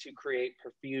biology to create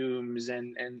perfumes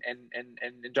and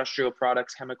industrial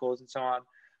products, chemicals, and so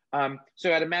on.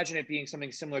 So I'd imagine it being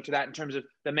something similar to that in terms of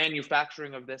the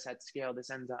manufacturing of this at scale, this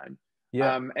enzyme.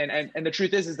 And the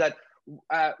truth is that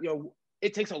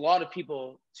it takes a lot of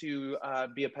people to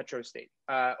be a petrostate.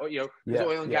 Because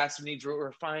oil and gas needs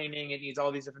refining, it needs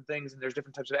all these different things, and there's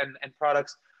different types of end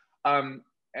products.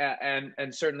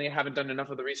 And certainly haven't done enough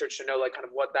of the research to know like kind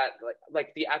of what that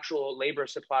like the actual labor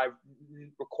supply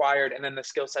required, and then the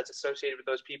skill sets associated with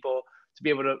those people to be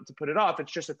able to put it off.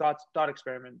 It's just a thought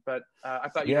experiment, but I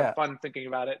thought you'd have fun thinking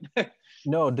about it.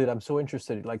 No, dude, I'm so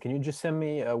interested. Like, can you just send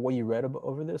me what you read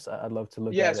over this? I'd love to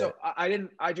look at it. So I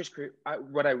didn't. I just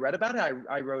what I read about it.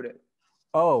 I wrote it.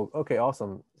 Oh, okay,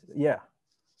 awesome. Yeah.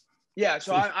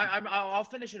 So I'll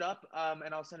finish it up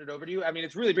and I'll send it over to you. I mean,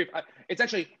 it's really brief. It's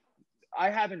actually. All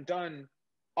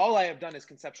I have done is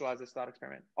conceptualize this thought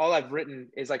experiment. All I've written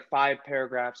is like 5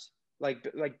 paragraphs,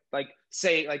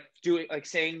 saying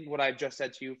what I've just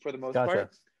said to you for the most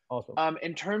part. Awesome.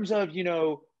 In terms of,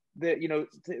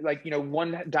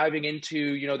 one diving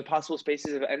into, the possible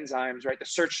spaces of enzymes, right? The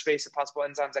search space of possible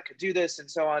enzymes that could do this and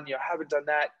so on. Haven't done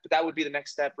that, but that would be the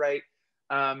next step, right?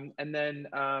 And then,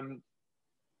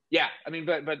 yeah, I mean,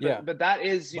 but that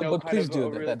is, but kind please of a do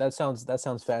really, that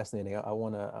sounds fascinating. I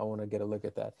wanna get a look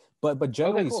at that. But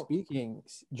okay, cool.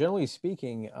 generally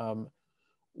speaking,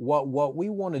 what we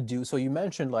want to do. So you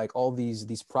mentioned like all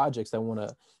these projects that want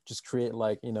to just create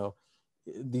like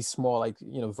these small like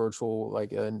virtual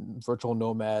like virtual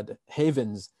nomad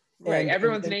havens, Right.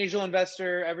 Everyone's an and angel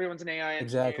investor. Everyone's an AI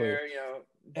exactly.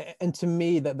 engineer. And to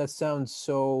me that sounds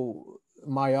so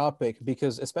myopic,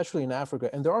 because especially in Africa,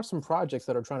 and there are some projects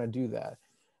that are trying to do that.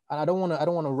 And I don't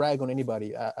want to rag on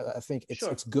anybody. I think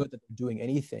Sure. it's good that they're doing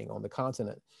anything on the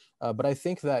continent, but I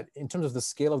think that in terms of the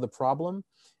scale of the problem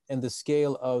and the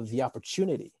scale of the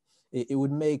opportunity, it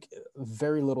would make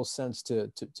very little sense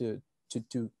to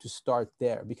start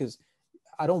there, because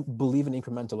I don't believe in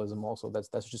incrementalism. Also,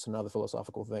 that's just another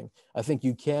philosophical thing. I think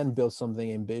you can build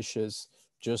something ambitious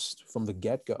just from the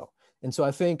get go. And so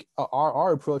I think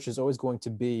our approach is always going to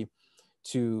be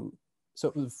to,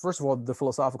 so first of all, the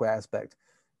philosophical aspect.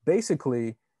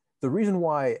 Basically, the reason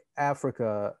why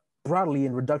Africa, broadly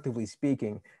and reductively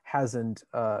speaking, hasn't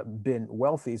been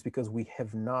wealthy is because we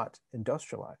have not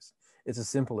industrialized. It's as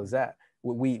simple as that.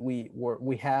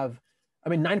 We have, I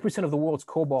mean, 90% of the world's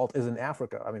cobalt is in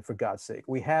Africa. I mean, for God's sake,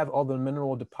 we have all the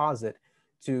mineral deposit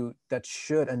that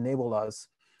should enable us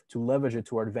to leverage it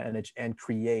to our advantage and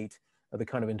create the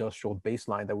kind of industrial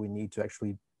baseline that we need to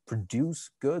actually produce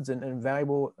goods and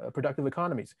valuable productive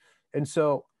economies. And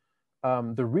so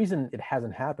the reason it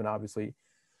hasn't happened, obviously,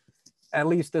 at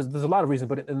least there's a lot of reasons,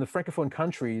 but in the Francophone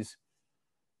countries,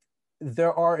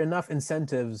 there are enough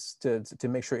incentives to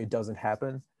make sure it doesn't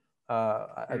happen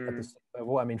at the same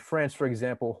level. I mean, France, for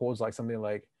example, holds like something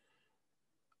like,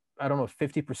 I don't know,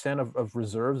 50% of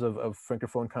reserves of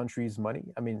Francophone countries'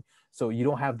 money. I mean, so you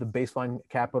don't have the baseline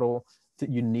capital that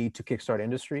you need to kickstart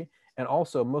industry. And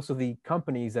also, most of the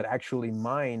companies that actually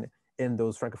mine in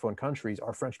those Francophone countries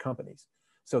are French companies.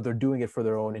 So they're doing it for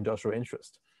their own industrial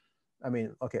interest. I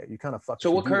mean, okay, you kind of fucked So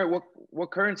if you what do that. current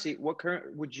what currency what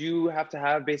current would you have to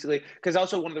have basically? Because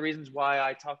also one of the reasons why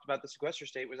I talked about the sequester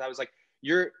state was I was like,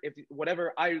 if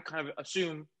whatever I kind of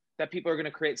assume that people are going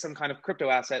to create some kind of crypto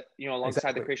asset, alongside the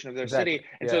Exactly. creation of their Exactly. city,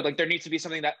 and so Yeah. like there needs to be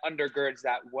something that undergirds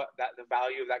that the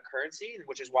value of that currency,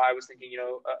 which is why I was thinking,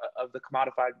 of the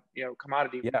commodified,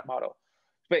 commodity Yeah. model.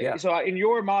 But Yeah. so in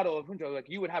your model of Junto, like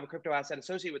you would have a crypto asset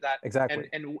associated with that, and Exactly.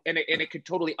 it could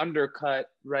totally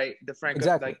undercut, right, the Franco,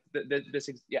 Exactly. like this.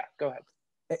 Yeah, go ahead.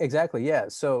 Exactly. Yeah.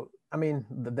 So, I mean,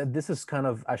 this is kind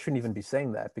of, I shouldn't even be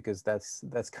saying that because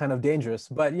that's kind of dangerous,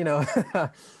 but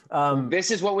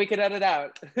This is what we could edit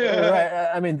out. right.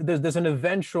 I mean, this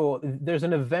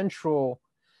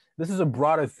is a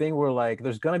broader thing where like,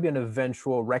 there's going to be an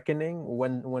eventual reckoning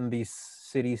when these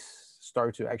cities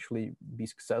start to actually be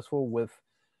successful with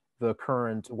the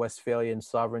current Westphalian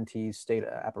sovereignty state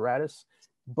apparatus.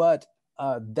 But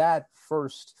that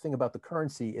first thing about the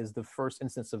currency is the first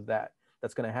instance of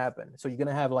that's going to happen. So you're going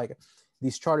to have like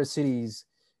these charter cities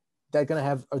that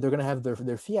they're going to have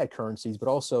their fiat currencies, but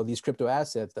also these crypto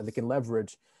assets that they can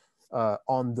leverage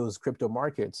on those crypto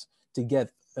markets to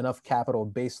get enough capital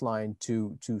baseline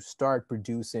to start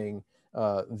producing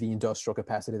the industrial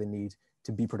capacity they need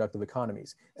to be productive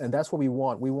economies. And that's what we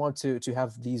want. We want to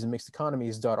have these mixed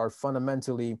economies that are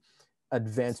fundamentally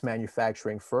advanced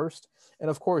manufacturing first.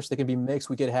 And of course, they can be mixed.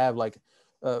 We could have like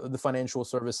the financial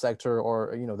service sector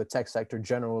or the tech sector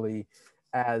generally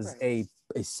as Right.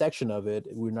 a section of it.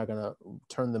 We're not going to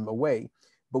turn them away,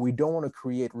 but we don't want to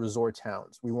create resort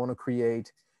towns. We want to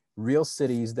create real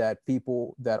cities that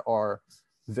people that are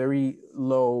very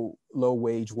low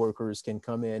wage workers can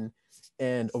come in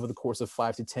and over the course of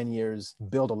 5 to 10 years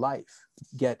build a life,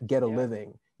 get a Yeah.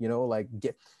 living, like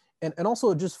get. And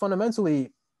also just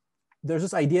fundamentally, there's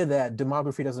this idea that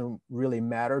demography doesn't really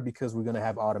matter because we're going to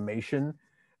have automation.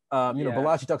 Yeah.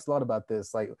 Balaji talks a lot about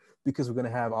this, like, because we're going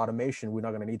to have automation, we're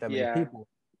not going to need that many Yeah. people.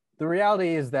 The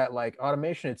reality is that like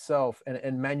automation itself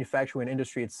and manufacturing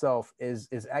industry itself is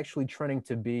actually trending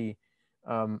to be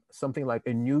something like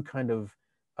a new kind of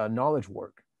knowledge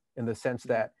work, in the sense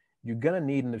that you're going to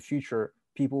need in the future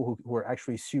people who are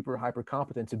actually super hyper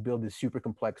competent to build these super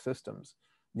complex systems.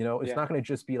 It's Yeah. not going to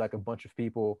just be like a bunch of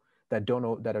people that don't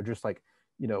know, that are just like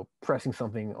pressing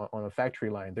something on a factory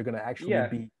line. They're going to actually Yeah.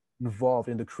 be involved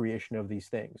in the creation of these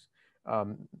things.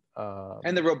 And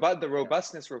the Yeah.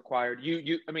 robustness required.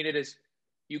 I mean, it is.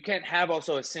 You can't have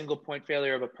also a single point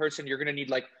failure of a person. You're going to need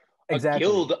like a Exactly.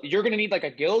 guild. You're going to need like a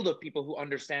guild of people who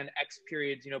understand X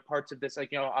periods. Parts of this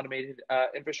like automated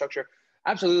infrastructure.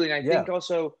 Absolutely. And I Yeah, think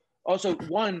also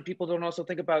one, people don't also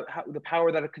think about how the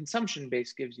power that a consumption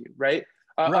base gives you, right?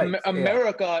 right. Yeah,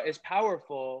 America is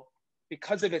powerful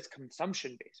because of its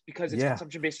consumption base, because its yeah.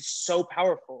 consumption base is so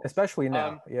powerful. Especially now.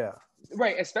 Um, Yeah,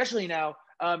 right, especially now.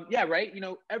 Yeah, right.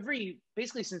 Every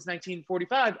basically since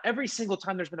 1945, every single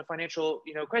time there's been a financial,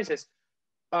 crisis,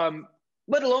 um,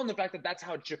 let alone the fact that that's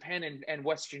how Japan and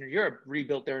Western Europe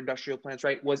rebuilt their industrial plants,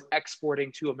 right, was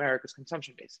exporting to America's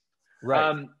consumption base. right.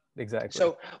 Um, Exactly.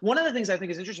 so one of the things I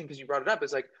think is interesting because you brought it up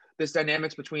is like this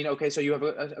dynamics between, okay, so you have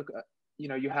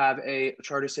you have a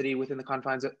charter city within the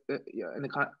confines of,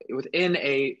 within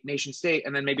a nation state,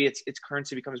 and then maybe its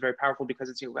currency becomes very powerful because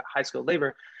it's high skilled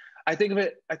labor. I think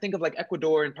of like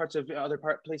Ecuador and parts of other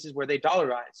places where they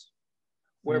dollarize,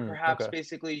 where perhaps Okay.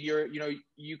 basically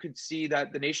you could see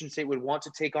that the nation state would want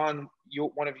to take on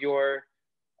one of your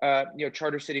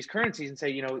charter cities currencies and say,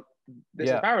 this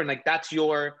is Yeah. power, and like that's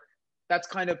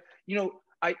kind of,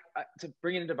 I to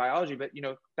bring it into biology, but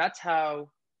that's how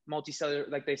multicellular,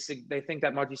 like they think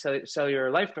that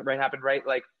multicellular life, right, happened, right,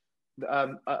 like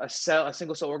a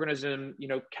single cell organism,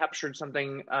 captured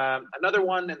something, another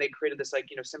one, and they created this like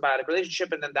symbiotic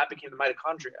relationship, and then that became the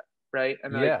mitochondria, right,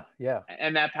 and like Yeah. Yeah.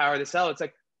 and that power of the cell. It's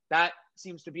like that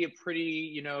seems to be a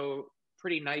pretty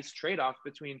nice trade-off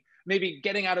between maybe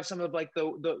getting out of some of like the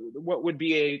what would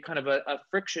be a kind of a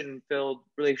friction filled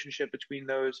relationship between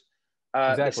those,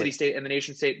 the Exactly. city state and the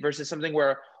nation state, versus something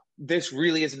where this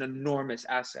really is an enormous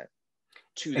asset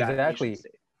to that nation Exactly.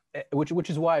 state. Which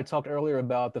is why I talked earlier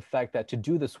about the fact that to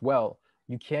do this well,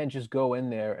 you can't just go in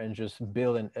there and just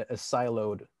build a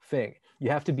siloed thing. You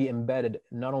have to be embedded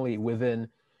not only within,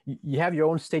 you have your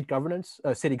own state governance,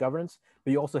 city governance,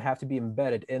 but you also have to be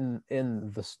embedded in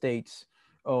the state's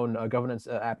own governance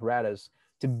apparatus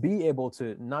to be able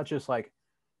to not just like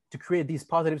to create these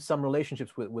positive sum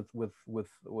relationships with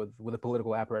the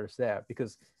political apparatus there,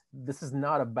 because this is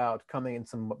not about coming in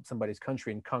somebody's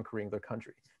country and conquering their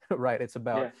country. Right, it's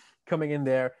about Yeah, coming in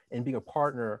there and being a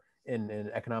partner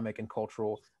in economic and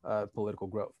cultural political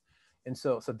growth. And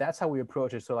so that's how we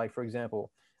approach it. So like, for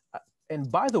example,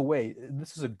 and by the way,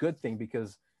 this is a good thing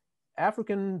because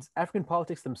African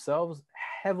politics themselves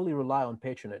heavily rely on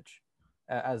patronage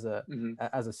as a mm-hmm.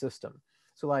 as a system.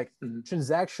 So like Mm-hmm.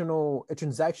 a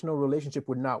transactional relationship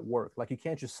would not work. Like you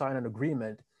can't just sign an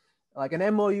agreement. Like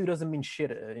an MOU doesn't mean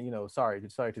shit. Sorry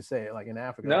to say it. Like in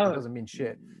Africa, like it No. doesn't mean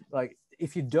shit. Like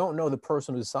if you don't know the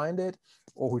person who signed it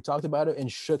or who talked about it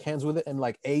and shook hands with it and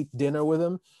like ate dinner with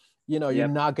him, you're Yep.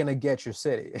 not gonna get your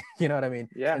city. You know what I mean?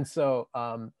 Yeah. And so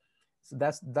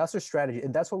that's our strategy,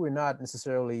 and that's why we're not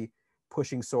necessarily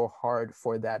pushing so hard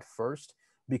for that first,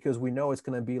 because we know it's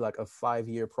gonna be like a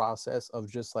 5-year process of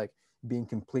just like being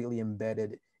completely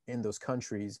embedded in those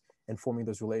countries and forming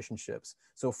those relationships.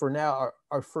 So for now,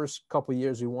 our first couple of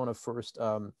years, we want to first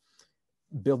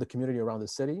build a community around the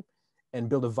city and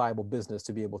build a viable business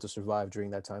to be able to survive during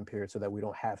that time period, so that we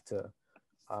don't have to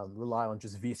rely on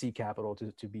just VC capital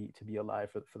to be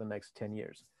alive for the next 10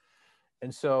 years.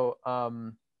 And so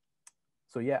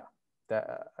yeah,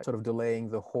 that sort of delaying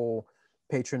the whole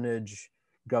patronage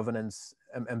governance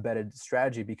embedded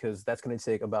strategy, because that's going to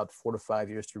take about 4 to 5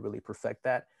 years to really perfect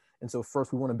that. And so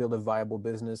first we want to build a viable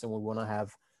business, and we want to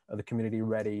have the community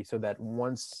ready, so that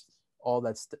once all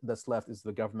that's left is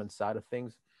the government side of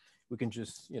things, we can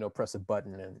just press a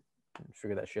button and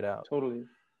figure that shit out. Totally.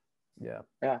 Yeah.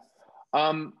 Yeah.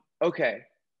 Okay.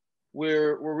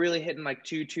 We're really hitting like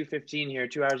 2:15 here,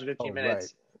 2 hours and 15 Oh right.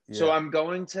 minutes. So Yeah. I'm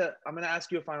gonna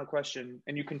ask you a final question,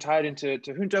 and you can tie it into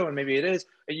Junto, and maybe it is,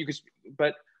 and you could,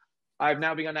 but I've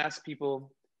now begun to ask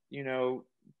people,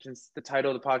 since the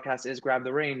title of the podcast is Grab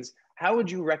the Reins, how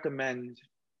would you recommend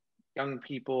young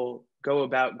people go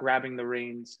about grabbing the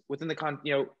reins within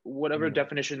whatever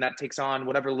definition that takes on,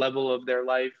 whatever level of their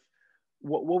life?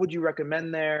 What would you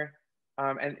recommend there?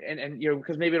 And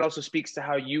because maybe it also speaks to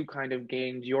how you kind of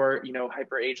gained your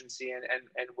hyper agency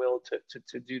and will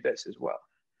to do this as well.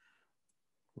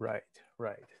 Right.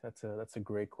 Right. That's a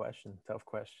great question. Tough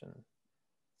question.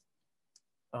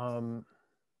 Um,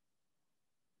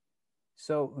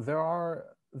 so there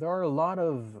are a lot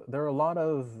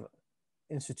of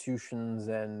institutions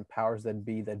and powers that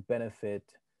be that benefit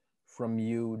from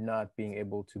you not being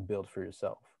able to build for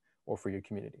yourself or for your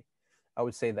community. I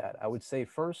would say that. I would say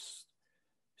first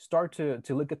start to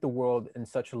look at the world in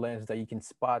such a lens that you can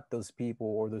spot those people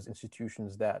or those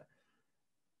institutions that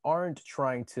aren't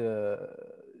trying to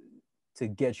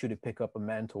get you to pick up a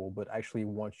mantle, but actually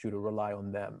want you to rely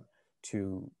on them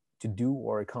to do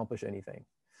or accomplish anything.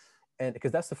 And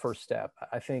because that's the first step.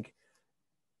 I think,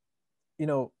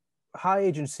 high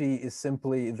agency is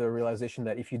simply the realization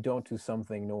that if you don't do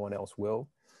something, no one else will.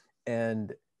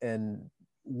 and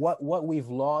what we've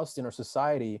lost in our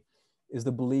society is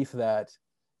the belief that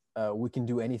we can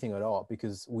do anything at all,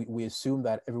 because we assume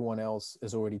that everyone else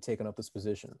has already taken up those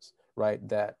positions, right?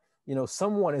 That, you know,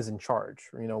 someone is in charge.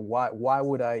 You know, why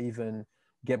would I even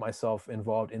get myself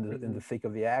involved in the thick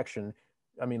of the action?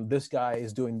 I mean, this guy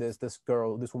is doing this, this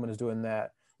woman is doing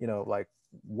that. You know, like,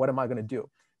 what am I going to do?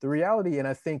 The reality, and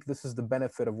I think this is the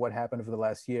benefit of what happened over the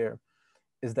last year,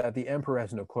 is that the emperor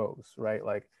has no clothes, right?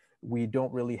 Like, we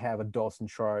don't really have adults in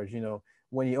charge. You know,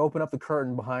 when you open up the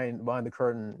curtain behind the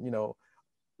curtain, you know,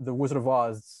 the Wizard of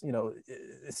Oz, you know,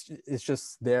 it's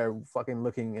just there fucking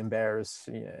looking embarrassed,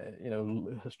 you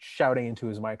know, shouting into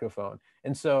his microphone.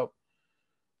 And so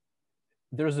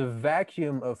there's a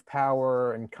vacuum of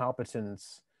power and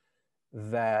competence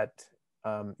that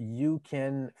you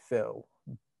can fill,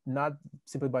 not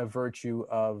simply by virtue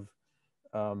of,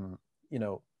 you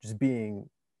know, just being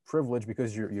privileged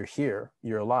because you're here,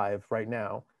 you're alive right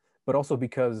now, but also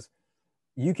because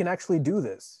you can actually do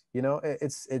this. You know,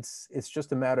 it's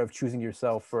just a matter of choosing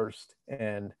yourself first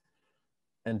and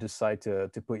decide to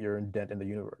put your dent in the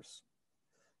universe.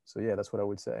 So yeah, that's what I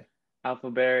would say.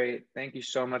 Alpha Barry, thank you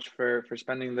so much for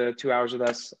spending the 2 hours with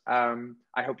us.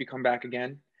 I hope you come back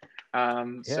again. Yeah,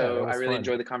 that So I was really fun.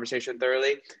 enjoyed the conversation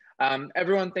thoroughly.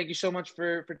 Everyone, thank you so much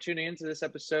for tuning into this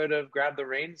episode of Grab the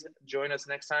Reins. Join us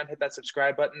next time. Hit that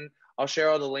subscribe button. I'll share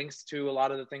all the links to a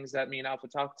lot of the things that me and Alpha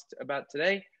talked about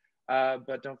today.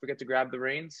 But don't forget to grab the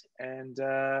reins and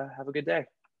have a good day.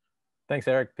 Thanks,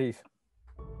 Eric. Peace.